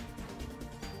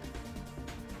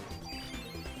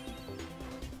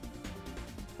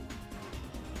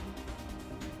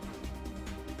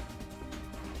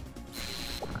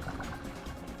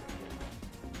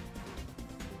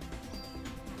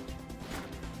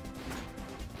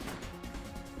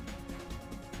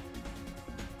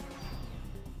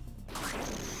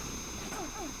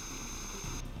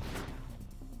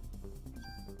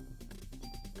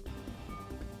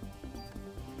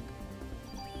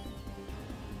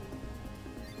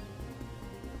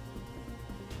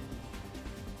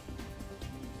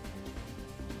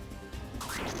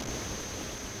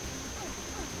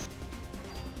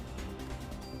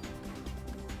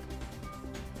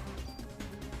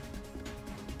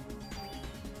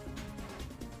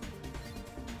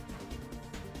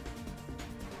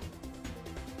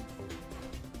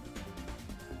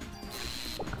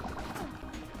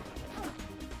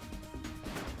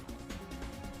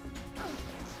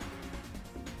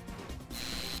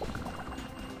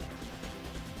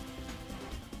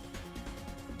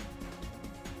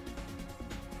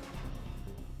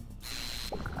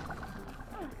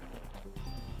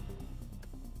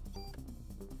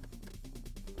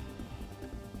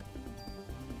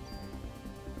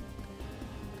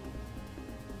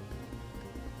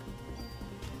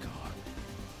 God.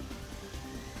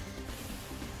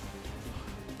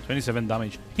 27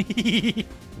 damage.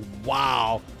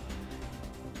 Wow.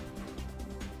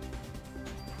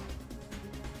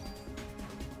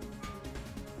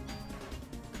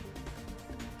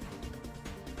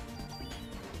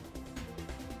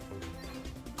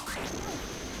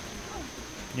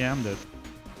 Yeah, I'm dead.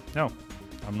 No,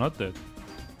 I'm not dead.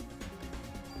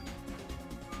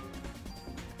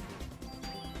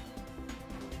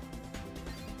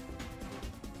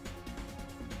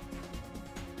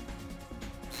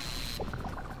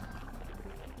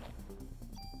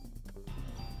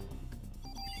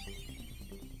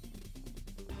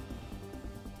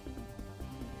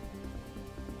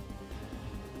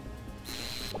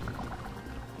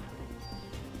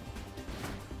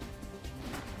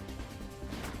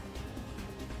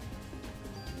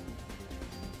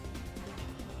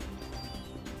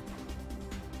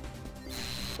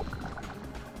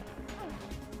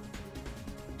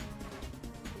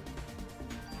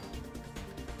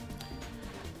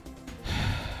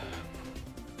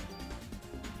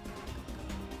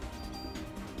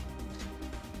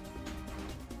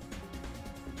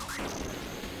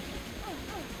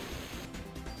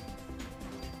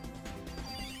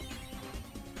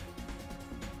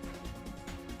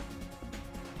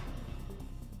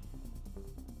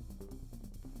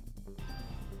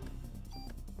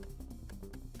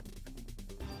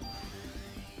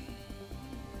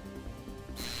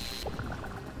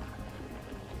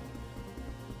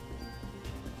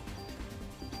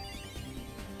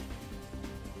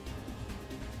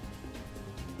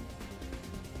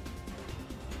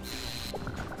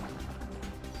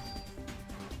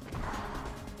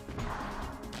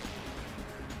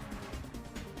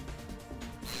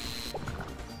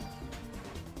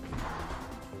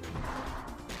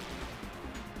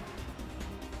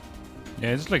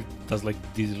 Yeah, it's like does like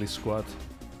diddly squat.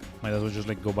 Might as well just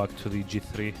like go back to the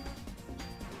G3.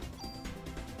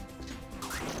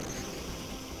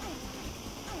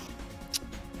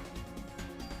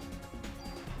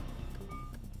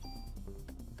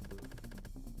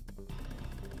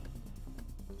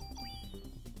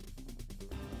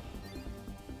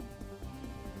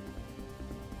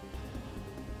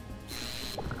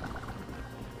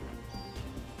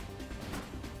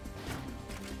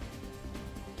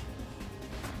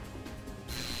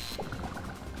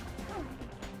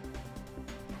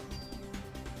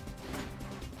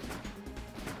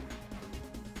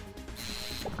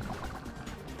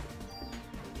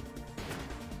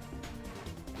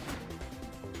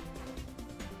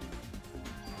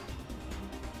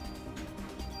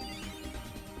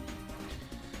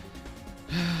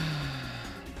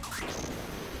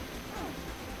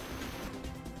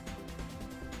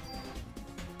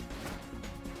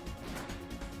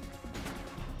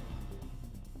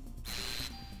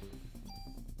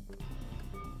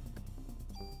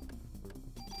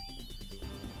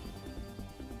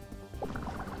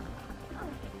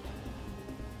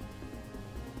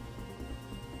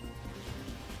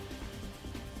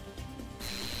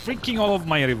 Freaking all of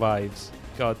my revives.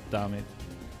 God damn it.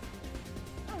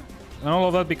 And all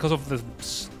of that because of the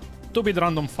stupid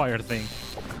random fire thing.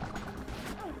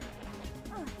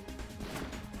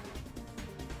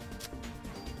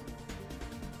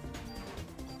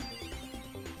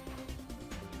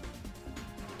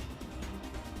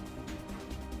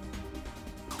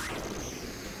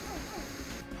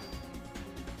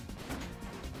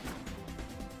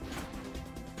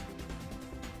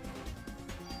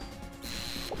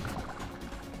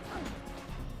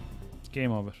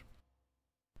 Game over.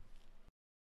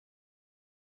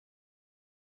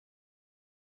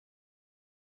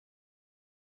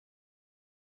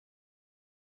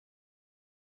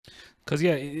 Cause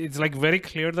yeah, it's like very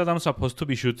clear that I'm supposed to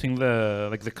be shooting the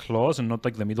like the claws and not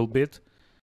like the middle bit,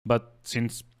 but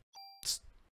since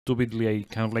stupidly I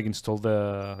kind of like installed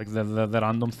the like the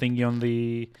random thingy on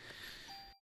the.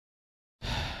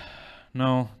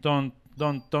 No, don't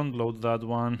load that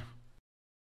one.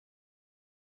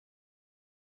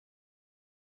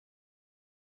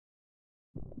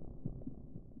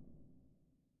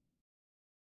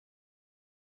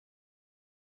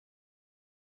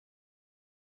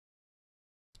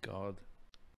 God.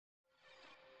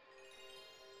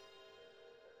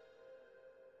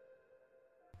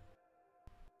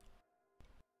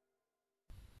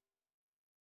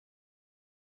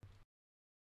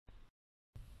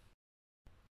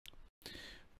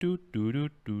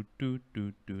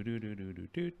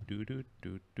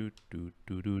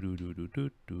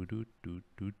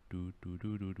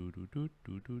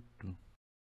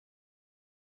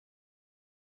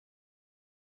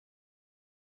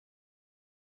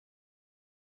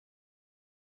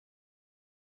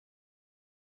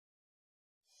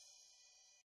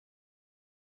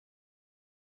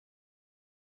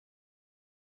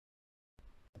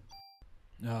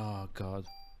 Oh God.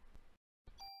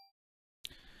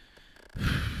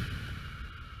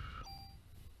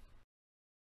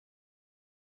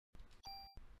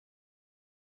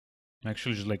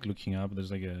 Actually, just like looking up,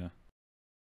 there's like a.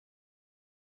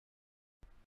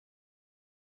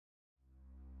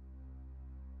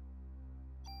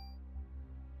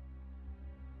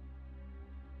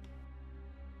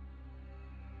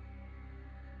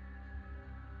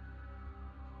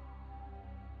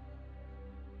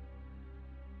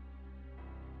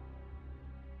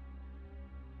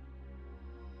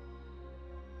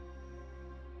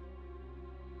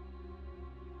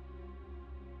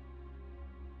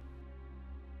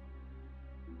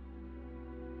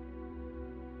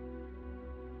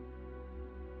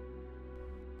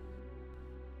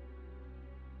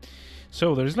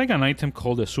 So there's like an item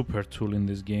called a super tool in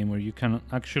this game where you can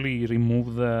actually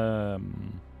remove the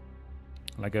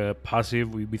like a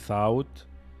passive without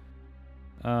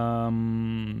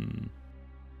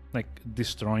like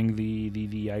destroying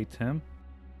the item.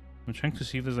 I'm trying to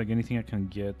see if there's like anything I can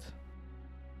get.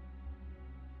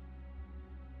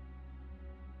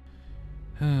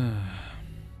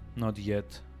 Not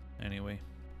yet. Anyway.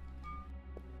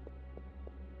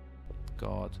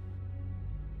 God.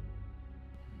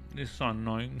 This is so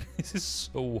annoying. This is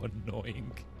so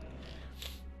annoying.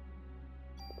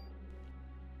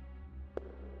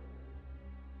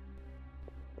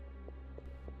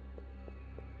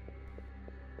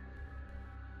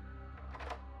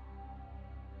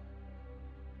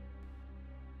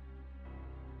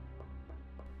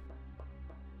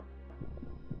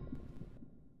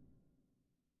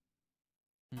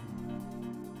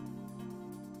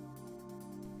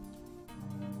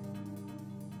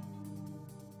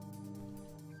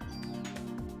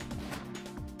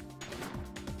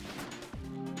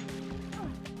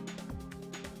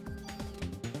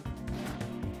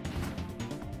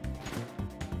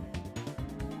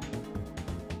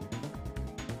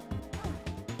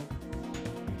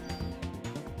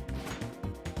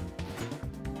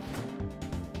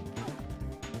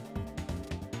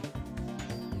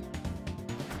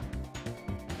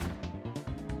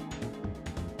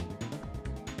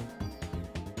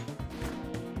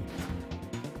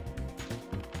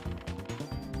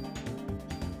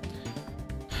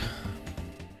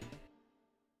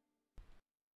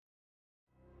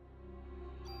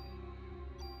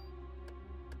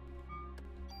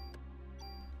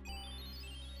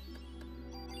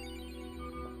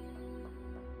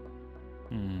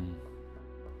 Hmm.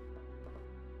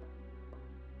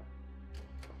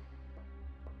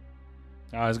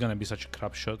 Ah, it's gonna be such a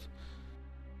crap shot.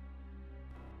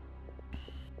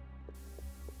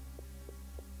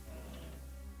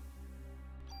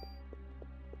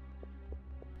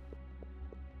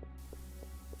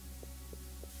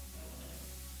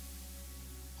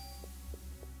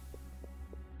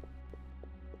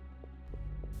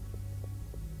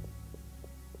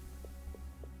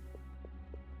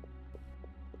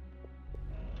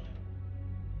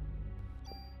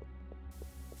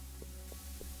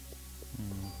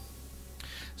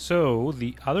 So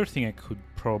the other thing I could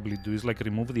probably do is like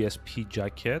remove the SP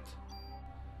jacket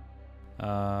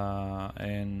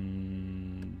and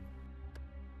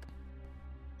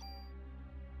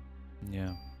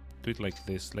yeah, do it like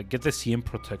this. Like get the CM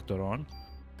protector on,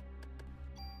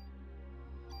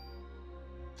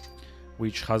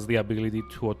 which has the ability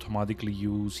to automatically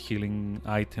use healing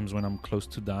items when I'm close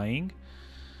to dying.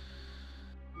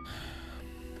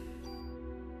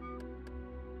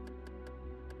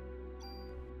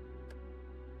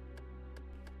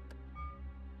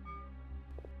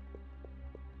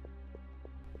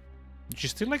 Which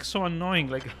is still like so annoying,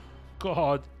 like,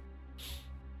 God.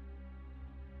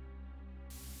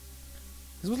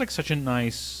 This was like such a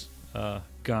nice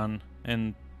gun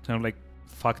and kind of like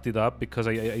fucked it up because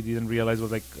I didn't realize what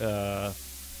like the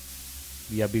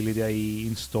ability I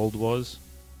installed was.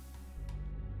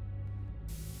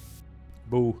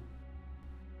 Boo.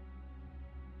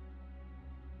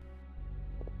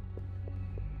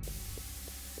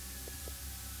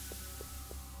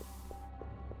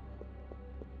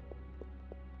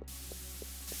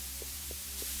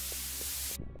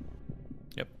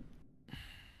 Yep.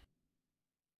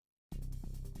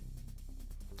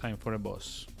 Time for a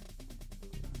boss.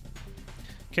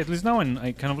 Okay, at least now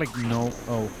I kind of like know...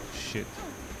 Oh, shit.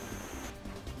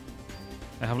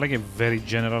 I have like a very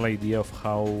general idea of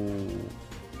how...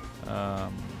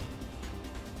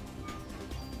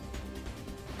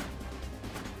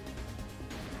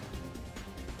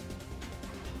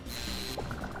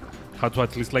 how to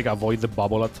at least like avoid the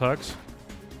bubble attacks.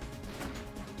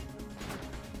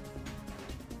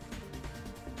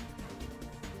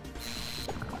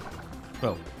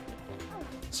 Well,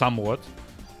 somewhat.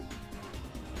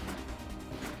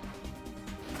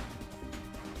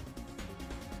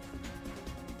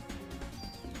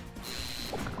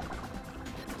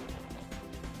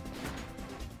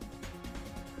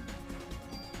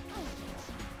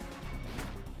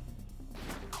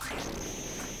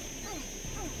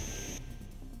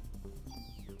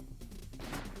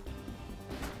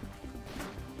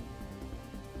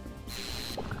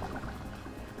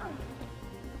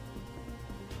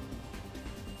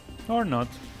 Or not.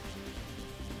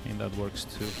 And that works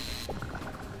too.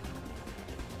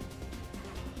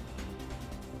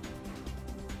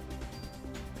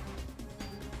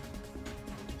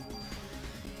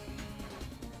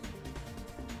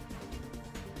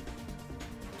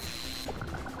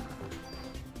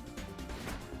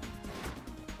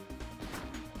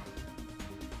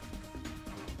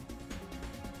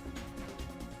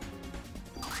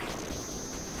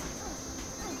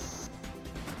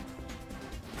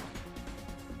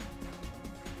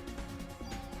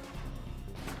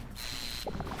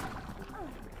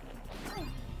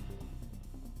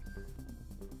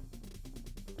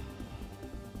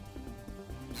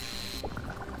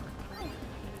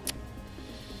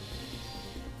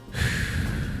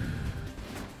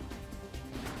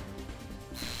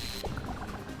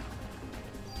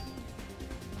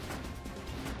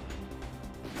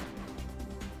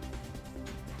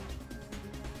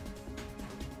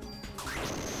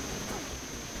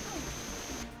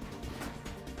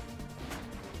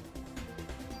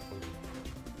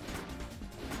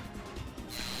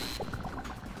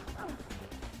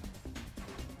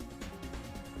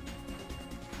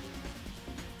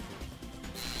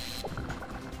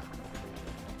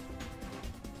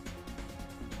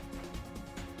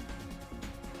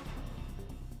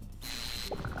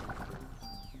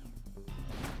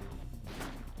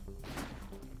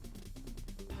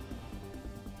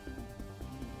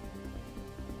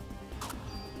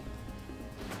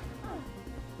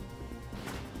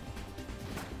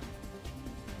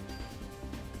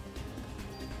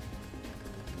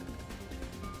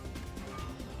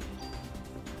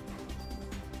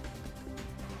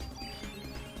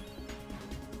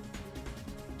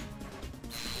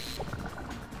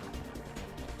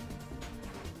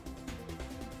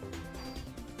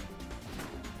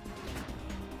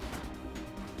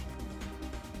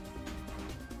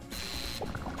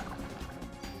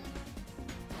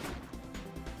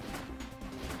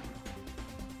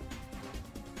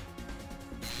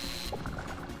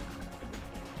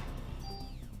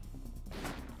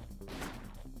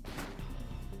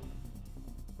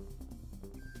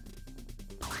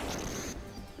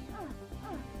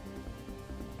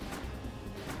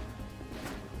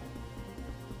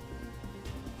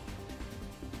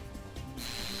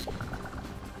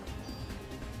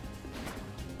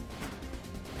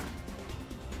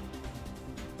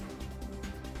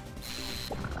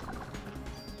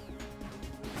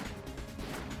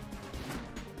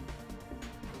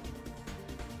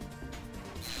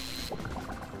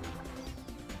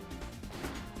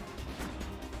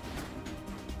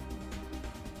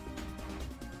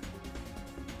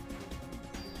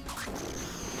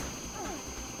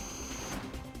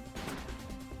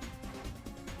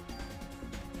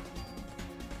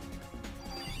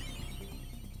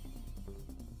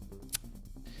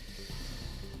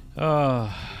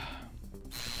 Uh,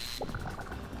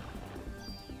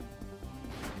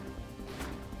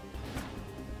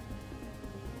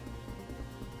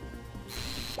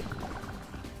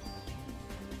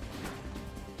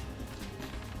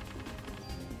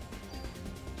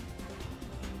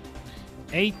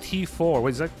 AT4. What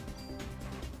is that?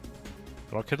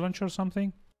 Rocket launcher or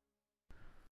something?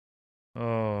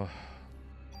 Oh.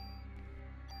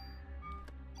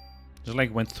 Just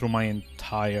like went through my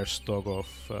entire stock of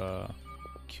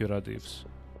curatives.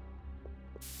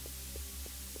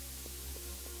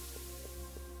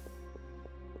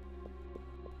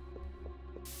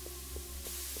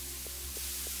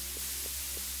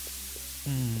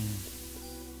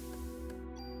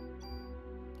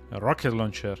 A rocket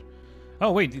launcher.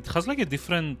 Oh wait, it has like a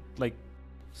different like.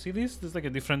 See this? There's like a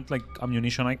different like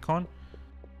ammunition icon.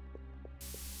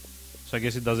 So I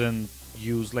guess it doesn't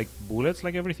use like bullets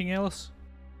like everything else.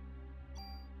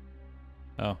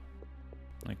 Oh,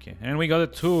 okay. And we got a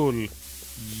tool.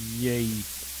 Yay.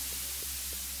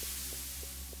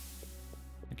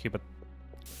 Okay, but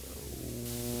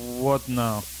what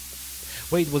now?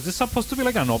 Wait, was this supposed to be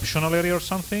like an optional area or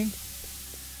something?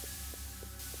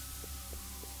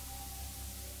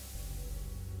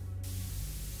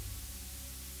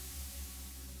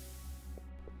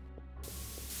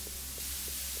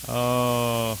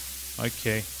 Oh,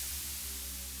 okay.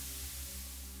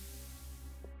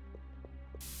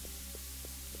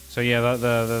 So yeah,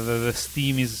 the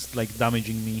steam is like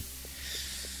damaging me.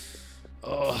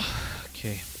 Oh,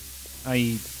 okay.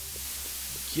 I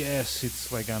guess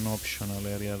it's like an optional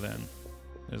area then.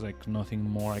 There's like nothing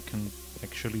more I can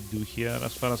actually do here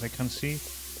as far as I can see.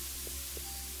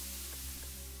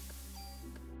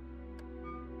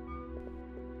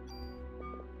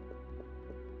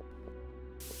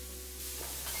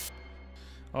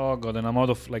 Oh god, and I'm out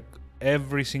of like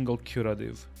every single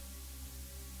curative.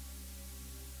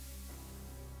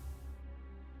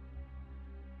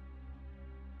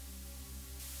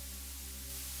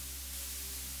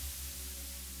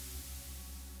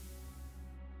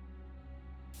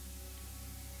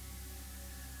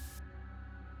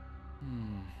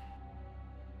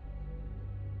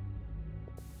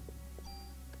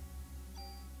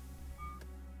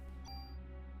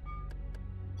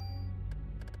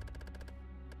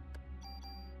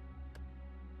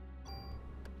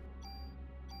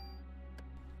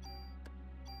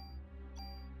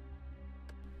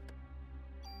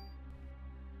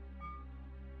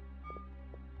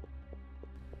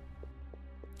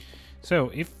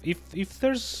 So if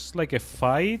there's like a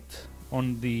fight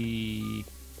on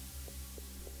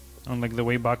like the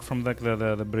way back from like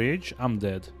the bridge, I'm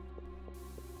dead.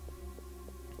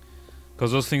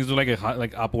 Because those things do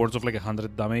like upwards of like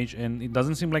 100 damage, and it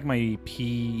doesn't seem like my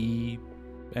P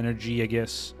energy, I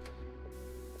guess,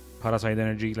 parasite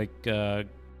energy,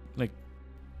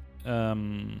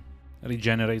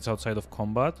 regenerates outside of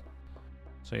combat.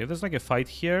 So if there's like a fight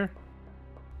here.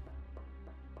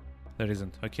 There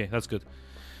isn't. Okay, that's good.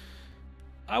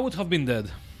 I would have been dead.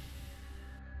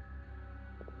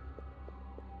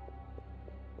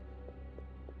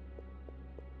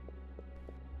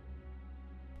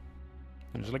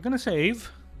 I'm just like gonna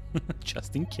save,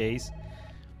 just in case.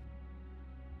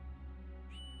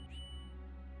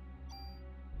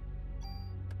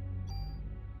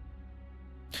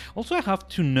 Also, I have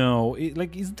to know,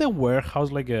 like, is the warehouse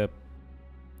like a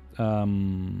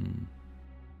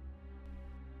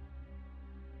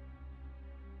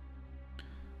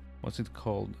what's it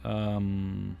called? It's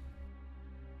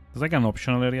like an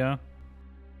optional area.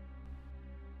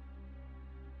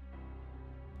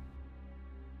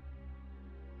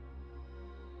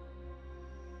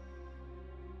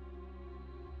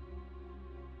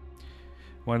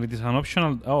 Well, it is an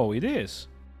optional. Oh, it is.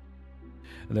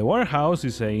 The warehouse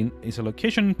is a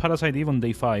location in Parasite Eve on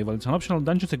day 5. Well, it's an optional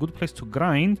dungeon. It's a good place to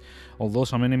grind. Although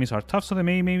some enemies are tough, so they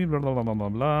maybe blah blah blah blah blah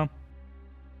blah.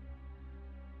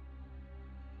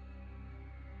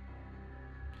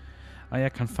 I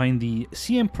can find the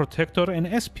CM Protector and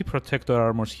SP Protector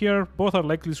armors here. Both are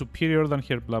likely superior than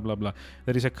here, blah blah blah.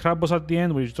 There is a crab boss at the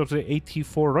end which drops the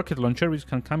AT4 rocket launcher, which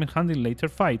can come in handy in later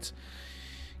fights.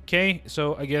 Okay,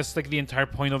 so I guess like the entire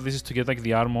point of this is to get like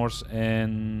the armors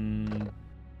and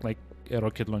like a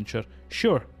rocket launcher.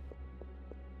 Sure.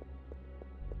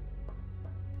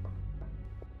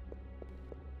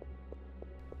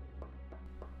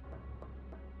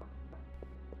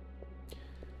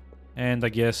 And I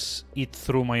guess eat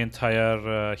through my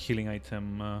entire healing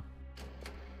item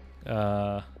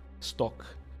stock.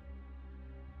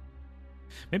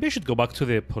 Maybe I should go back to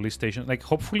the police station. Like,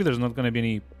 hopefully there's not going to be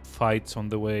any fights on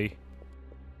the way.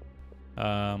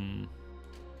 Or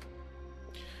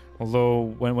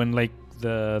Although when like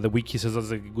the wiki says that's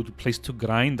a good place to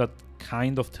grind, that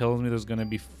kind of tells me there's gonna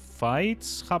be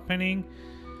fights happening,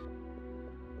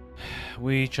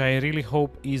 which I really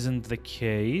hope isn't the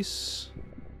case.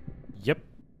 Yep.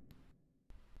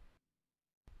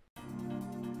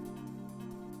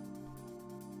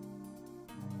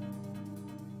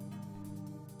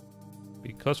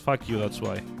 Because fuck you, that's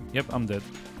why. Yep, I'm dead.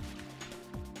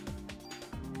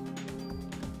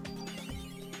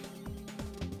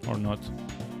 Or not.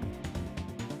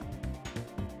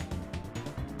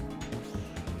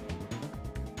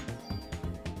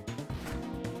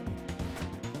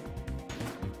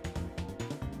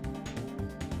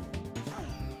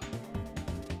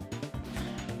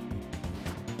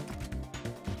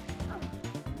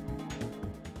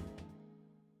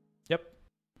 Yep.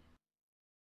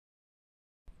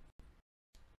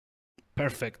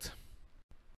 Perfect.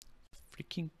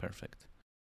 Freaking perfect.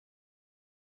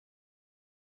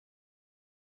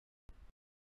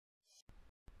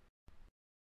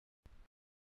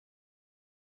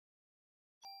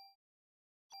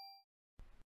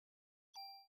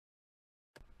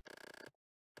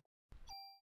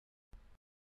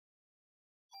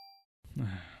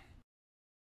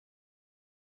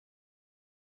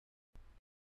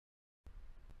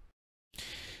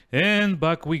 And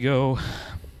back we go.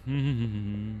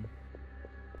 Maybe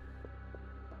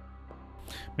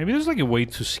there's like a way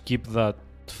to skip that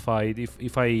fight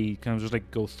if I kind of just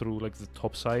like go through like the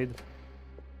top side.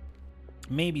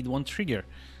 Maybe it won't trigger.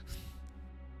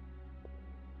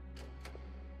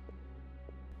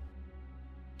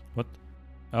 What?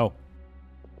 Oh.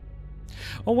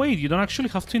 Oh wait, you don't actually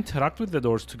have to interact with the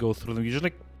doors to go through them. You just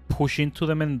like push into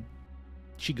them and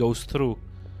she goes through.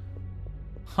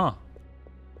 Huh.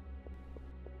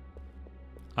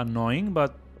 Annoying,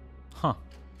 but huh.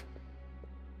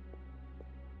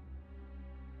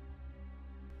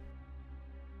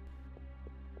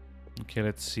 Okay,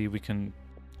 let's see if we can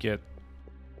get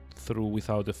through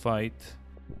without a fight.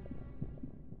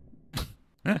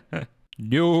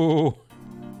 No!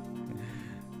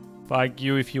 Fuck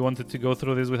you if you wanted to go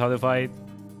through this without a fight.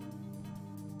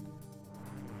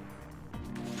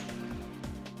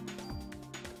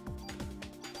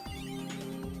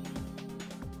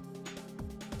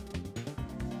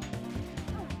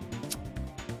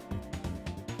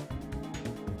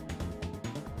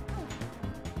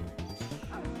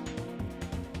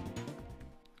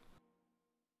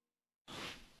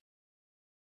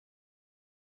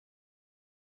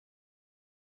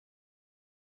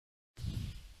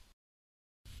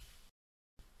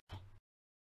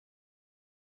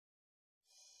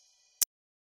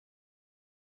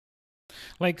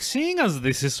 Like, seeing as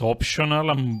this is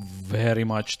optional, I'm very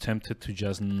much tempted to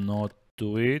just not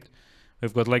do it.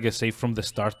 We've got like a save from the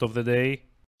start of the day,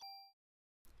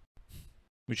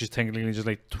 which is technically just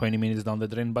like 20 minutes down the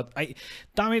drain. But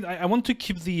damn it, I want to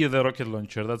keep the rocket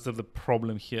launcher. That's the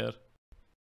problem here.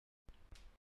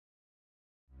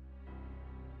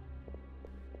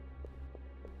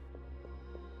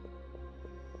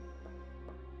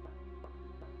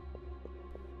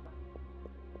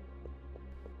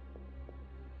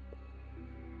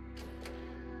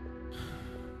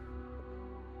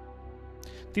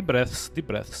 Deep breaths, deep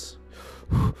breaths.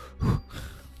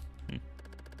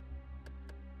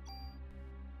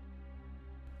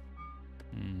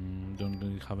 Don't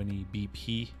really have any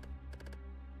BP.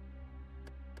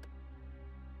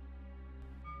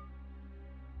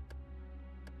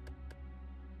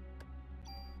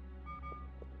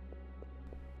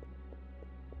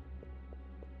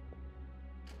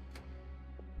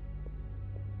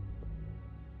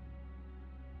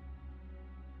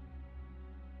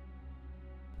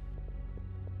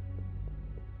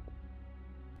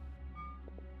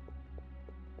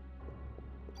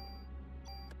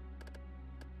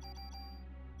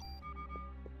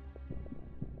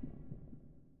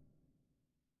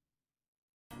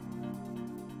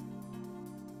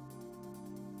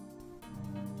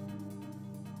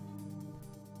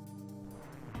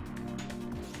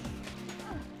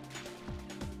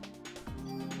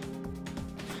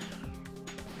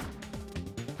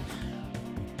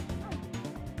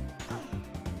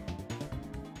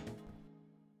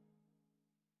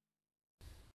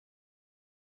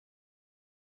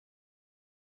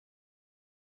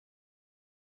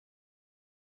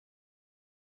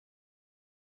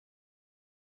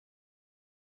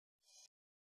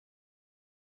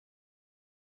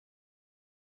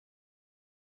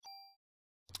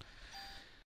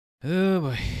 Oh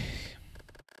boy.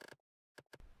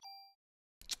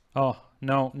 Oh,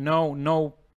 no, no,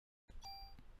 no.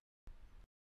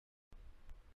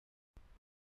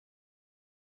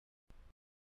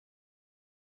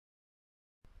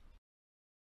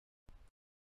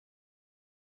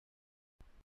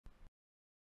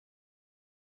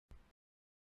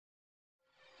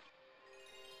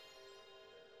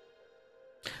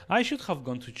 I should have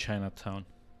gone to Chinatown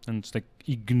and just like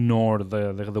ignore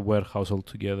the warehouse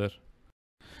altogether.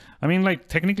 I mean, like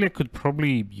technically, I could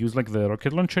probably use like the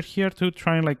rocket launcher here to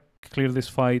try and like clear this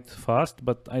fight fast,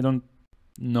 but I don't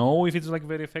know if it's like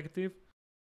very effective.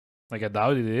 Like I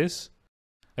doubt it is.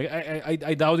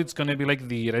 I doubt it's gonna be like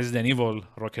the Resident Evil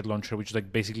rocket launcher, which is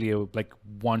like basically a like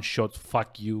one shot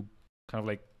fuck you kind of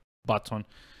like button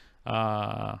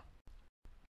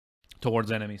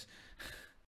towards enemies.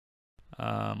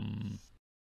 I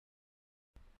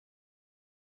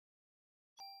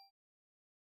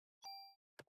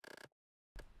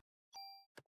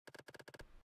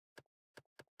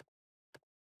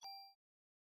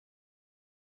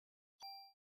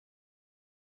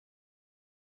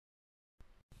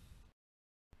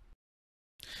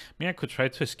mean, I could try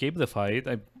to escape the fight.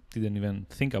 I didn't even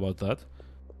think about that.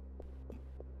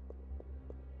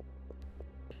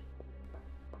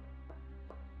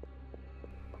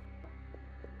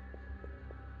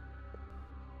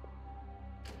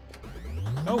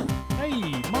 Oh, hey,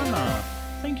 Mana!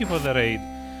 Thank you for the raid.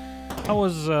 How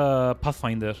was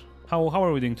Pathfinder? How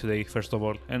are we doing today, first of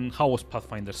all? And how was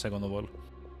Pathfinder, second of all?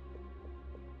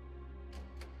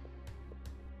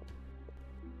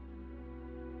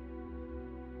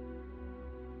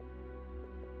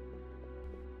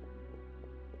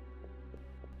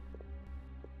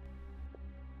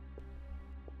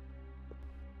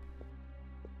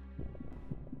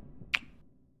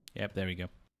 Yep, there we go.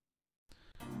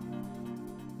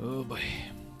 Oh boy.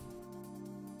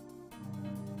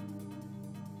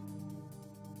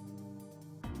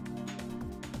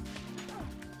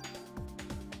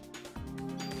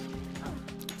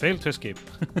 Failed to escape.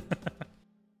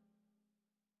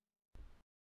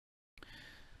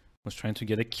 Was trying to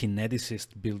get a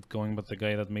kineticist build going, but the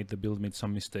guy that made the build made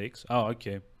some mistakes. Oh,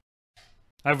 okay.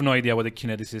 I have no idea what a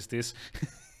kineticist is.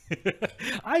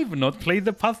 I've not played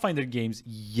the Pathfinder games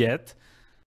yet.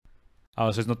 Oh,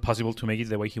 so it's not possible to make it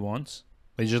the way he wants?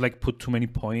 They just like put too many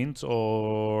points,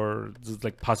 or just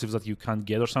like passives that you can't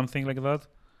get or something like that?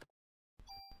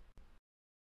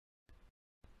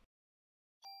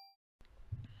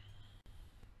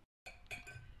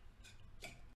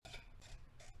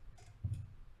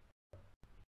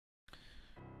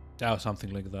 Oh,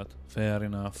 something like that. Fair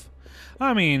enough.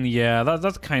 I mean, yeah,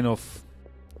 that kind of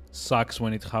sucks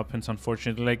when it happens,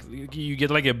 unfortunately. Like, you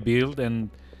get like a build and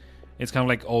it's kind of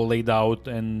like all laid out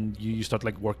and you start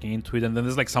like working into it, and then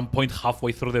there's like some point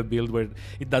halfway through the build where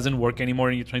it doesn't work anymore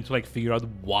and you're trying to like figure out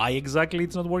why exactly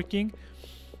it's not working.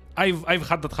 I've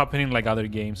had that happen in like other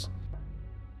games.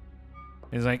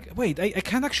 It's like, wait, I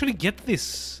can't actually get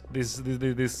this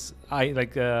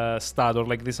stat or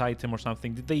like this item or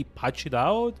something. Did they patch it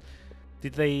out?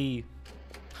 Did they?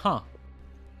 Huh.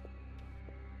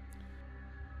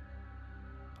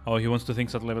 Oh, he wants to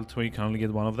think at level 2 you can only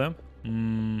get one of them?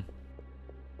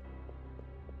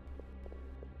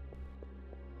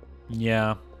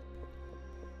 Yeah.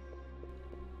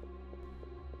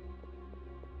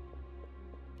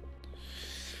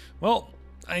 Well,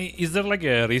 is there like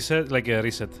a reset?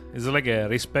 Is there like a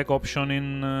respec option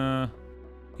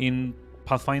in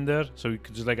Pathfinder, so you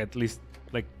could just like at least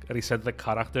like reset the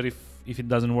character if it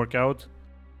doesn't work out,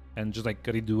 and just like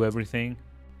redo everything?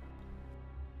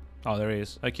 Oh, there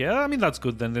is. Okay, I mean that's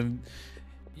good then. Then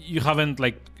you haven't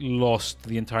like lost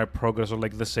the entire progress or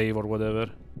like the save or whatever.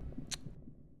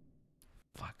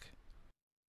 Fuck.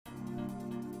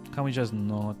 Can we just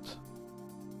not?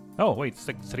 Oh wait, it's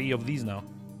like 3 of these now.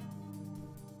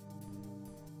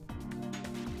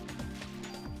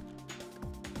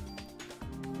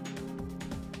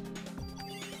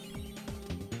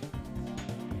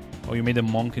 Oh, you made a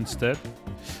monk instead?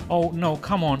 Oh, no,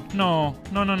 come on. No.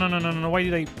 No, no, no, no, no, no. Why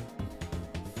did I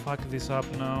fuck this up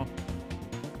now?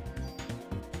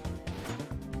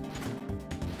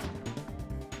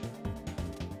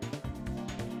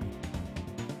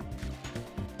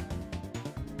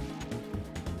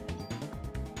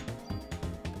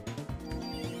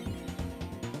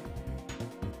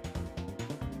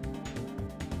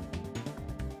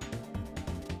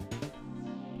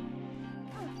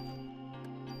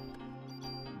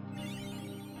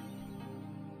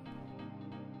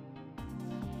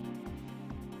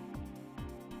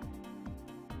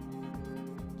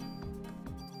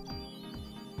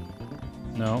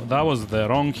 No, that was the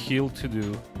wrong heal to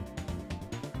do.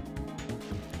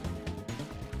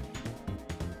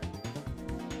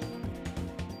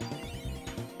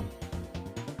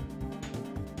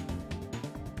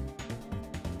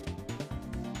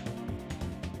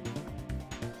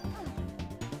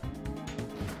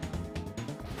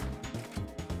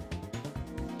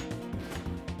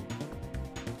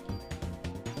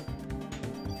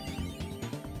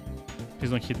 Please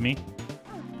don't hit me.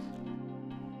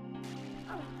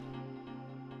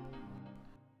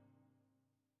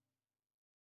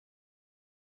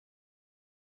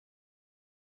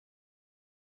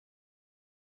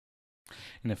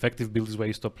 Ineffective build is where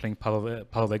you stop playing Path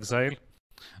of Exile.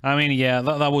 I mean, yeah,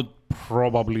 that would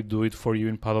probably do it for you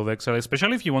in Path of Exile,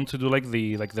 especially if you want to do like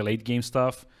the late game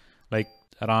stuff, like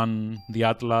run the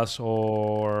Atlas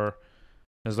or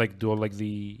just like do all like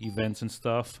the events and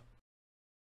stuff.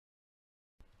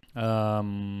 It's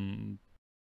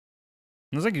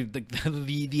like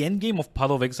the end game of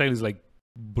Path of Exile is like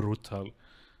brutal.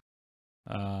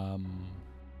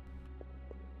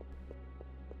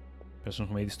 Person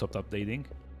who made it stopped updating.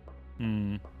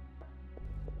 I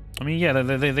mean, yeah,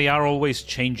 they are always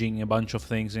changing a bunch of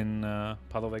things in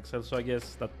Path of Exile, so I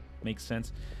guess that makes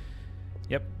sense.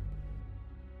 Yep.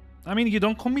 I mean, you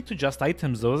don't commit to just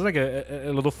items though. There's like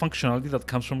a lot of functionality that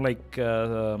comes from like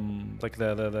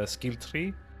the skill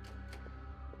tree.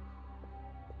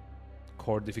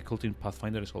 Core difficulty in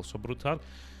Pathfinder is also brutal.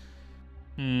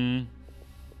 I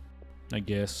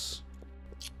guess.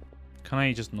 Can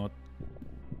I just not?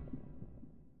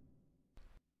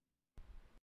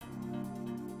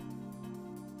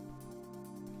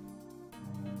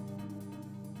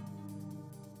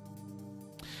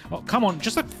 Oh, come on,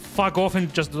 just like fuck off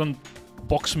and just don't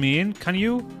box me in, can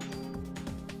you?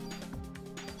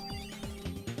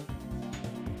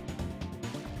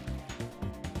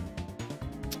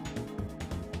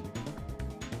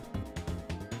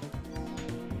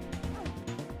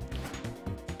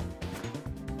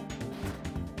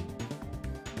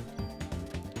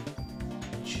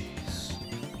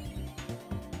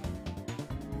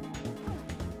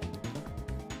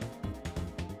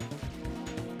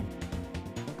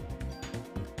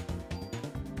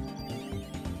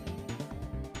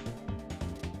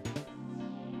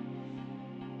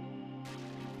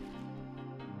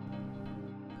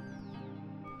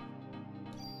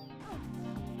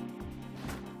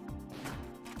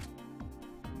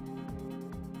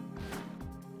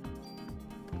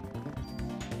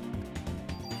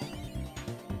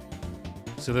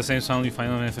 So the same sound you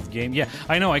find on an FF game. Yeah,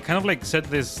 I know. I kind of like said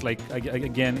this like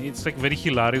again. It's like very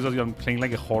hilarious that I'm playing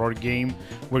like a horror game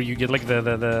where you get like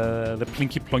the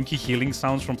plinky plonky healing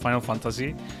sounds from Final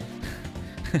Fantasy.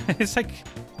 It's like,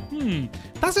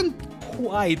 doesn't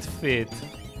quite fit,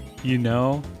 you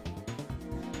know.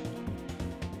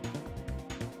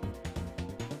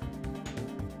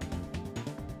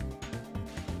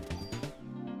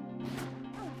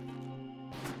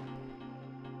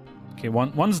 Okay,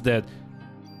 one's dead.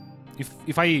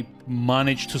 If I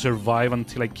manage to survive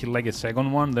until I kill like a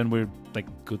second one, then we're like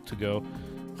good to go,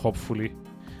 hopefully.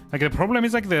 Like the problem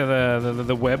is like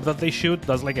the web that they shoot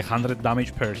does like 100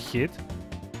 damage per hit,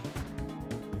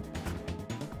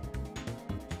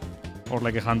 or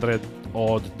like 100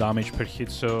 odd damage per hit.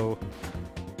 So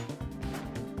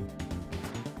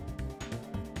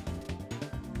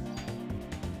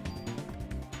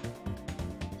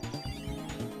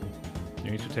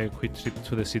you need to take a quick trip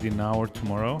to the city now or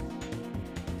tomorrow.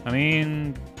 I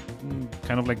mean,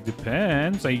 kind of like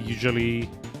depends. I usually...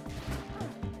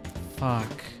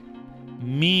 Fuck.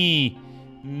 Me.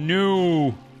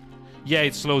 No. Yeah,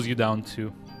 it slows you down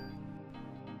too.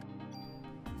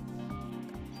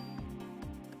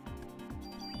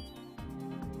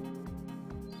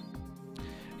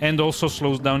 And also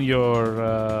slows down your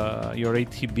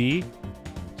ATB.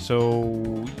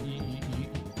 So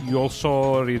you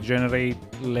also regenerate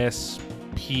less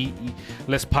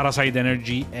parasite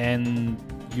energy, and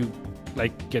you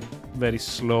like get very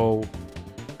slow.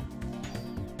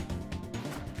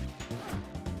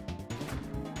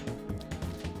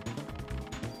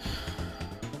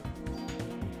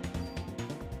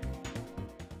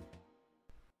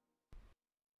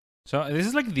 So this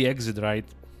is like the exit, right?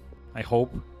 I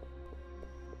hope.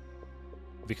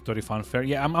 Victory fanfare.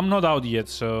 Yeah, I'm not out yet,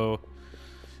 so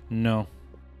no.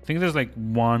 I think there's like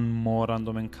one more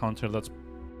random encounter that's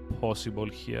possible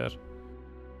here.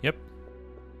 Yep.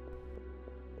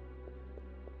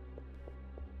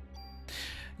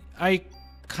 I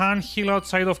can heal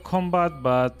outside of combat,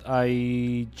 but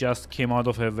I just came out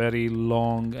of a very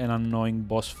long and annoying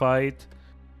boss fight.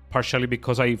 Partially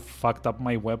because I fucked up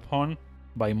my weapon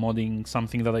by modding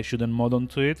something that I shouldn't mod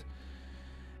onto it.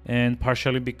 And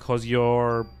partially because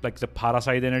your like the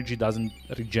parasite energy doesn't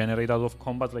regenerate out of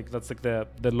combat. Like that's like the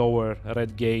lower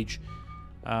red gauge.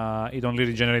 It only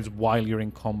regenerates while you're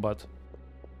in combat.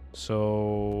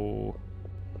 So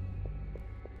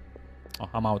oh,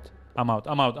 I'm out.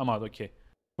 Okay,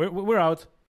 we're out.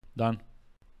 Done.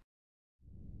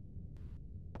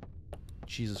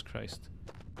 Jesus Christ.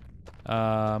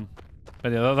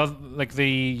 But yeah, like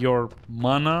your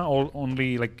mana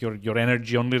only like your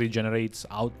energy only regenerates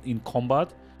out in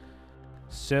combat.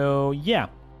 So yeah,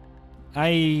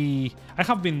 I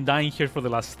have been dying here for the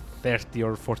last 30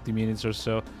 or 40 minutes or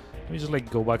so. Let me just like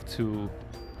go back to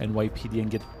NYPD and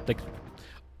get like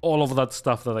all of that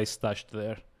stuff that I stashed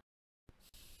there.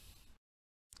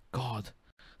 God,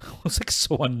 it was like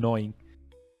so annoying.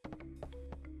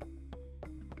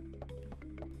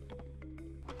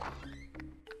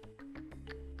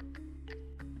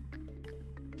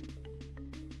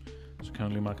 So can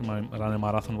only run a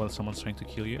marathon while someone's trying to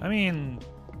kill you. I mean,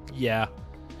 yeah.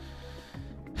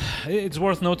 It's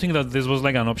worth noting that this was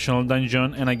like an optional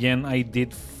dungeon, and again, I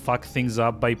did fuck things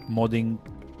up by modding.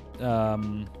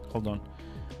 Hold on,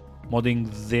 modding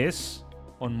this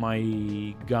on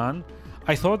my gun.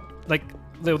 I thought like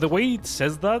the way it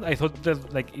says that, I thought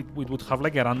that like it would have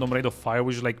like a random rate of fire,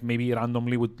 which like maybe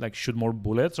randomly would like shoot more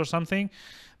bullets or something.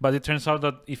 But it turns out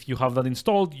that if you have that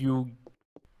installed, you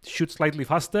shoot slightly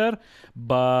faster,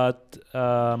 but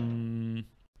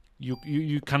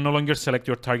you can no longer select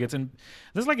your targets. And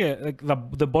there's like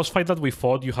the boss fight that we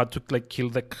fought, you had to like kill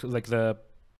the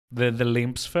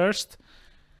limps first.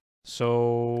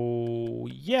 So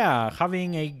yeah,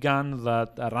 having a gun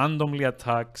that randomly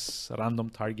attacks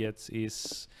random targets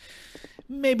is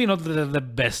maybe not the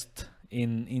best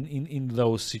in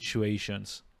those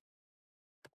situations.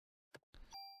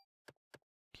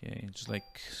 Okay, just like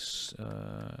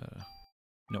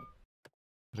no,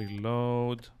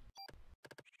 reload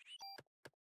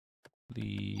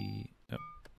the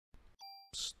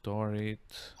store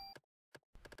it.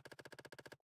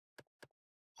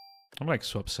 I'm like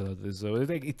so upset at this though.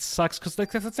 It sucks because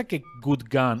like that's like a good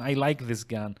gun. I like this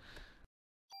gun.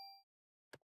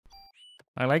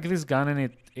 I like this gun,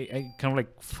 and I kind of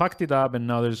like fucked it up, and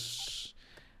now there's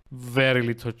very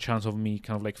little chance of me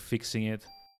kind of like fixing it.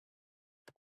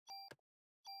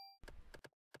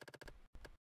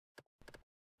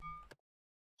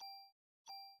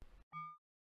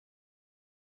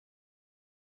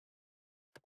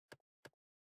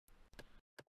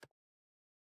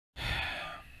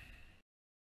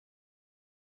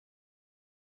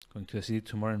 Going to the city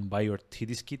tomorrow and buy your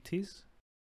titty skitties?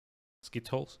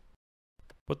 Skittles?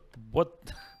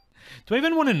 What? Do I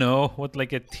even want to know what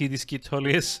like a titty skittle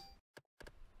is?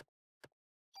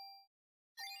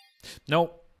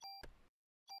 No.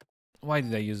 Why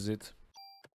did I use it?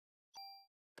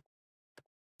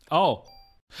 Oh.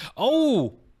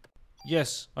 Oh!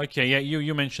 Yes. Okay, yeah,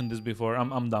 you mentioned this before.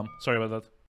 I'm dumb. Sorry about that.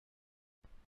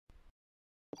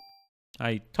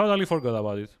 I totally forgot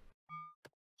about it.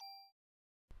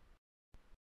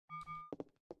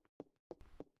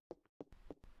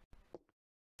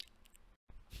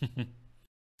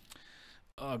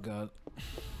 Oh god.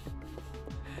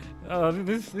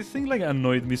 This thing like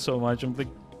annoyed me so much. I'm like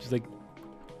just like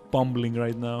bumbling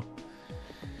right now.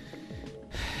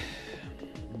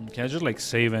 Can I just like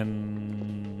save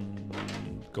and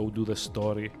go do the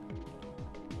story?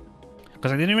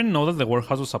 Because I didn't even know that the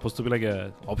warehouse was supposed to be like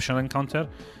a optional encounter.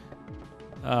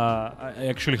 I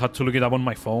actually had to look it up on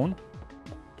my phone.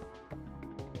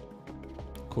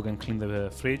 Cook and clean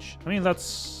the fridge. I mean,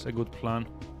 that's a good plan.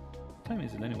 What time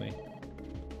is it anyway?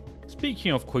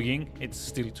 Speaking of cooking, it's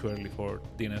still too early for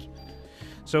dinner.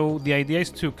 So the idea is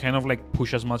to kind of like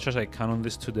push as much as I can on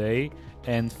this today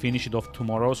and finish it off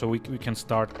tomorrow, so we can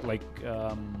start like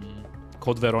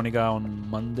Code Veronica on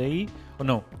Monday. Oh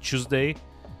no, Tuesday.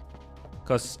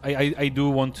 Because I do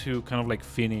want to kind of like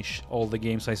finish all the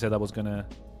games I said I was gonna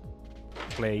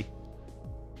play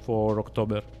for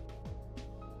October.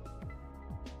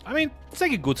 I mean, it's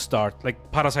like a good start.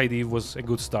 Like Parasite Eve was a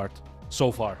good start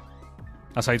so far.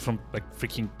 Aside from like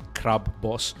freaking crab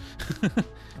boss.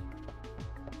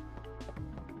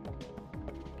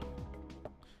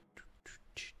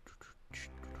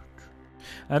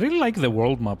 I really like the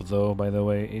world map though, by the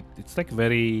way. It's like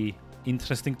very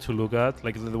interesting to look at.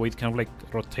 Like the way it kind of like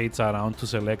rotates around to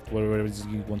select wherever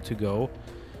you want to go.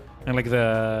 And like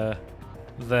the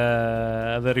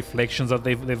reflections that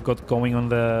they've got going on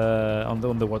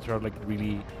the water are like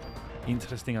really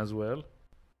interesting as well.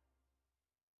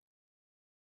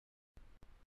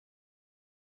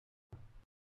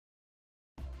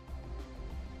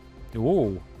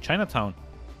 Whoa, Chinatown.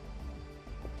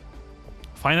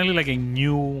 Finally, like a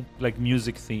new like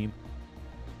music theme.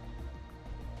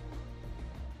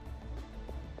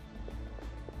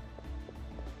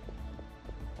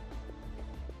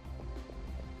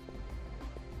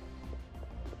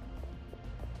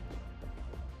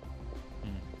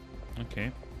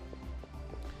 Okay.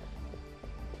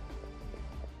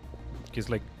 Because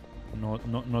like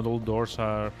not all doors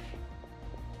are.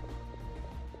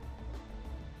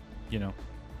 you know,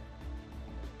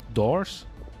 doors.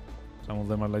 Some of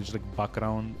them are just like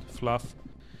background fluff.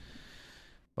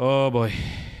 Oh boy.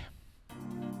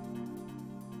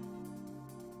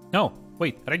 No,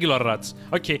 wait, regular rats.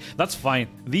 Okay, that's fine.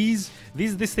 These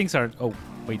things are. Oh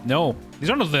wait, no, these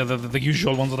are not the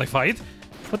usual ones that I fight.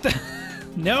 What the?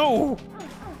 No.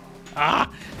 Ah.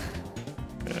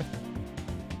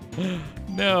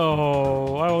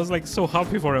 No, I was like so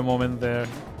happy for a moment there.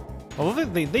 Although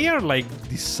they are like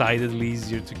decidedly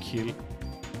easier to kill.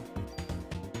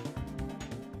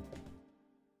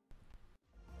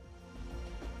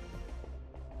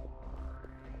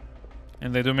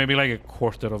 And they do maybe like a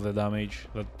quarter of the damage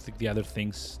that the other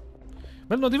things.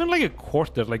 Well, not even like a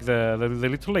quarter, like the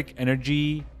little like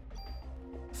energy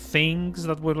things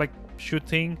that were like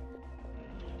shooting.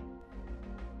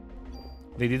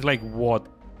 They did like what?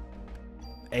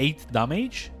 8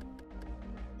 damage?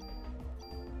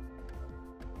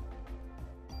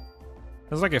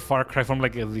 That's like a far cry from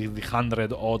like the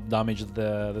 100 odd damage that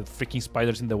the freaking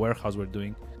spiders in the warehouse were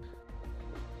doing.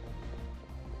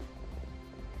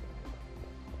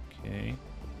 Okay.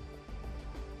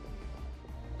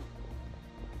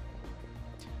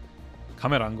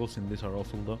 Camera angles in this are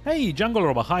awful though. Hey, Jungle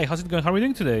Roba, hi, how's it going? How are we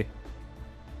doing today?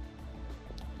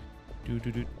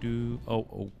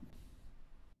 Oh.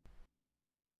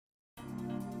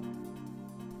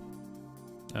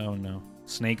 Oh no.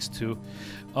 Snakes too.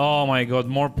 Oh my god,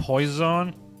 more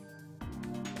poison.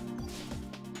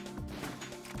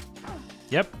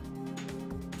 Yep.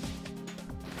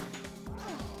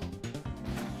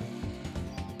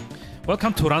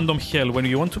 Welcome to random hell, when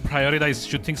you want to prioritize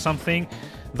shooting something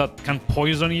that can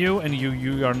poison you and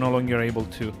you are no longer able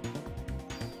to.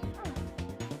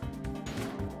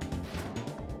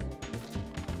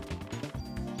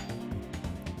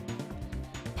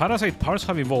 Parasite powers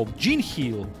have evolved. Gene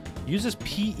Heal uses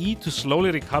PE to slowly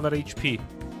recover HP.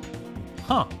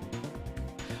 Huh.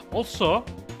 Also,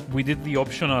 we did the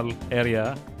optional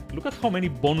area. Look at how many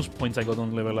bonus points I got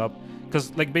on level up.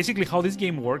 Because, like, basically how this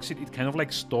game works, it kind of,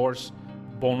 like, stores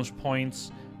bonus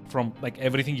points from, like,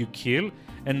 everything you kill.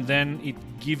 And then it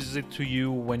gives it to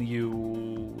you when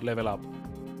you level up.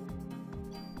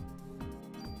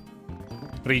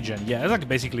 Regen. Yeah, it's like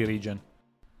basically regen.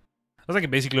 That's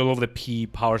like basically all of the P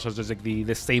powers are just like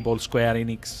the stable Square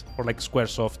Enix or like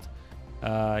Squaresoft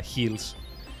heals.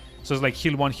 So it's like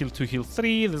heal 1, heal 2, heal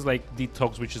 3. There's like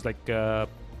Detox, which is like I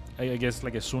guess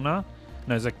like a Suna.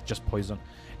 No, it's like just poison.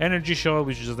 Energy Shot,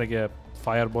 which is just like a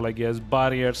fireball, I guess.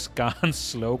 Barrier, Scan,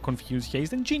 Slow, Confuse,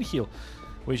 Haste, and Gene Heal,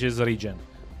 which is regen.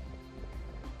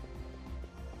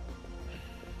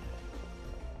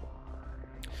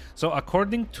 So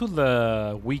according to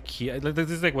the wiki, this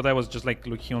is like what I was just like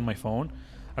looking on my phone.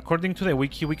 According to the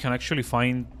wiki, we can actually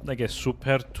find like a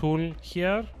super tool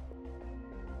here.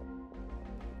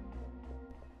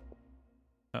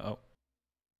 Uh-oh.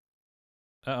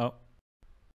 Uh-oh.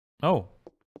 Oh.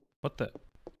 What the?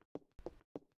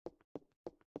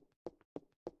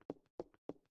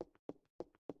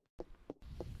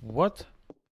 What?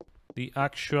 The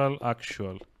actual.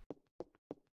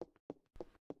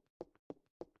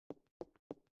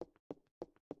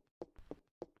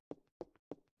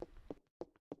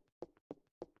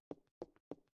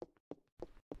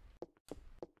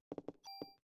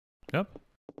 Yep.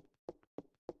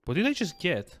 What did I just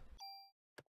get?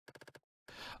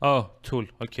 Oh, tool.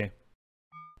 Okay.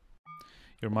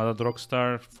 Your mother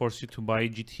Rockstar forced you to buy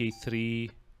GTA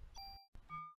 3,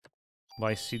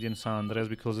 Vice City and San Andreas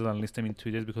because they'll list them in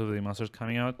 2 days because of the remasters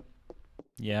coming out.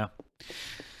 Yeah.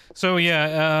 So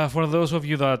yeah, for those of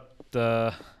you that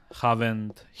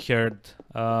haven't heard,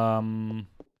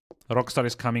 Rockstar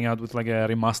is coming out with like a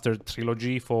remastered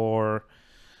trilogy for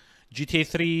GTA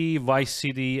 3, Vice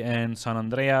City, and San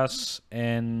Andreas,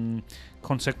 and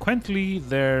consequently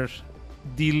they're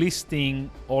delisting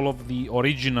all of the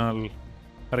original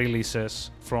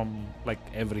releases from like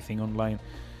everything online,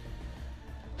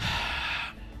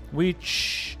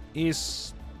 which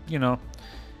is, you know,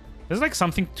 there's like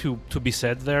something to be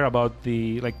said there about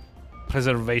the like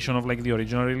preservation of like the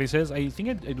original releases. I think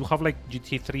I do have like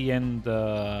GTA 3 and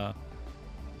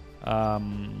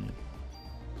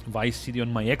Vice City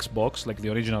on my Xbox, like the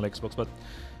original Xbox, but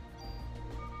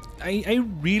I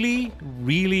really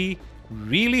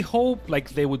hope like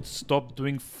they would stop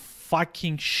doing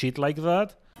fucking shit like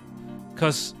that.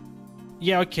 Cause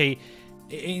yeah, okay,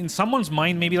 in someone's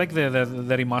mind maybe like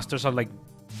the remasters are like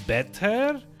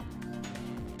better,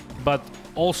 but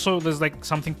also there's like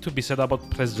something to be said about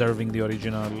preserving the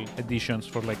original editions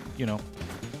for like, you know,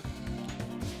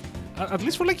 at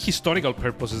least for like historical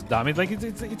purposes. Damn it, like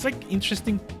it's like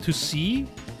interesting to see.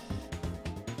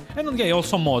 And then, yeah,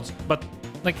 also mods, but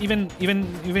like even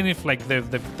if like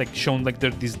they've like shown like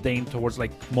their disdain towards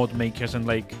like mod makers, and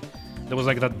like there was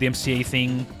like that DMCA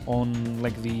thing on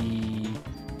like the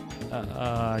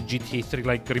GTA 3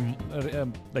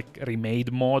 like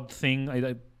remade mod thing.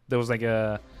 There was like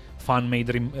a fan made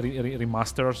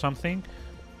remaster or something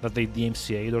that they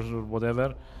DMCA'd or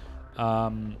whatever.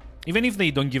 Even if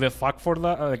they don't give a fuck for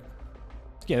that,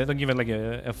 yeah, they don't give it like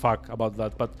a fuck about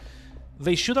that, but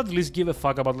they should at least give a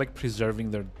fuck about like preserving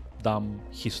their dumb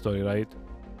history, right?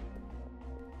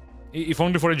 If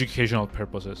only for educational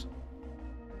purposes.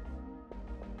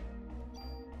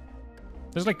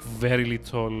 There's like very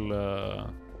little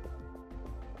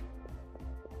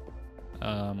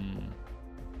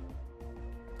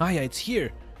yeah, it's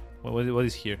here. What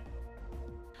is here?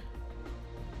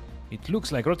 It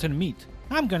looks like rotten meat.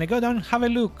 I'm gonna go down and have a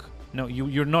look. No,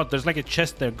 you're not. There's like a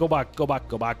chest there. Go back, go back,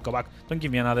 go back, go back. Don't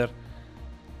give me another.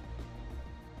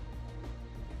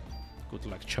 Good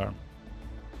luck charm.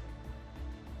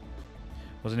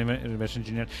 Wasn't even reverse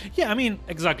engineered. Yeah, I mean,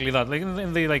 exactly that. Like,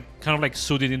 and they like kind of like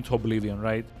sued it into oblivion,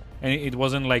 right? And it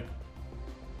wasn't like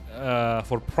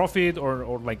for profit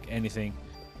or like anything.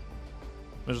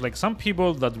 There's like some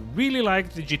people that really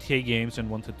liked the GTA games and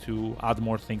wanted to add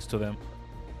more things to them.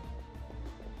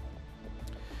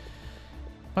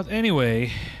 But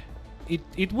anyway,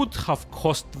 it would have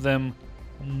cost them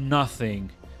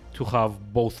nothing to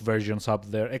have both versions up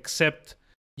there, except,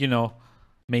 you know,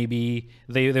 maybe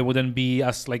they wouldn't be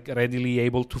as like readily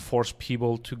able to force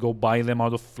people to go buy them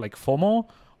out of like FOMO,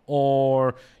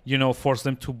 or, you know, force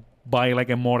them to buy like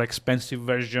a more expensive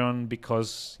version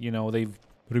because, you know, they've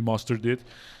remastered it.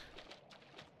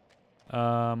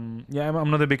 Yeah,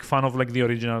 I'm not a big fan of like the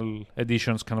original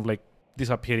editions kind of like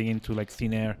disappearing into like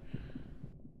thin air.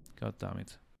 God damn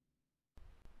it.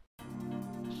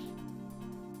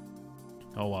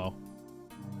 Oh wow.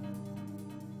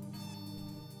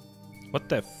 What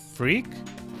the freak?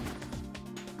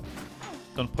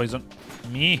 Don't poison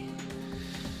me.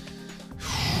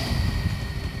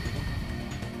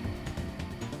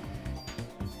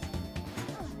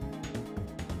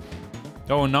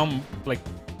 Oh, now I'm like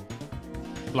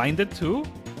blinded too?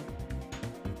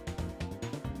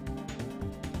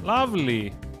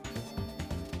 Lovely.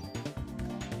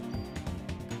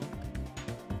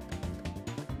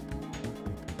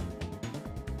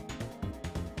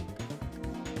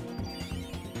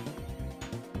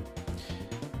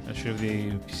 Not sure if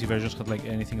the PC versions had like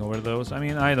anything over those. I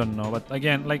mean, I don't know, but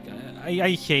again, like I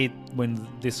hate when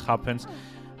this happens.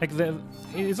 Like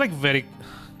it's like very.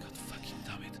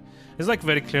 It's like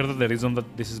very clear that the reason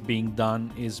that this is being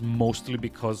done is mostly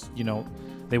because, you know,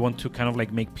 they want to kind of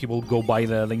like make people go buy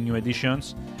the new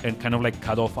editions and kind of like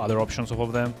cut off other options off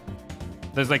of them.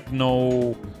 There's like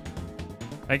no,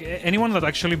 like anyone that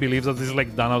actually believes that this is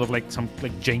like done out of like some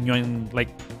like genuine like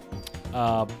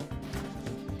I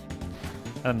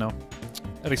don't know,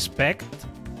 respect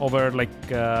over like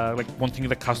wanting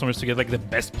the customers to get like the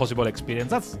best possible experience.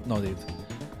 That's not it.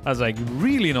 That's like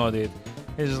really not it.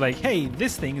 It's just like, hey,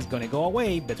 this thing is gonna go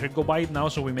away, better go buy it now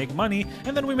so we make money,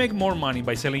 and then we make more money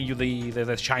by selling you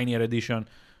the shinier edition.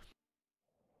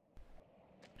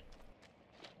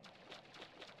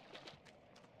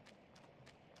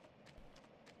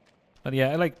 But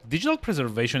yeah, like, digital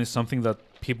preservation is something that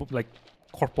people, like,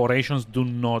 corporations do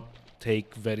not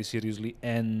take very seriously,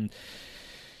 and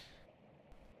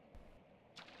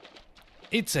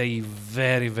it's a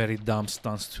very, very dumb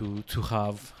stance to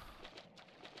have.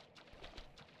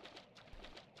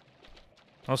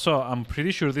 Also, I'm pretty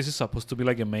sure this is supposed to be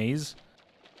like a maze.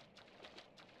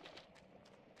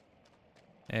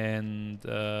 And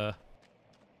I'm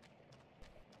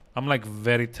like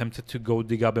very tempted to go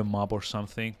dig up a map or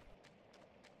something.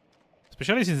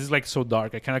 Especially since it's like so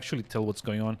dark, I can't actually tell what's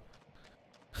going on.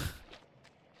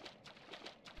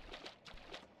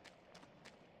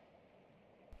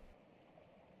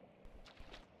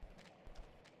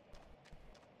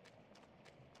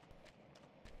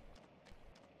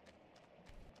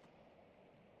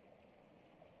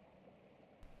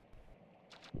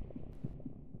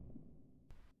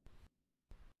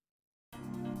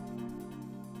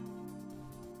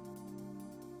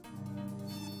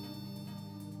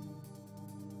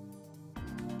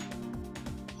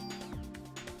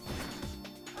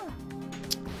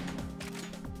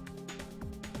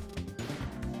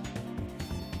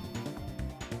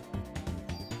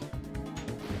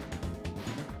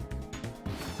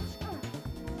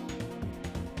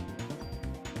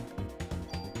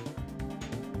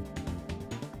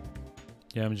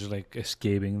 Yeah, I'm just like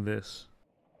escaping this.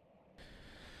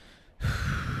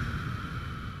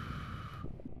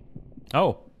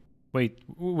 Oh, Wait,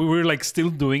 we're like still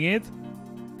doing it?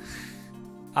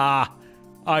 Ah,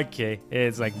 okay.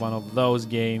 It's like one of those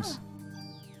games.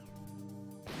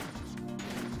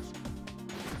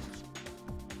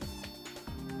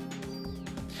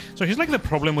 So here's like the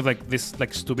problem with like this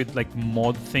like stupid like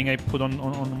mod thing I put on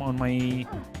my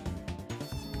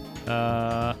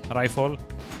rifle.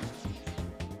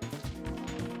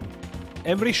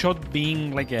 Every shot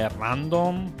being like a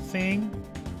random thing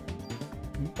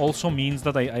also means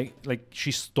that I like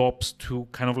she stops to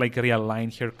kind of like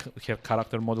realign her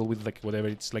character model with like whatever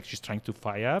it's like she's trying to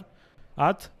fire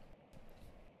at.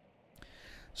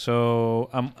 So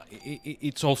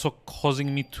it's also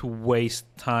causing me to waste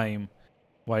time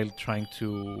while trying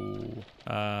to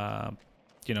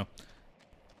you know,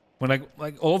 when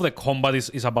like all of the combat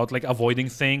is about like avoiding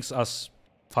things as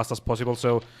fast as possible.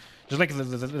 So just like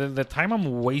the time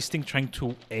I'm wasting trying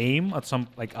to aim at some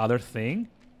like other thing,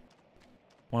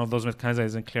 one of those mechanics that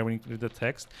isn't clear when you read the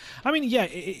text. I mean, yeah,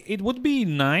 it would be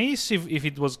nice if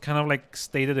it was kind of like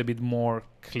stated a bit more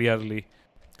clearly,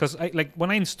 because I like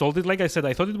when I installed it, like I said,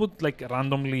 I thought it would like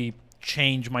randomly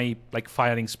change my like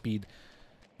firing speed,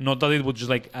 not that it would just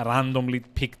like randomly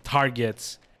pick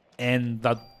targets and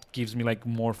that gives me like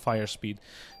more fire speed.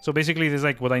 So basically, this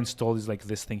like what I installed is like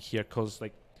this thing here, cause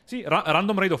like. See,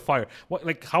 random rate of fire. What,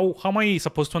 like, how am I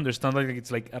supposed to understand like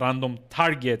it's like random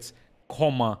targets,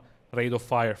 comma, rate of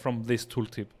fire from this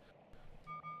tooltip?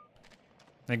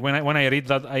 Like when I read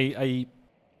that,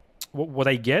 what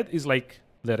I get is like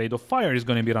the rate of fire is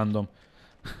going to be random.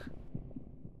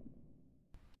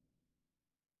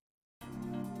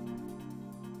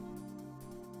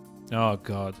 Oh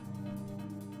god.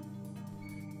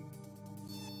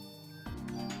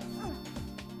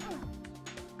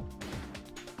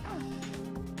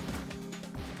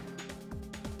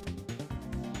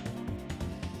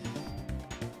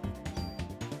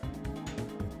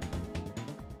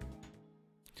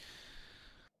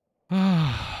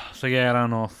 So yeah, I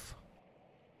ran off.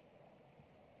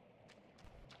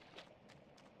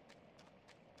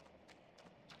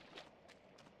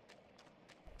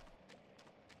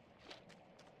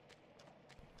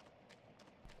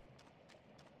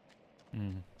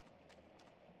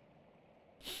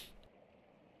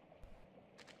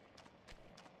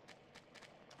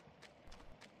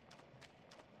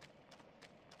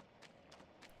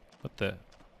 What the?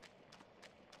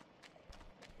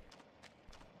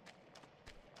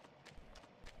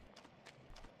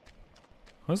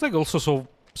 It's like also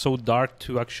so dark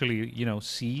to actually, you know,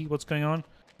 see what's going on.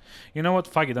 You know what?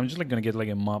 Fuck it. I'm just like gonna get like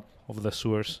a map of the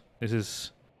sewers.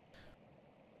 This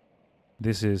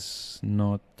is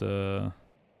not a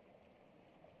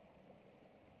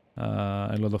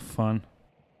lot of fun.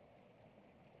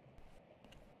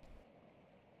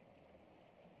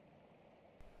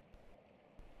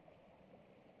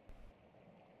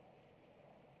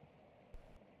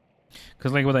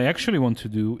 Because like what I actually want to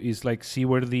do is like see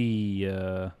where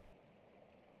the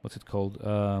what's it called?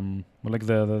 Like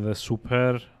the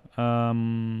super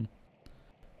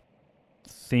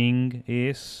thing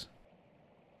is.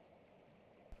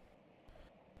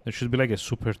 There should be like a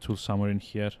super tool somewhere in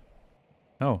here.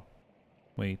 Oh,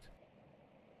 wait.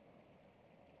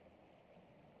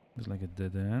 There's like a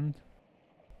dead end.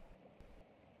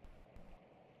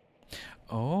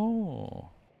 Oh.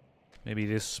 Maybe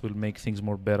this will make things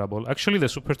more bearable. Actually, the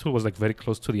super tool was like very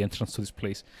close to the entrance to this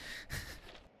place.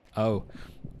 Oh.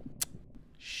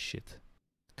 Shit.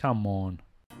 Come on.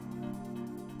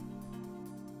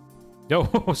 Yo,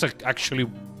 it's like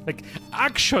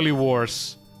actually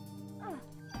worse.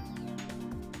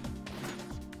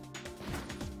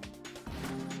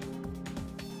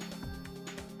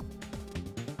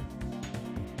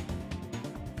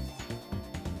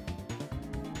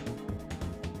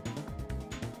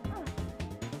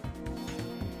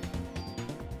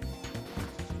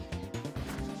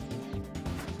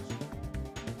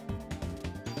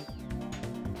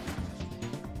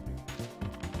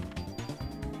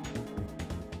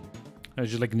 I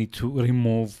just like need to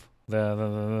remove the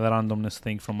randomness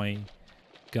thing from my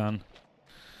gun.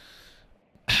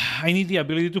 I need the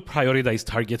ability to prioritize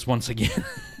targets once again.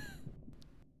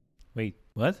 Wait,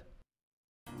 what?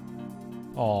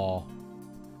 Oh.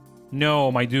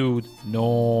 No, my dude.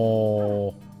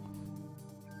 No.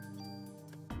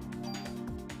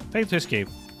 Fail to escape.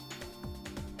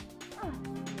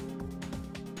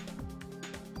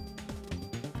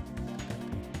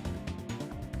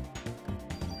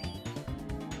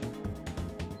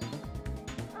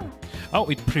 Oh,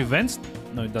 it prevents...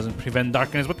 No, it doesn't prevent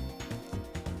darkness, but...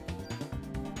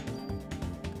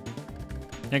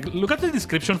 Like, look at the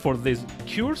description for this.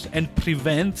 Cures and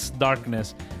prevents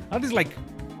darkness. That is like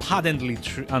patently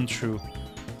untrue.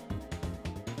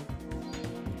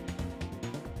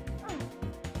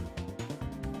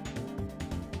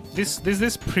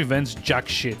 This prevents jack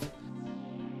shit.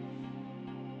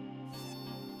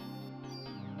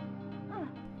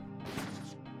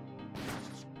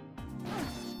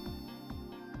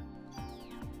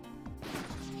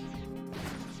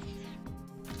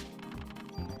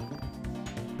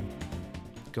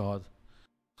 God.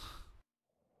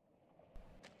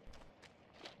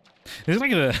 This is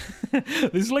like the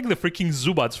this is like the freaking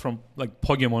Zubats from like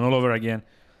Pokemon all over again.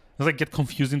 It's like get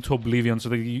confused into oblivion so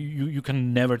that you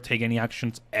can never take any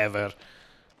actions ever.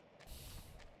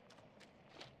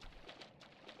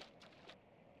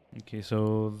 Okay,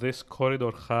 so this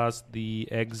corridor has the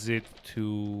exit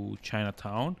to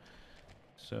Chinatown.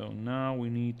 So now we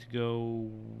need to go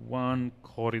one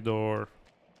corridor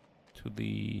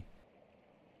to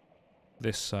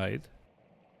this side.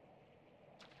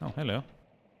 Oh, hello.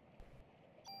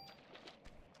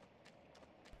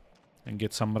 And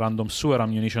get some random sewer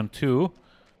ammunition too.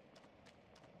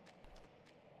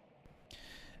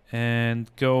 And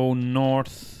go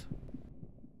north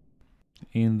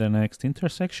in the next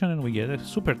intersection and we get a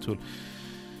super tool.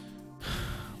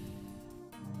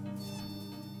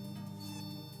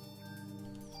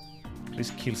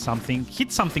 Please kill something.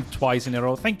 Hit something twice in a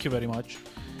row. Thank you very much.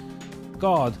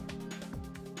 God.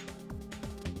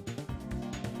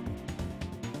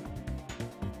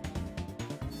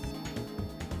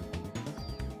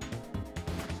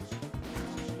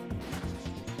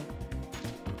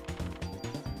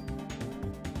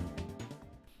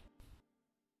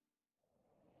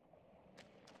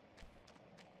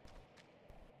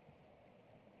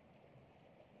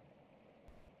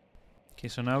 Okay,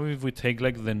 so now if we take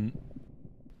like the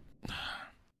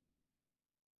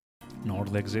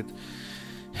north exit.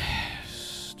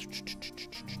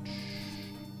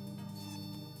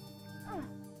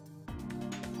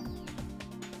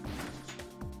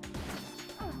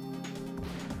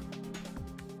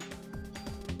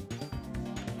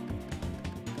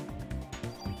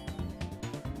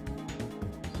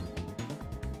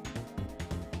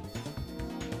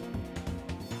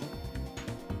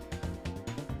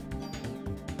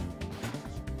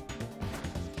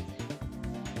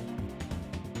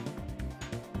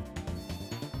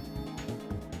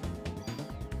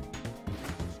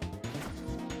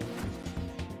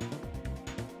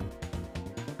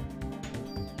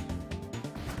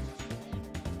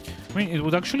 I mean, it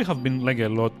would actually have been like a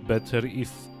lot better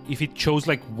if it chose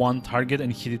like one target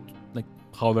and hit it like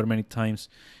however many times,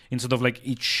 instead of like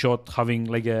each shot having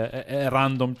like a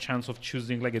random chance of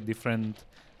choosing like a different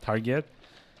target.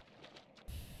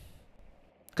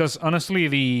 Because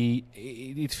honestly,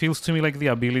 it feels to me like the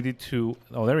ability to...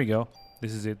 Oh, there we go.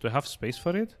 This is it. Do I have space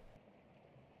for it?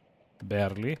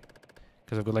 Barely.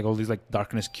 Because I've got like all these like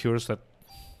darkness cures that...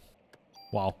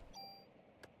 Wow.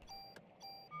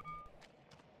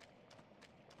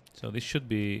 So this should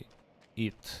be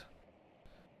it.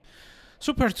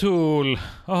 Super tool!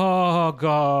 Oh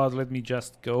god, let me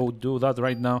just go do that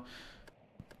right now.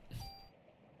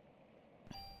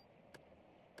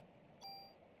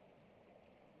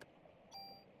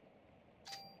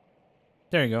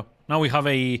 There you go. Now we have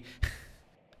a...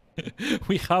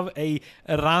 we have a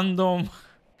random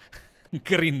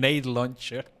grenade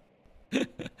launcher.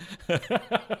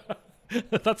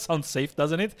 That sounds safe,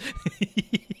 doesn't it?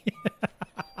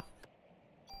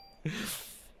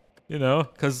 You know,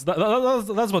 because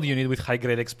that's what you need with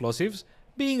high-grade explosives.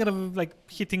 Being like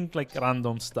hitting like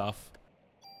random stuff.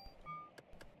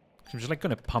 I'm just like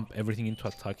gonna pump everything into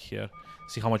attack here.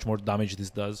 See how much more damage this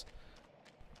does.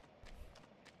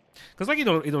 Because like it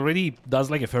already does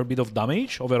like a fair bit of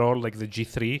damage overall, like the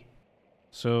G3.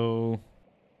 So...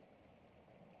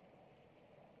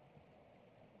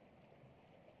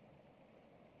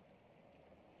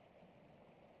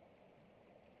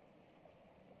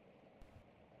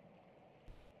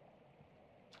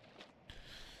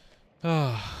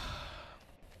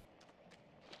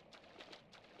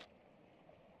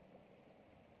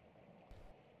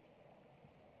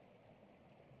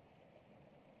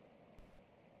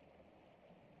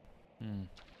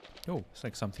 Oh, it's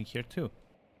like something here too.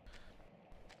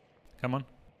 Come on.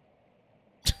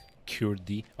 Cure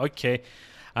D. Okay,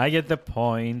 I get the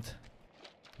point.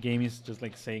 Game is just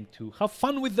like saying to have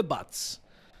fun with the butts.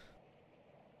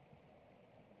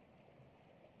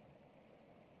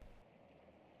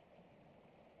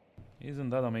 Isn't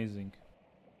that amazing?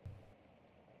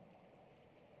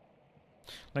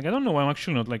 Like, I don't know why I'm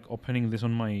actually not like opening this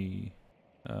on my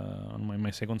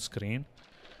my second screen,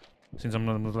 since I'm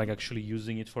not like actually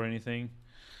using it for anything.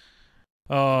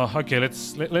 Okay,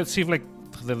 let's see if like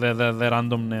the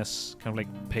randomness kind of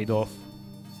like paid off.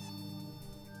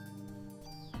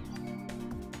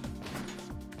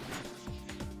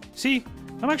 See,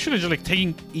 I'm actually just like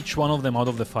taking each one of them out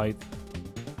of the fight.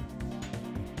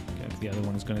 Okay, the other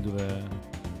one is gonna do the...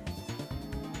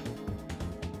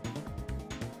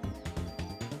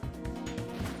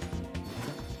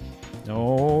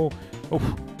 No.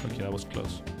 Oh, okay, that was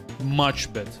close.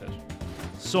 Much better.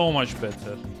 So much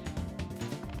better.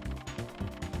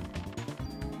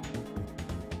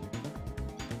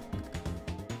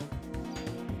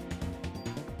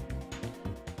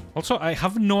 Also, I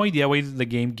have no idea why the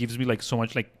game gives me like so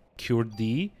much like Cure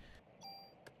D.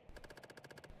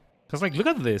 Cause like, look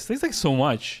at this. There's like so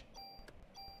much.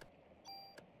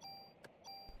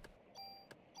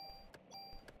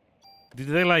 Did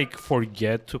they like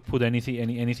forget to put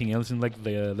anything else in like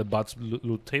the bots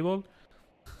loot table?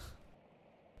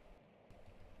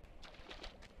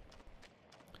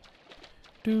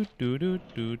 Ooh,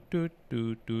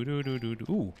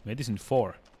 medicine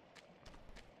 4.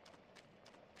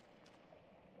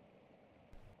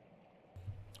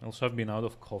 Also, I've been out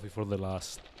of coffee for the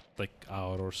last like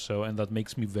hour or so, and that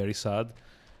makes me very sad.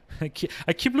 I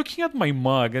keep looking at my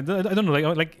mug, and I don't know,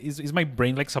 like is my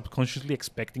brain like subconsciously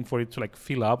expecting for it to like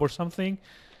fill up or something?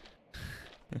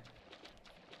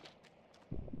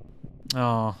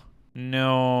 Oh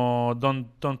no!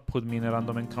 Don't put me in a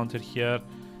random encounter here.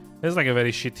 There's like a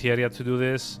very shitty area to do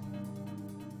this.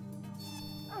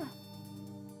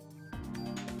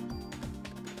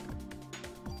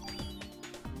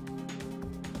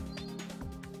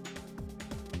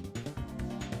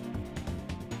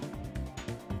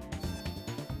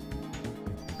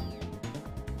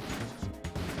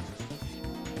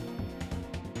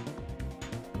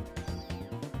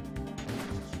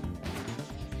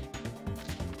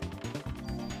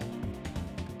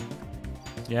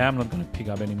 Yeah, I'm not gonna pick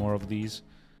up any more of these.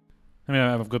 I mean,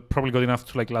 I've probably got enough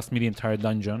to like last me the entire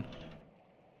dungeon.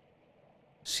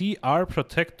 CR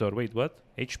Protector. Wait, what?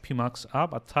 HP max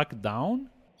up, attack down?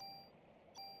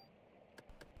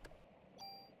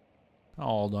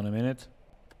 Hold on a minute.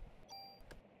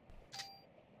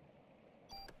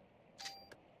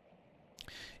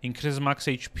 Increase max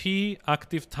HP,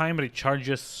 active time,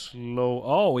 recharges slow.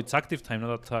 Oh, it's active time,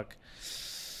 not attack.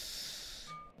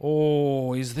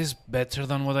 Oh, is this better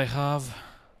than what I have?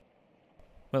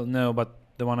 Well, no, but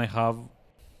the one I have...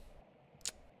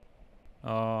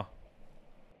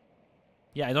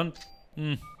 yeah, I don't...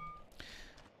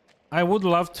 I would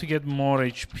love to get more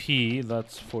HP,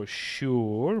 that's for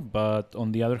sure, but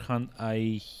on the other hand,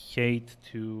 I hate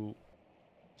to...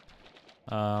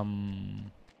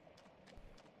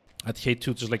 I'd hate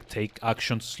to just like take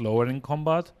action slower in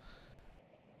combat.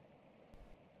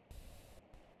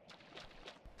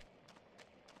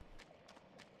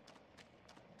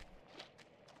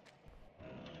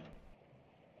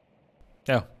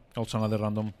 Yeah, also another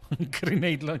random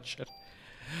grenade launcher.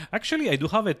 Actually, I do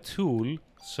have a tool,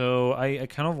 so I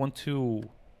kind of want to...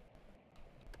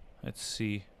 Let's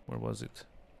see, where was it?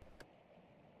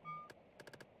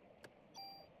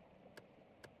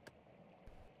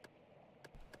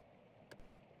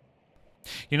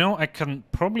 You know, I can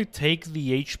probably take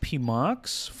the HP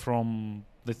max from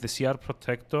the CR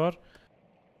Protector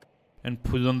and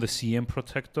put it on the CM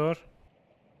Protector.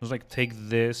 Just like take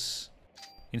this,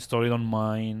 install it on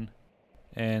mine,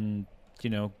 and, you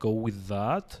know, go with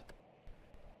that.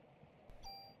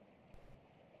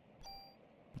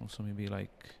 Also maybe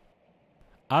like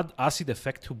add acid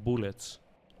effect to bullets.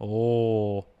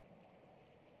 Oh,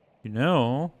 you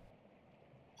know.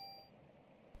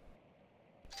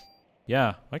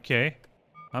 Yeah, okay.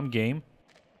 I'm game.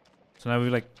 So now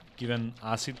we've like given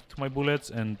acid to my bullets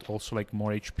and also like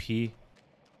more HP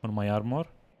on my armor.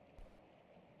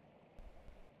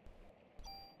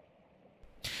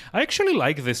 I actually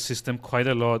like this system quite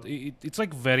a lot. It's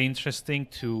like very interesting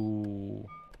to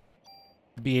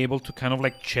be able to kind of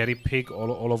like cherry pick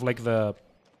all of like the,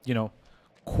 you know,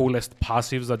 coolest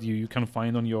passives that you can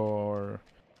find on your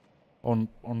on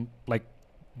like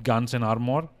guns and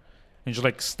armor, and just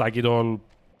like stack it all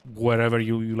wherever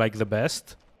you like the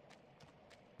best.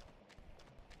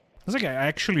 It's like I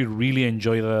actually really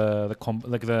enjoy the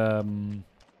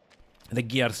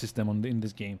gear system in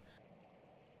this game.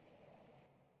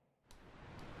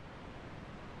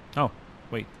 Oh,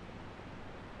 wait.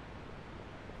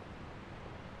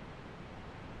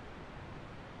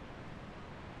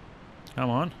 Come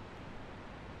on.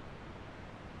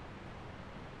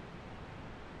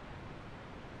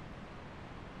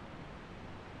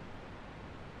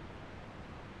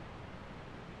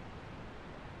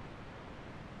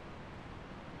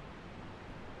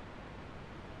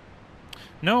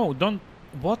 No, don't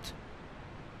What?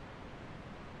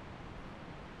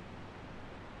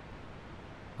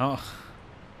 Oh.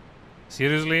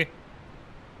 Seriously?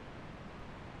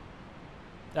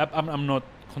 I'm not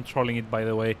controlling it, by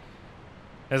the way.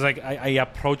 It's like I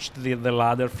approached the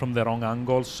ladder from the wrong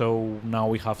angle, so now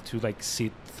we have to like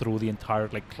sit through the entire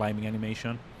like climbing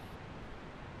animation.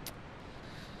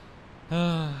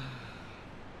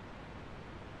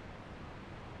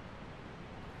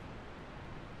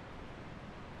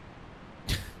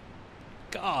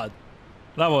 God,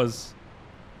 that was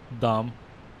dumb.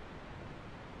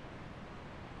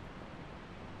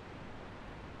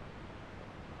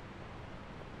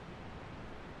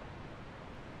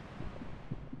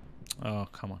 Oh,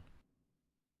 come on.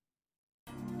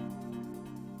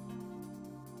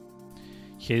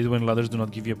 Hate it when ladders do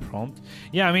not give you a prompt.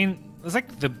 Yeah, I mean, it's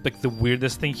like the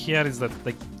weirdest thing here is that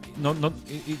like not oh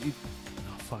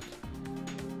fuck.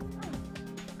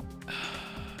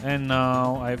 And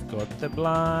now I've got the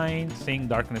blind thing,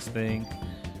 darkness thing.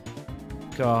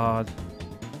 God.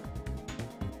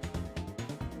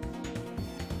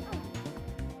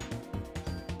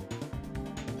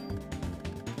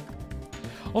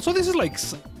 Also, this is like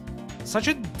such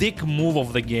a dick move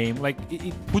of the game. Like,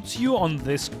 it puts you on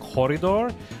this corridor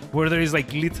where there is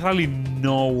like literally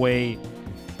no way.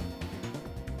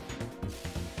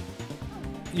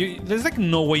 There's like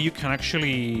no way you can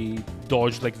actually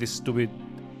dodge like this stupid,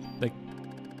 like,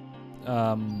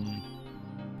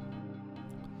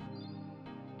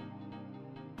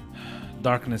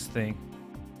 darkness thing.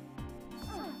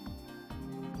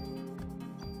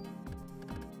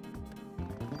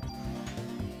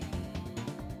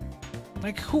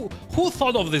 Like, who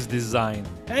thought of this design?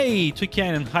 Hey,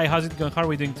 Twikanen, hi, how's it going? How are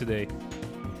we doing today?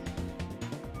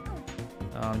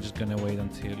 I'm just gonna wait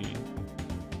until...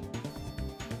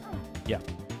 Yeah.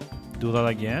 Do that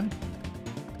again.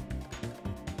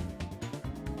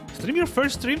 Stream your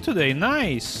first stream today.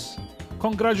 Nice.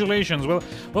 Congratulations. Well,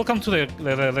 welcome to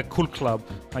the cool club,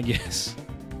 I guess.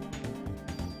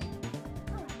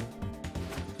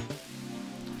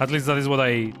 At least that is what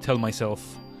I tell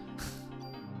myself.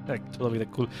 Like, totally the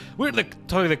cool. We're like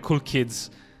totally the cool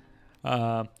kids.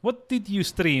 What did you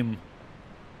stream?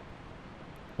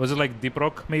 Was it like Deep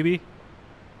Rock, maybe?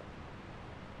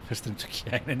 First stream to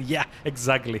Kian. Yeah,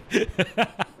 exactly.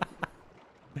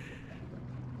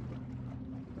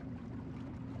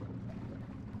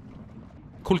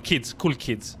 Cool kids, cool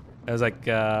kids. I was like,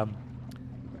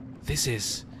 this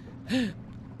is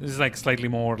like slightly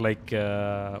more like,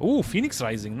 ooh, Phoenix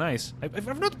Rising, nice.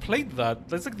 I've not played that.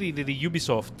 That's like the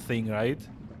Ubisoft thing, right?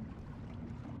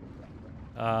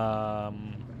 Yeah.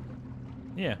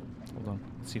 Hold on.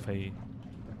 Let's see if I...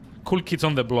 Cool kids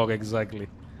on the blog, exactly.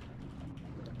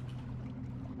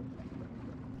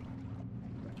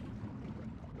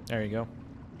 There you go.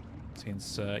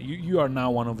 Since you are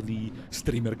now one of the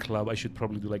streamer club, I should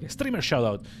probably do like a streamer shout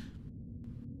out.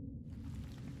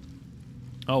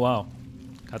 Oh wow.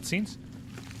 Cutscenes?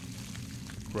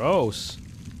 Gross.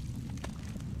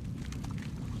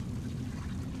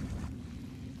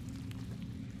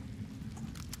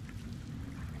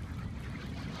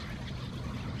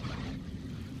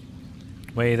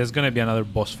 Wait, there's gonna be another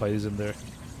boss fight, isn't there?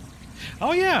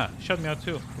 Oh yeah, shut me out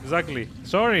too. Exactly.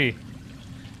 Sorry.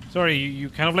 Sorry, you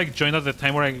kind of like joined at the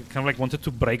time where I kind of like wanted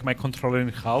to break my controller in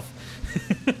half.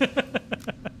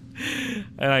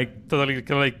 And I totally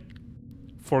kind of like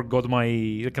forgot my...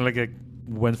 kind of like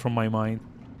went from my mind.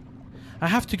 I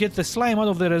have to get the slime out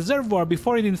of the reservoir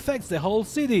before it infects the whole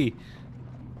city.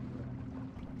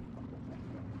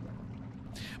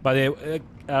 But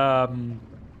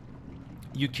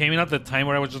you came in at the time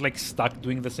where I was just like stuck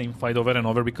doing the same fight over and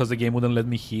over because the game wouldn't let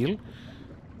me heal.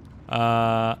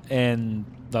 And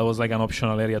that was like an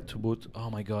optional area to boot. Oh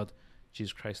my god.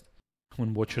 Jesus Christ.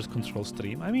 When watchers control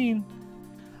stream. I mean,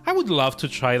 I would love to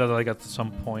try that like at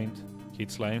some point. Hate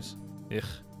slimes. Ugh.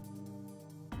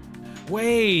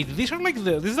 Wait, these are like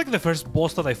this is like the first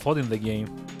boss that I fought in the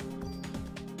game.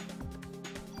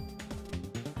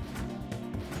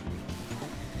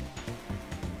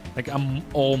 Like, I'm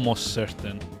almost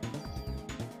certain.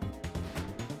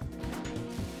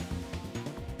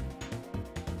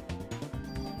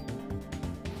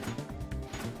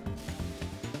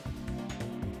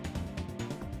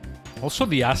 Also,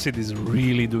 the acid is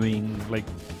really doing, like,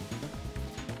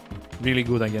 really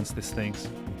good against these things.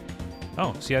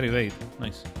 Oh, CR evade.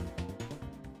 Nice.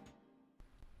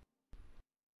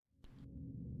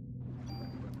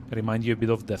 Remind you a bit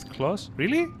of Deathclaws?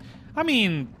 Really? I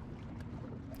mean...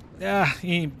 yeah,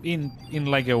 in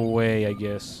like a way, I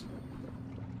guess.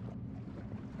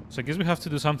 So I guess we have to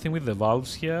do something with the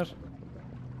valves here.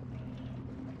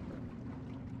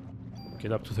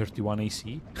 Get up to 31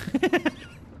 AC.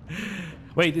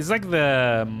 Wait, it's like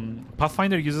the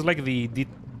Pathfinder uses like the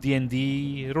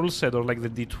D&D rule set or like the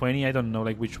D20. I don't know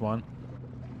like which one.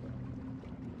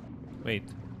 Wait.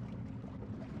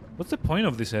 What's the point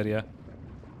of this area?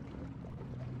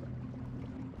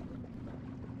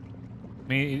 I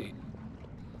mean,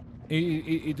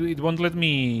 it won't let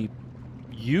me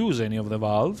use any of the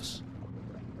valves.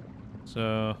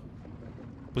 So,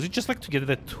 was it just like to get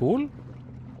the tool?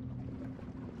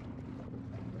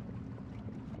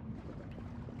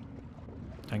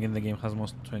 Again, the game has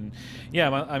most 20. Yeah,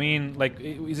 but I mean, like,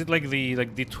 is it like the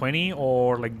D20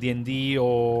 or like D&D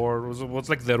or what's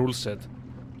like the rule set?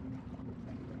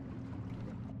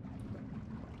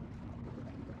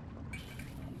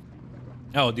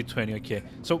 Oh, D20, okay.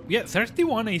 So, yeah,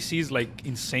 31 AC is, like,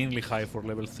 insanely high for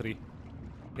level 3.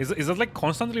 Is that, like,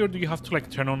 constantly, or do you have to, like,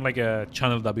 turn on, like, a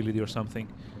channeled ability or something?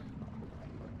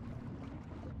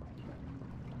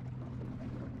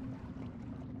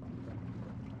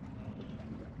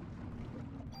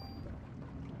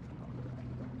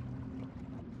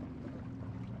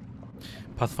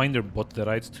 Pathfinder bought the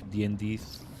rights to D&D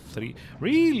 3.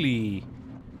 Really?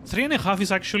 3.5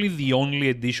 is actually the only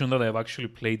edition that I've actually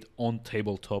played on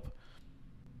tabletop.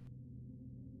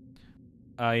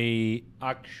 I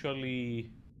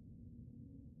actually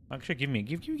give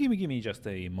me just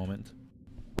a moment.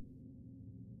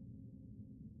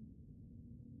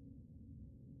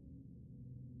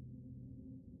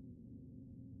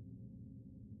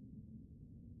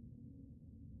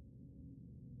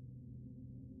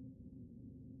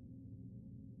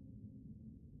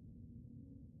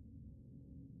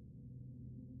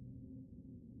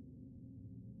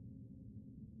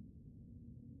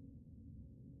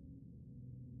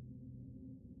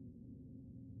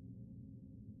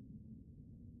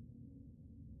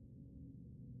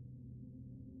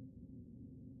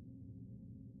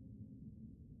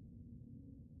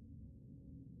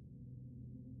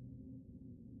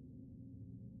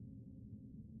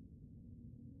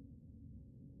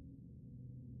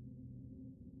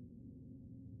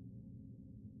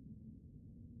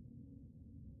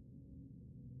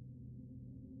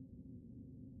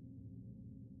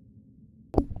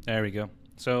 There we go.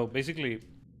 So basically,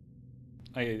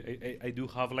 I do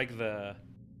have like the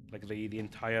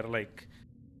entire like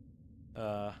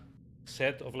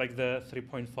set of like the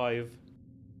 3.5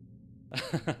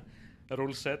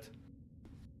 rule set.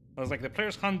 It was like the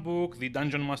player's handbook, the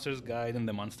dungeon master's guide, and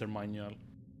the monster manual.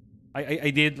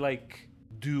 I did like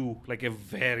do like a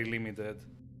very limited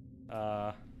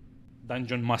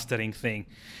dungeon mastering thing.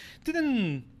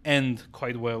 Didn't end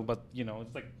quite well, but you know,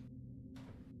 it's like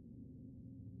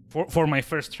for my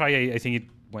first try, I think it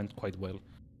went quite well,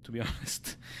 to be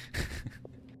honest.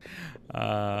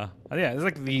 Yeah, it's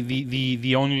like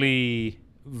the only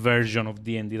version of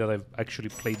D&D that I've actually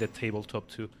played at tabletop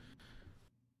to.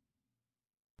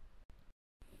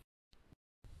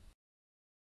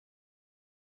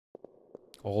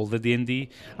 All the D&D.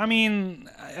 I mean,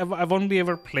 I've only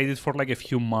ever played it for like a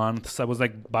few months. I was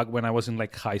like back when I was in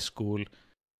like high school.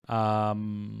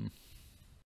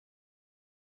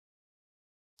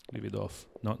 Leave it off.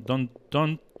 No,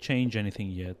 don't change anything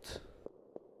yet.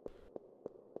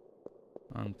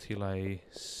 Until I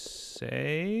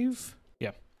save.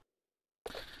 Yeah.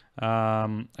 I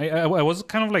was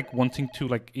kind of like wanting to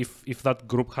like if that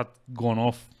group had gone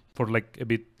off for like a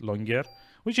bit longer,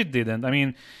 which it didn't. I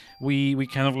mean, we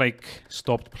kind of like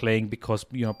stopped playing because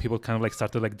you know people kind of like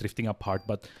started like drifting apart.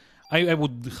 But I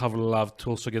would have loved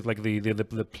to also get like the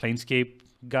Planescape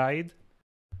guide.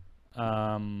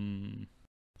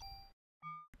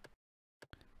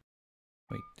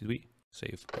 Wait, did we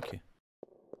save? Okay.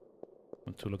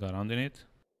 Want to look around in it?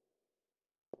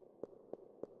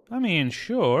 I mean,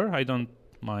 sure, I don't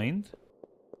mind.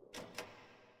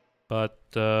 But,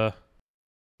 yeah,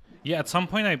 at some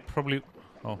point I probably...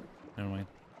 Oh, never mind.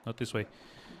 Not this way.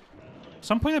 At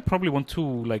some point I probably want to,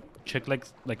 like, check, like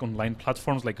online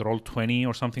platforms like Roll20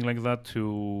 or something like that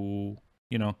to,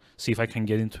 you know, see if I can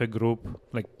get into a group,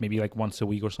 like, maybe, like, once a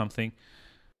week or something.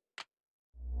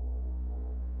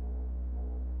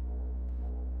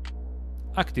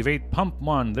 Activate Pump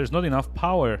 1. There's not enough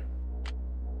power.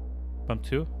 Pump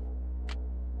 2.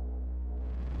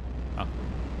 Ah.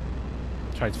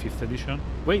 Tried 5th edition.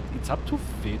 Wait, it's up to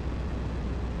 5th?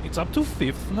 It's up to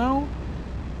 5th now?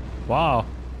 Wow.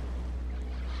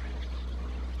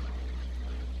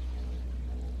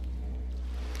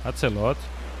 That's a lot.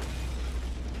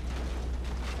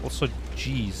 Also,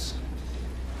 jeez.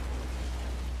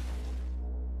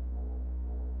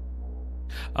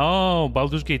 Oh,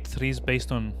 Baldur's Gate 3 is based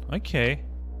on... Okay.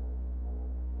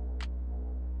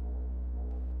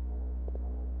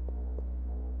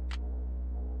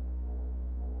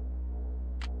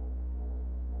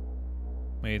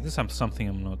 Wait, this is something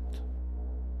I'm not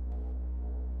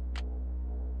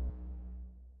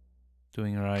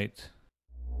doing right.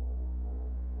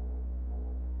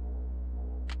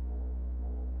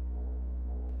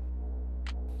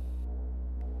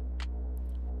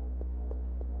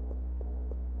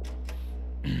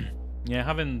 Yeah, I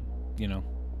haven't, you know.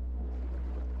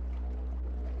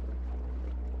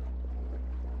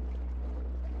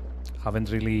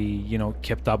 Haven't really, you know,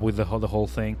 kept up with the whole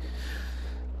thing.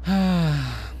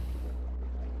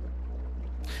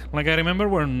 Like, I remember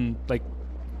when, like,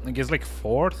 I guess, like,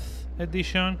 4th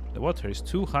edition, the water is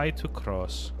too high to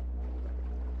cross.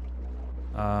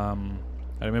 I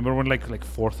remember when, like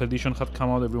 4th edition had come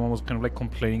out, everyone was kind of, like,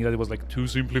 complaining that it was, like, too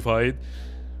simplified.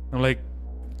 I'm like,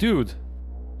 dude,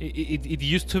 it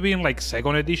used to be in, like,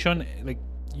 2nd edition, like,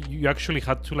 you actually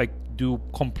had to, like, do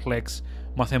complex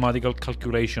mathematical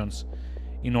calculations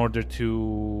in order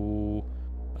to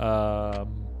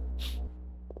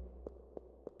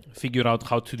figure out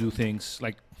how to do things.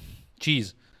 Like,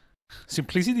 geez,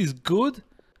 simplicity is good.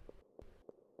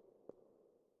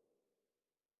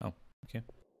 Oh, okay.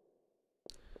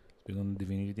 We're on the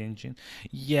Divinity engine.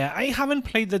 Yeah, I haven't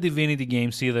played the Divinity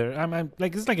games either. I'm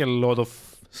like, it's like a lot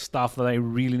of stuff that I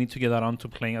really need to get around to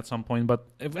playing at some point. But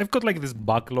I've got like this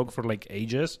backlog for like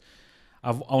ages.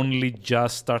 I've only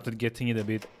just started getting it a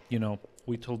bit, you know,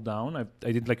 whittled down.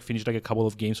 I did like finish like a couple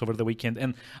of games over the weekend,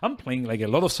 and I'm playing like a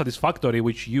lot of Satisfactory,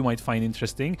 which you might find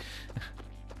interesting.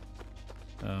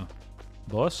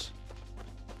 Boss?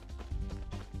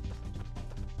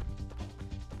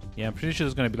 Yeah, I'm pretty sure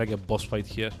there's gonna be like a boss fight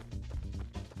here.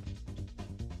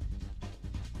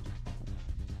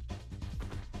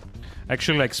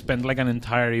 Actually, like spent like an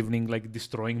entire evening like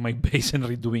destroying my base and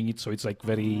redoing it, so it's like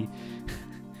very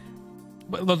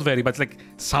well, not very, but like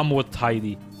somewhat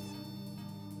tidy.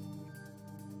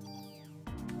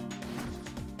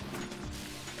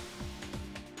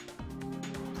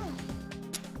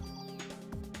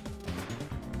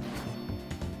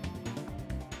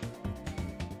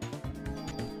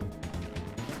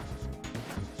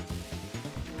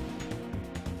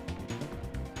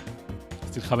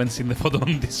 Still haven't seen the photo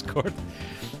on Discord.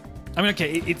 I mean,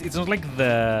 okay, it's not like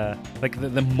the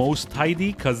most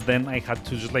tidy, because then I had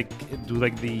to just like do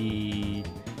like the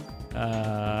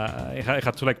I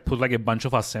had to like put like a bunch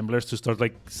of assemblers to start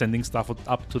like sending stuff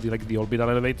up to the orbital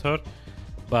elevator.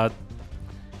 But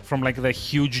from like the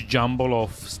huge jumble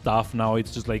of stuff now,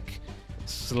 it's just like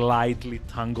slightly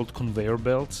tangled conveyor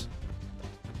belts.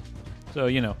 So,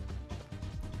 you know,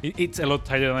 it's a lot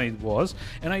tighter than it was.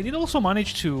 And I did also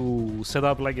manage to set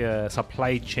up like a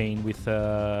supply chain with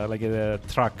like a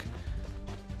truck,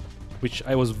 which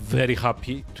I was very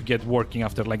happy to get working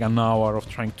after like an hour of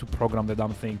trying to program the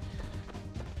damn thing.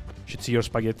 Should see your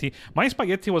spaghetti. My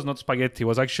spaghetti was not spaghetti, it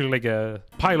was actually like a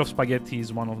pile of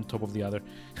spaghettis, one on top of the other.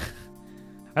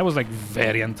 I was like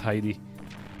very untidy.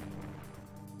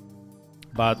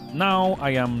 But now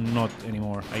I am not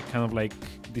anymore. I kind of like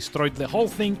destroyed the whole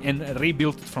thing and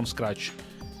rebuilt it from scratch.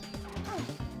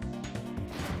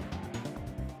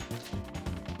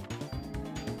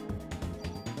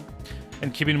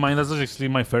 And keep in mind, that's actually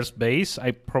my first base.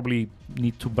 I probably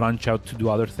need to branch out to do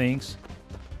other things.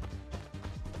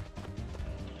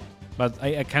 But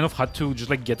I kind of had to just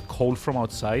like get coal from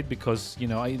outside, because, you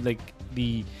know, I like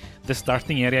the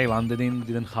starting area I landed in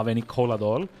didn't have any coal at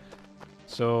all.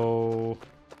 So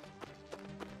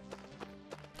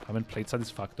haven't played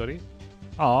Satisfactory.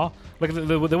 Ah, like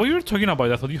the way you were talking about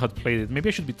it, I thought you had played it. Maybe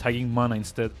I should be tagging Mana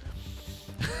instead.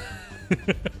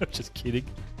 Just kidding.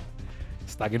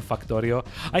 Stuck in Factorio.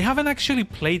 I haven't actually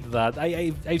played that.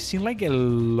 I've seen like a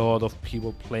lot of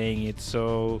people playing it,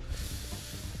 so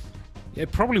I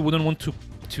probably wouldn't want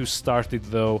to start it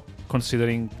though,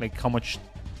 considering like how much.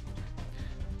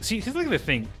 See, here's like the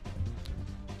thing.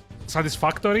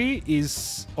 Satisfactory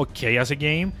is okay as a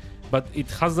game, but it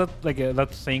has that like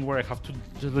that thing where I have to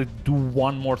just like do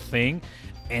one more thing,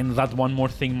 and that one more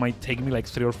thing might take me like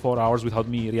 3 or 4 hours without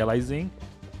me realizing.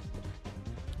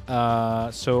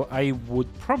 So I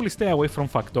would probably stay away from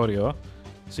Factorio,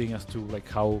 seeing as to like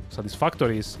how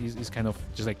Satisfactory is kind of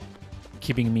just like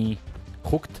keeping me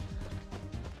hooked.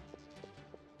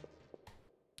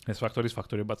 Satisfactory is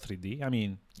Factorio but 3D. I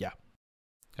mean, yeah,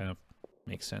 kind of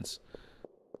makes sense.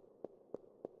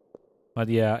 But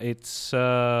yeah, it's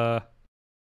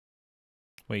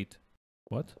wait,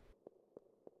 what?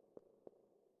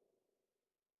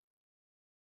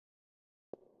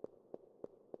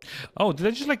 Oh, did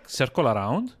I just like circle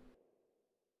around?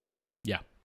 Yeah.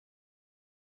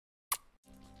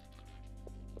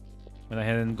 Went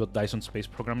ahead and got Dyson Space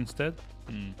Program instead.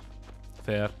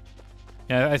 Fair.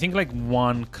 Yeah, I think like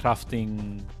one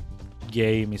crafting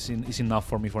game is enough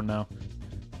for me for now.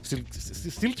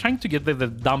 Still trying to get the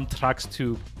dumb tracks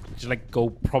to just like go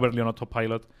properly on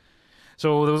autopilot.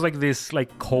 So there was like this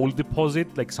like coal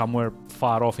deposit like somewhere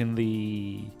far off in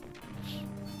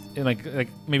like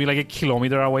maybe like a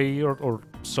kilometer away or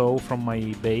so from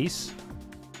my base,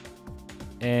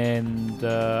 and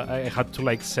I had to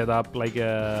like set up like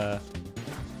a.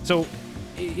 So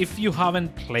if you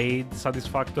haven't played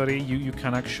Satisfactory, you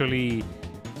can actually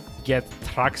get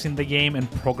tracks in the game and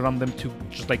program them to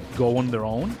just like go on their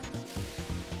own.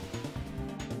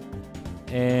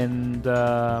 And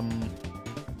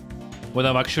what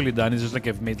I've actually done is just like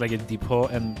I've made like a depot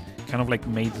and kind of like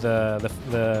made the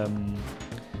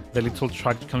little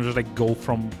truck kind of just like go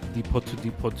from depot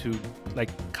to like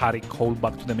carry coal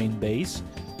back to the main base.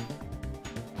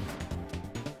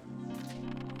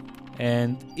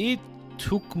 And it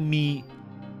took me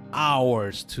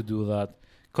hours to do that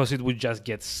because it would just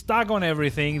get stuck on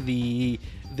everything. The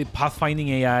pathfinding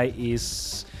AI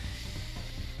is,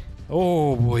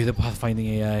 oh boy, the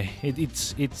pathfinding AI.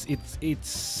 It's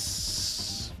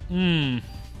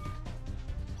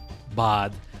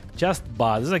bad, just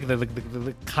bad. It's like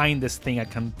the kindest thing I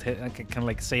can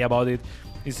like say about it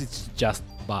is it's just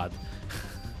bad.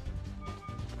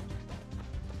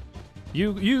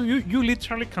 You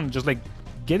literally can just like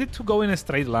get it to go in a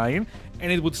straight line, and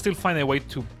it would still find a way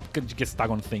to get stuck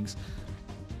on things.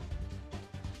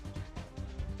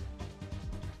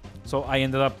 So I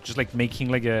ended up just like making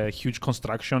like a huge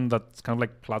construction that's kind of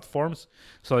like platforms,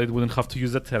 so it wouldn't have to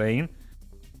use the terrain.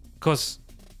 Cause,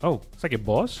 oh, it's like a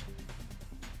boss.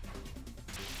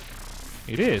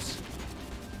 It is.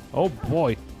 Oh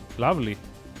boy, lovely.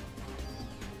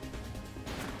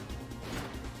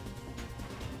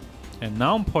 And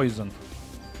now I'm poisoned.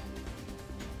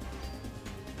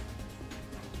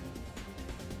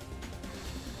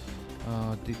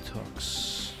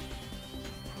 Detox.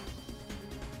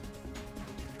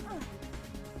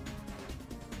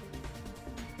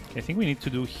 Okay, I think we need to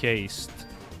do haste.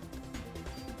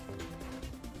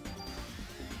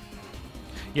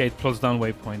 Yeah, it plots down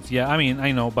waypoints. Yeah, I mean,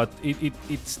 I know, but it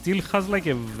still has like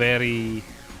a very,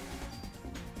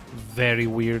 very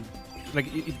weird...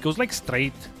 Like, it goes like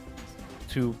straight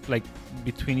to like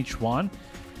between each one,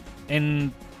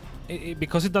 and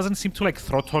because it doesn't seem to like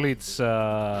throttle its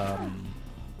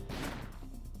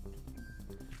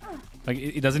like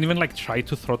it doesn't even like try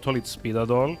to throttle its speed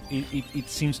at all. It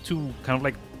seems to kind of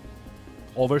like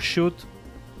overshoot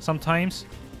sometimes,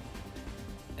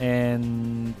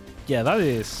 and yeah, that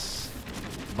is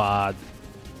bad.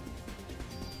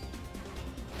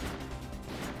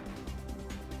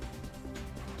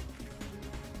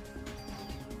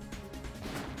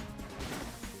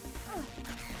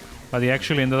 But he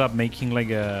actually ended up making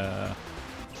like a...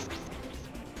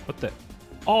 What the...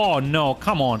 Oh no,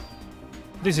 come on.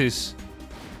 This is...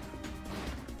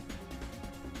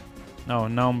 No,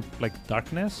 now I'm like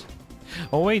darkness?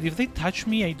 Oh wait, if they touch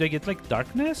me, do I get like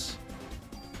darkness?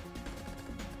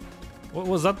 What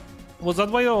was that? Was that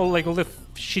why all the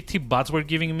shitty bots were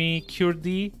giving me Cure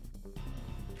D?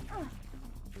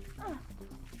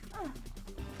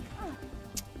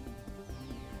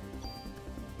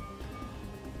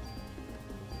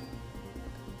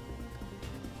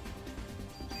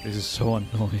 This is so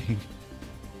annoying.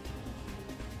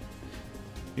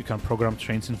 You can program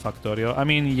trains in Factorio. I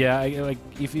mean, yeah, like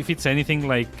if it's anything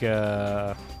like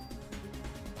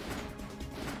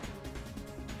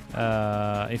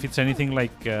if it's anything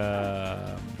like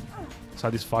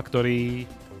Satisfactory,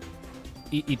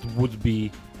 it would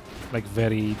be like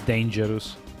very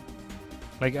dangerous.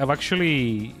 Like I've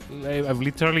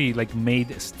literally like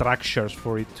made structures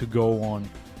for it to go on,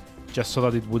 just so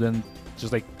that it wouldn't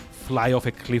just like fly off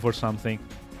a cliff or something.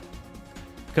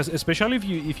 Because especially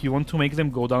if you want to make them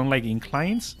go down like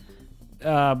inclines,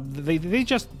 they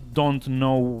just don't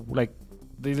know, like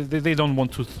they don't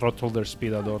want to throttle their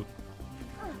speed at all.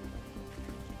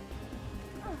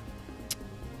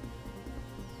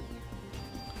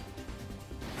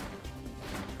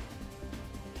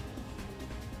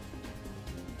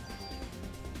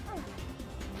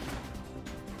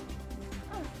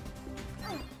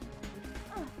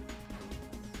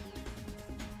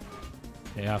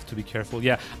 You have to be careful.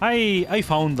 Yeah, I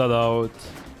found that out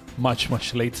much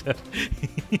later.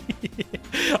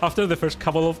 After the first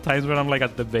couple of times when I'm like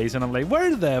at the base and I'm like,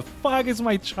 where the fuck is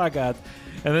my truck at?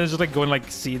 And then it's just like going like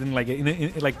see it in like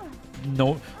like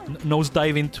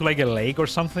nosedive into like a lake or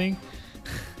something.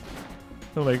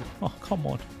 I'm like, oh come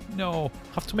on, no,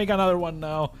 have to make another one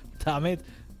now. Damn it.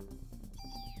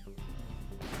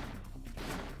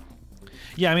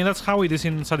 Yeah, I mean that's how it is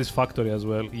in Satisfactory as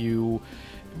well.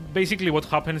 Basically what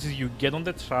happens is you get on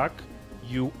the track,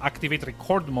 you activate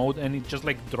record mode and it just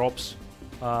like drops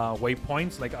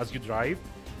waypoints like as you drive.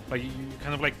 Like you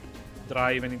kind of like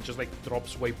drive and it just like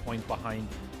drops waypoint behind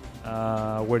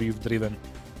where you've driven.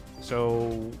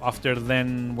 So after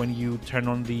then, when you turn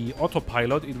on the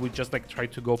autopilot, it would just like try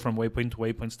to go from waypoint to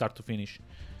waypoint, start to finish,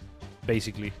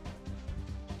 basically.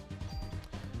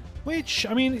 Which,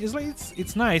 I mean, is like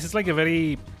it's nice. It's like a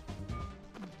very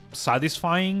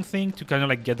satisfying thing to kind of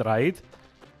like get right.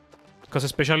 Because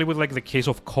especially with like the case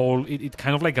of coal, it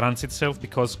kind of like runs itself,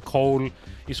 because coal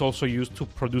is also used to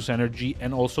produce energy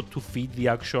and also to feed the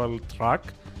actual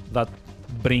truck that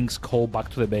brings coal back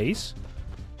to the base.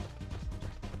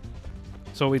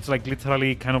 So it's like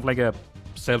literally kind of like a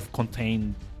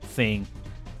self-contained thing.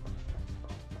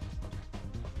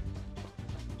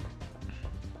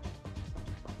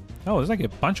 Oh, there's like a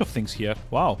bunch of things here.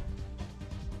 Wow.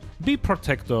 Bee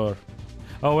protector.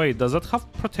 Oh wait, does that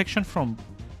have protection from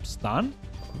stun?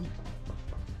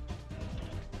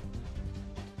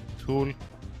 Tool.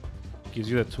 Gives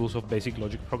you the tools of basic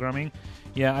logic programming.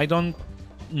 Yeah, I don't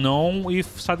know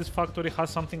if Satisfactory has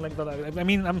something like that. I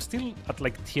mean, I'm still at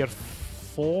like tier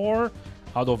 4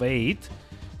 out of 8.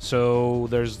 So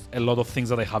there's a lot of things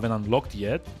that I haven't unlocked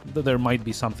yet. There might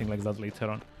be something like that later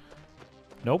on.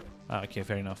 Nope. Ah, okay,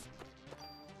 fair enough.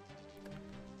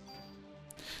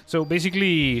 So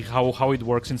basically, how it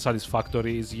works in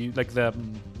Satisfactory is you like the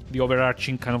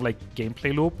overarching kind of like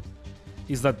gameplay loop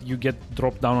is that you get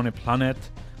dropped down on a planet.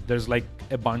 There's like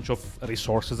a bunch of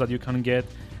resources that you can get,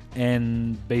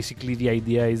 and basically the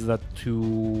idea is that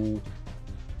to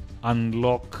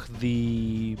unlock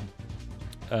the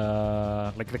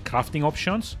like the crafting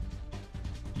options,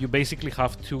 you basically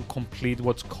have to complete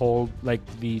what's called like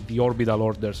the orbital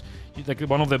orders. Like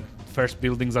one of the first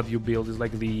buildings that you build is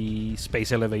like the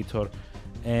space elevator,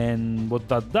 and what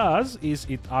that does is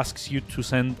it asks you to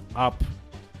send up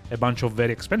a bunch of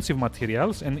very expensive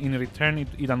materials, and in return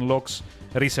it unlocks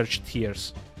research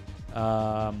tiers,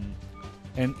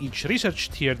 and each research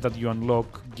tier that you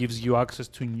unlock gives you access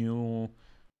to new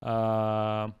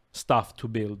stuff to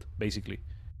build, basically.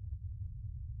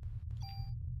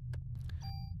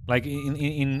 Like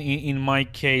in my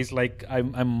case, like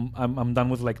I'm done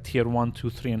with like tier 1, 2,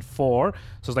 3, and 4.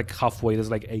 So it's like halfway.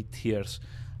 There's like 8 tiers,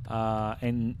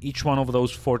 and each one of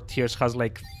those 4 tiers has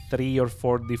like 3 or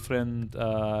 4 different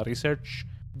research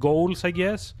goals, I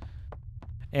guess.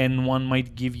 And one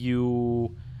might give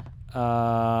you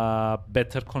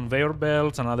better conveyor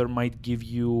belts. Another might give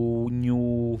you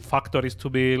new factories to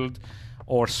build,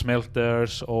 or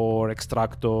smelters, or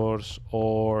extractors,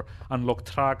 or unlock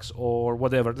trucks, or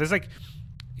whatever. There's like,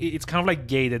 it's kind of like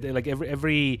gated. Like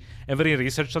every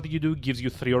research that you do gives you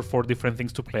 3 or 4 different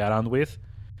things to play around with.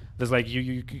 There's like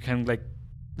you can like,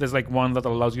 there's like one that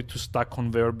allows you to stack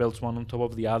conveyor belts one on top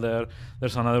of the other.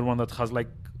 There's another one that has like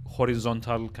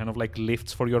horizontal kind of like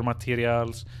lifts for your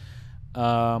materials.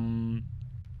 And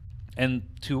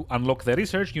to unlock the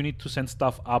research, you need to send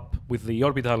stuff up with the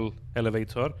orbital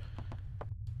elevator,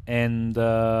 and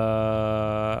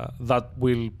that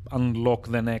will unlock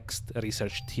the next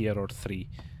research tier or 3.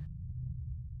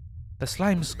 The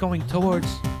slime's going towards...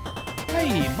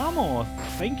 Hey, Mammoth!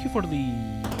 Thank you for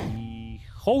the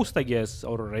host, I guess,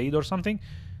 or raid or something.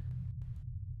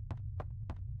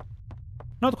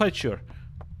 Not quite sure.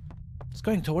 It's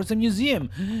going towards the museum.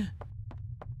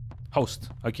 Host.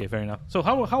 Okay, fair enough. So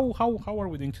how are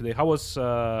we doing today? How was...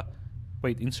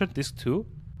 Wait, insert disc 2?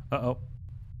 Uh-oh.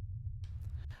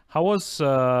 How was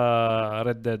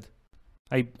Red Dead?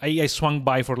 I swung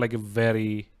by for like a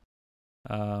very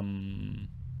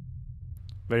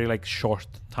like short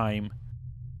time.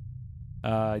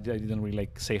 I didn't really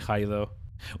like say hi though.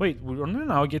 Wait, we're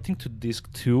now getting to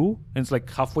disc 2, and it's like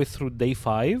halfway through day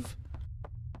 5.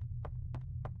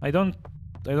 I don't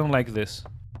like this.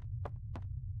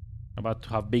 About to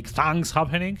have big things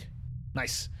happening.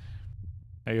 Nice.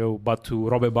 Are you about to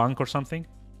rob a bank or something?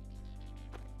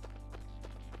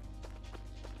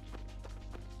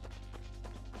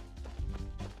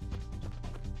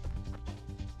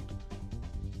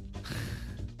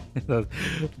 That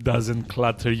doesn't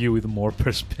clutter you with more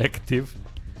perspective.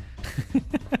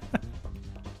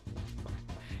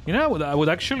 You know, I would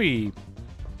actually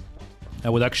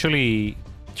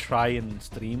try and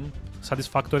stream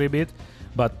Satisfactory a bit,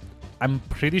 but I'm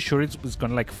pretty sure it's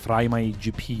gonna like fry my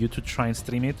GPU to try and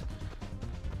stream it.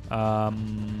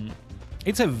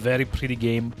 It's a very pretty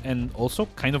game and also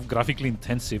kind of graphically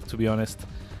intensive, to be honest.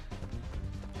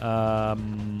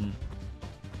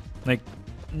 Like,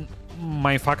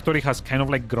 my factory has kind of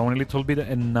like grown a little bit,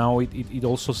 and now it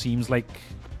also seems like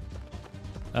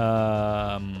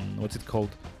what's it called?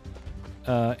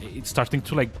 it's starting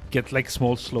to like get like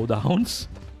small slowdowns.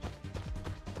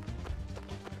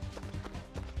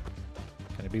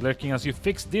 Can I be lurking as you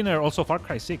fix dinner? Also Far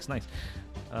Cry 6, nice.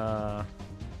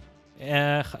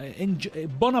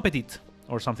 Bon appetit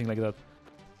or something like that,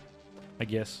 I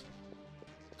guess.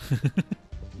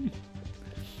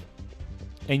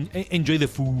 Enjoy the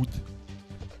food.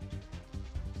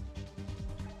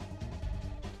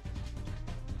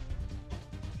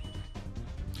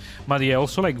 But yeah,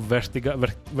 also like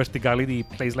verticality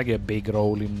plays like a big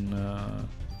role in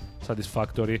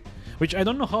Satisfactory, which I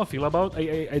don't know how I feel about.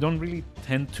 I don't really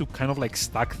tend to kind of like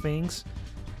stack things,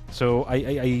 so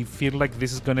I feel like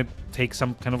this is gonna take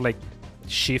some kind of like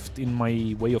shift in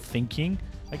my way of thinking,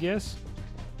 I guess.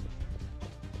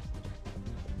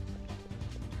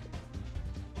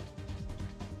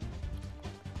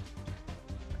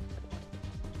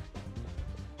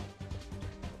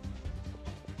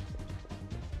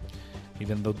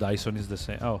 Even though Dyson is the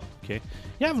same. Oh, okay.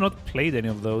 Yeah, I've not played any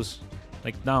of those.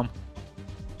 Like, damn.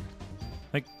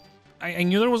 Like, I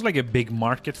knew there was like a big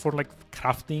market for like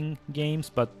crafting games,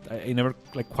 but I never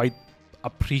like quite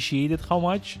appreciated how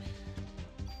much.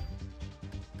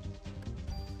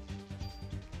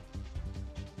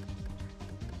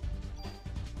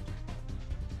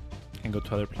 Can go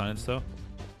to other planets though.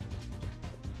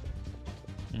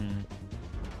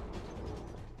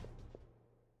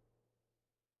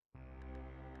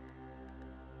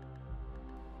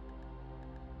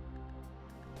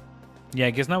 Yeah,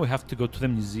 I guess now we have to go to the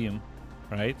museum,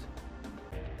 right?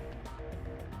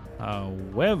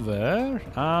 However,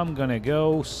 I'm gonna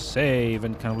go save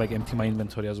and kind of like empty my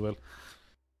inventory as well.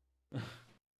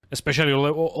 Especially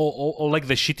all like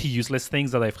the shitty useless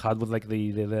things that I've had with like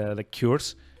the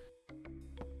cures.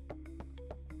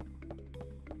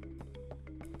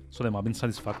 So the mob in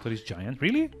Satisfactory is giant,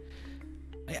 really?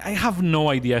 I have no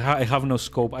idea. I have no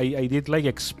scope. I did like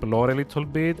explore a little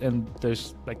bit, and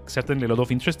there's like certainly a lot of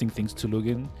interesting things to look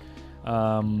in.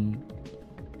 I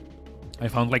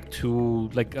found like 2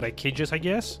 like wreckages, I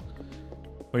guess,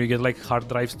 where you get like hard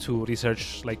drives to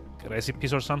research like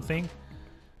recipes or something.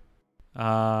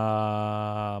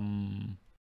 And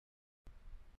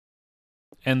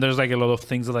there's like a lot of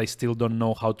things that I still don't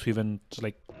know how to even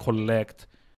like collect,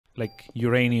 like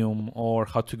uranium, or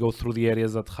how to go through the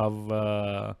areas that have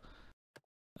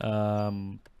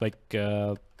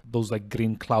those like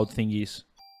green cloud thingies.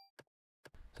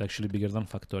 It's actually bigger than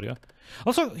Factoria.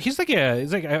 Also, here's like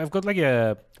I've got like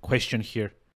a question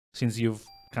here, since you've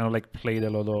kind of like played a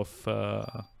lot of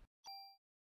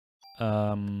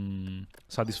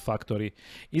Satisfactory.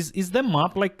 Is the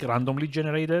map like randomly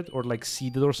generated or like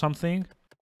seeded or something?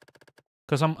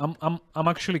 Because I'm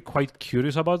actually quite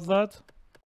curious about that.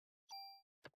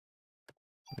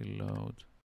 Reload.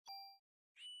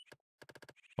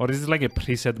 Or is it like a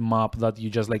preset map that you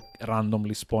just like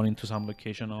randomly spawn into some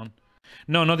location on?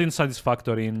 No, not in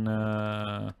Satisfactory. In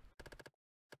oh,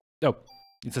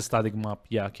 it's a static map.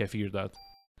 Yeah, okay, I figured that.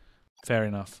 Fair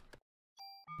enough.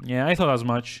 Yeah, I thought as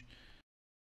much.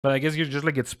 But I guess you just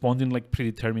like get spawned in like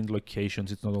predetermined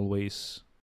locations. It's not always.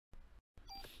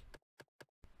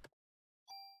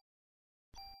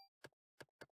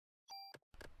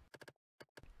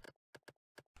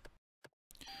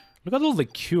 Look at all the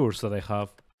cures that I have.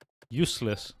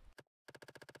 Useless.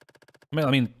 I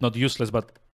mean, not useless,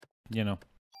 but, you know,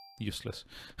 useless.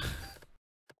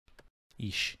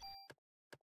 Ish.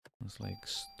 Let's like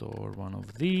store one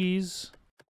of these.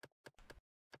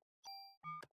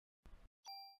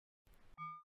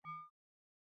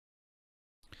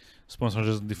 Spawns are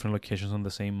just different locations on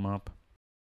the same map.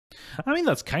 I mean,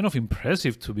 that's kind of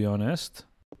impressive, to be honest.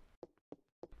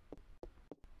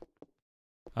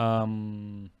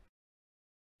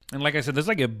 And like I said, there's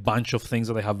like a bunch of things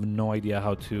that I have no idea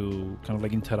how to kind of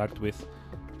like interact with.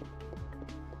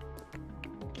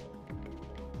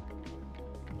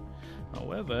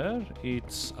 However,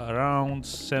 it's around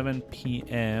 7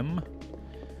 p.m.,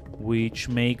 which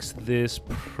makes this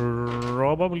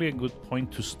probably a good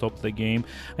point to stop the game.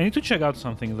 I need to check out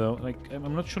something though. Like,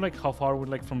 I'm not sure like how far we're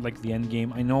like from like the end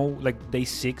game. I know like day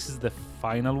 6 is the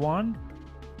final one.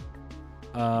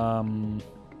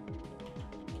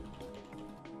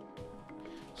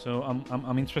 So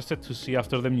I'm interested to see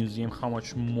after the museum how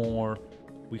much more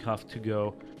we have to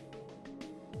go.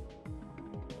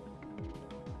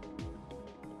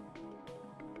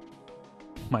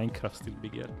 Minecraft still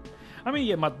bigger. I mean,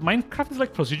 yeah, but Minecraft is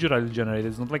like procedurally generated.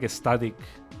 It's not like a static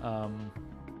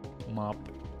map.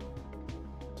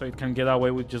 So it can get away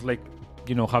with just like,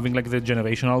 you know, having like the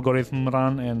generation algorithm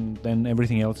run, and then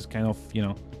everything else is kind of, you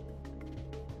know.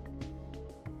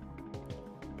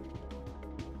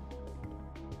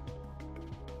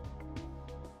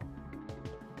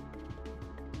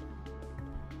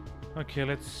 Okay,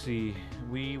 let's see.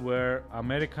 We were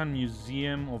American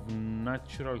Museum of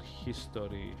Natural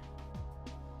History.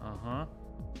 Uh-huh.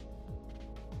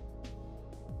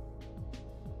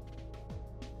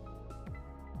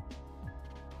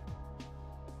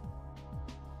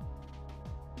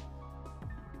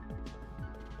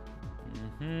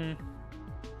 Mm-hmm.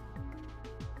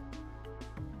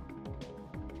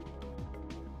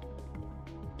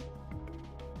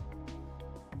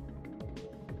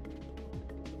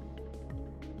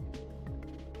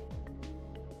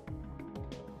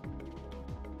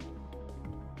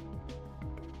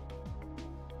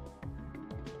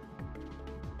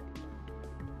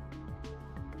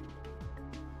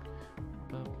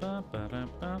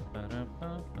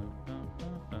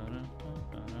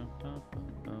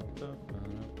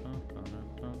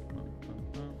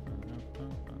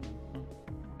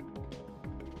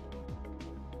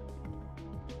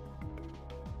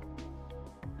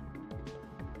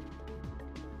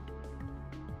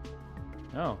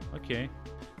 Oh, okay.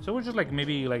 So we're just like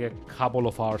maybe like a couple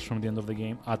of hours from the end of the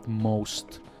game at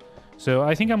most. So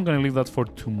I think I'm gonna leave that for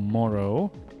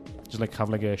tomorrow. Just like have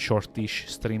like a shortish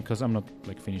stream because I'm not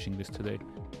like finishing this today.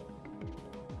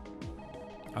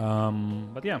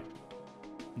 But yeah,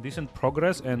 decent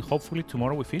progress, and hopefully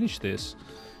tomorrow we finish this.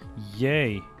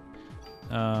 Yay!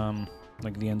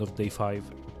 Like the end of day 5.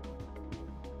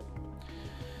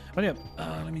 But yeah,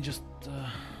 let me just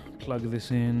plug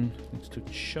this in. Needs to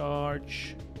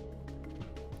charge.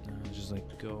 Just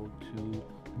like go to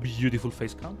beautiful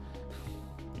face cam.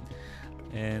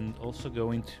 And also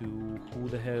go into who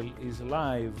the hell is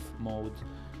live mode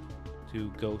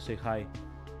to go say hi.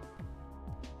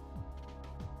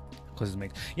 Because it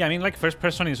makes, yeah, I mean, like first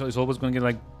person is always going to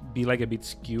like be like a bit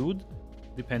skewed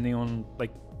depending on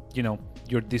like, you know,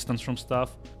 your distance from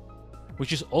stuff,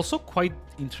 which is also quite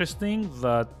interesting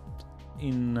that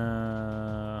in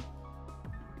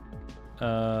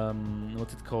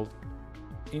what's it called,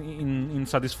 in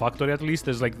Satisfactory at least,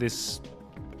 there's like this,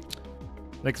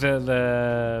 like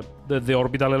the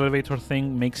orbital elevator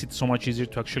thing makes it so much easier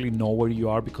to actually know where you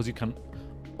are because you can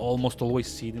almost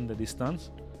always see it in the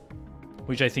distance,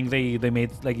 which I think they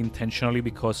made like intentionally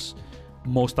because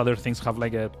most other things have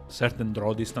like a certain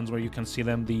draw distance where you can see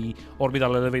them. The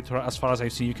orbital elevator, as far as I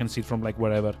see, you can see it from like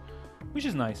wherever, which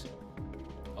is nice.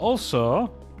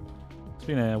 Also, it's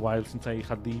been a while since I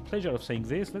had the pleasure of saying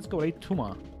this. Let's go rate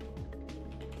Tuma,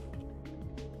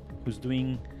 who's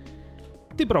doing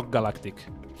Deep Rock Galactic.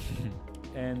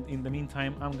 And in the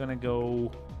meantime, I'm gonna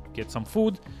go get some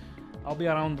food. I'll be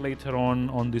around later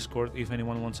on Discord if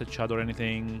anyone wants a chat or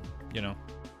anything, you know,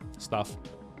 stuff.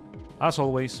 As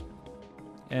always.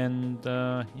 And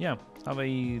yeah, have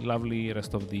a lovely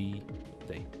rest of the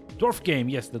day. Dwarf game,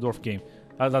 yes, the dwarf game.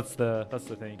 That's the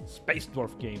thing. Space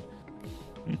dwarf game.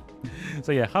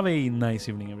 So yeah, have a nice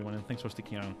evening, everyone, and thanks for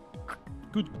sticking around.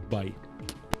 Goodbye.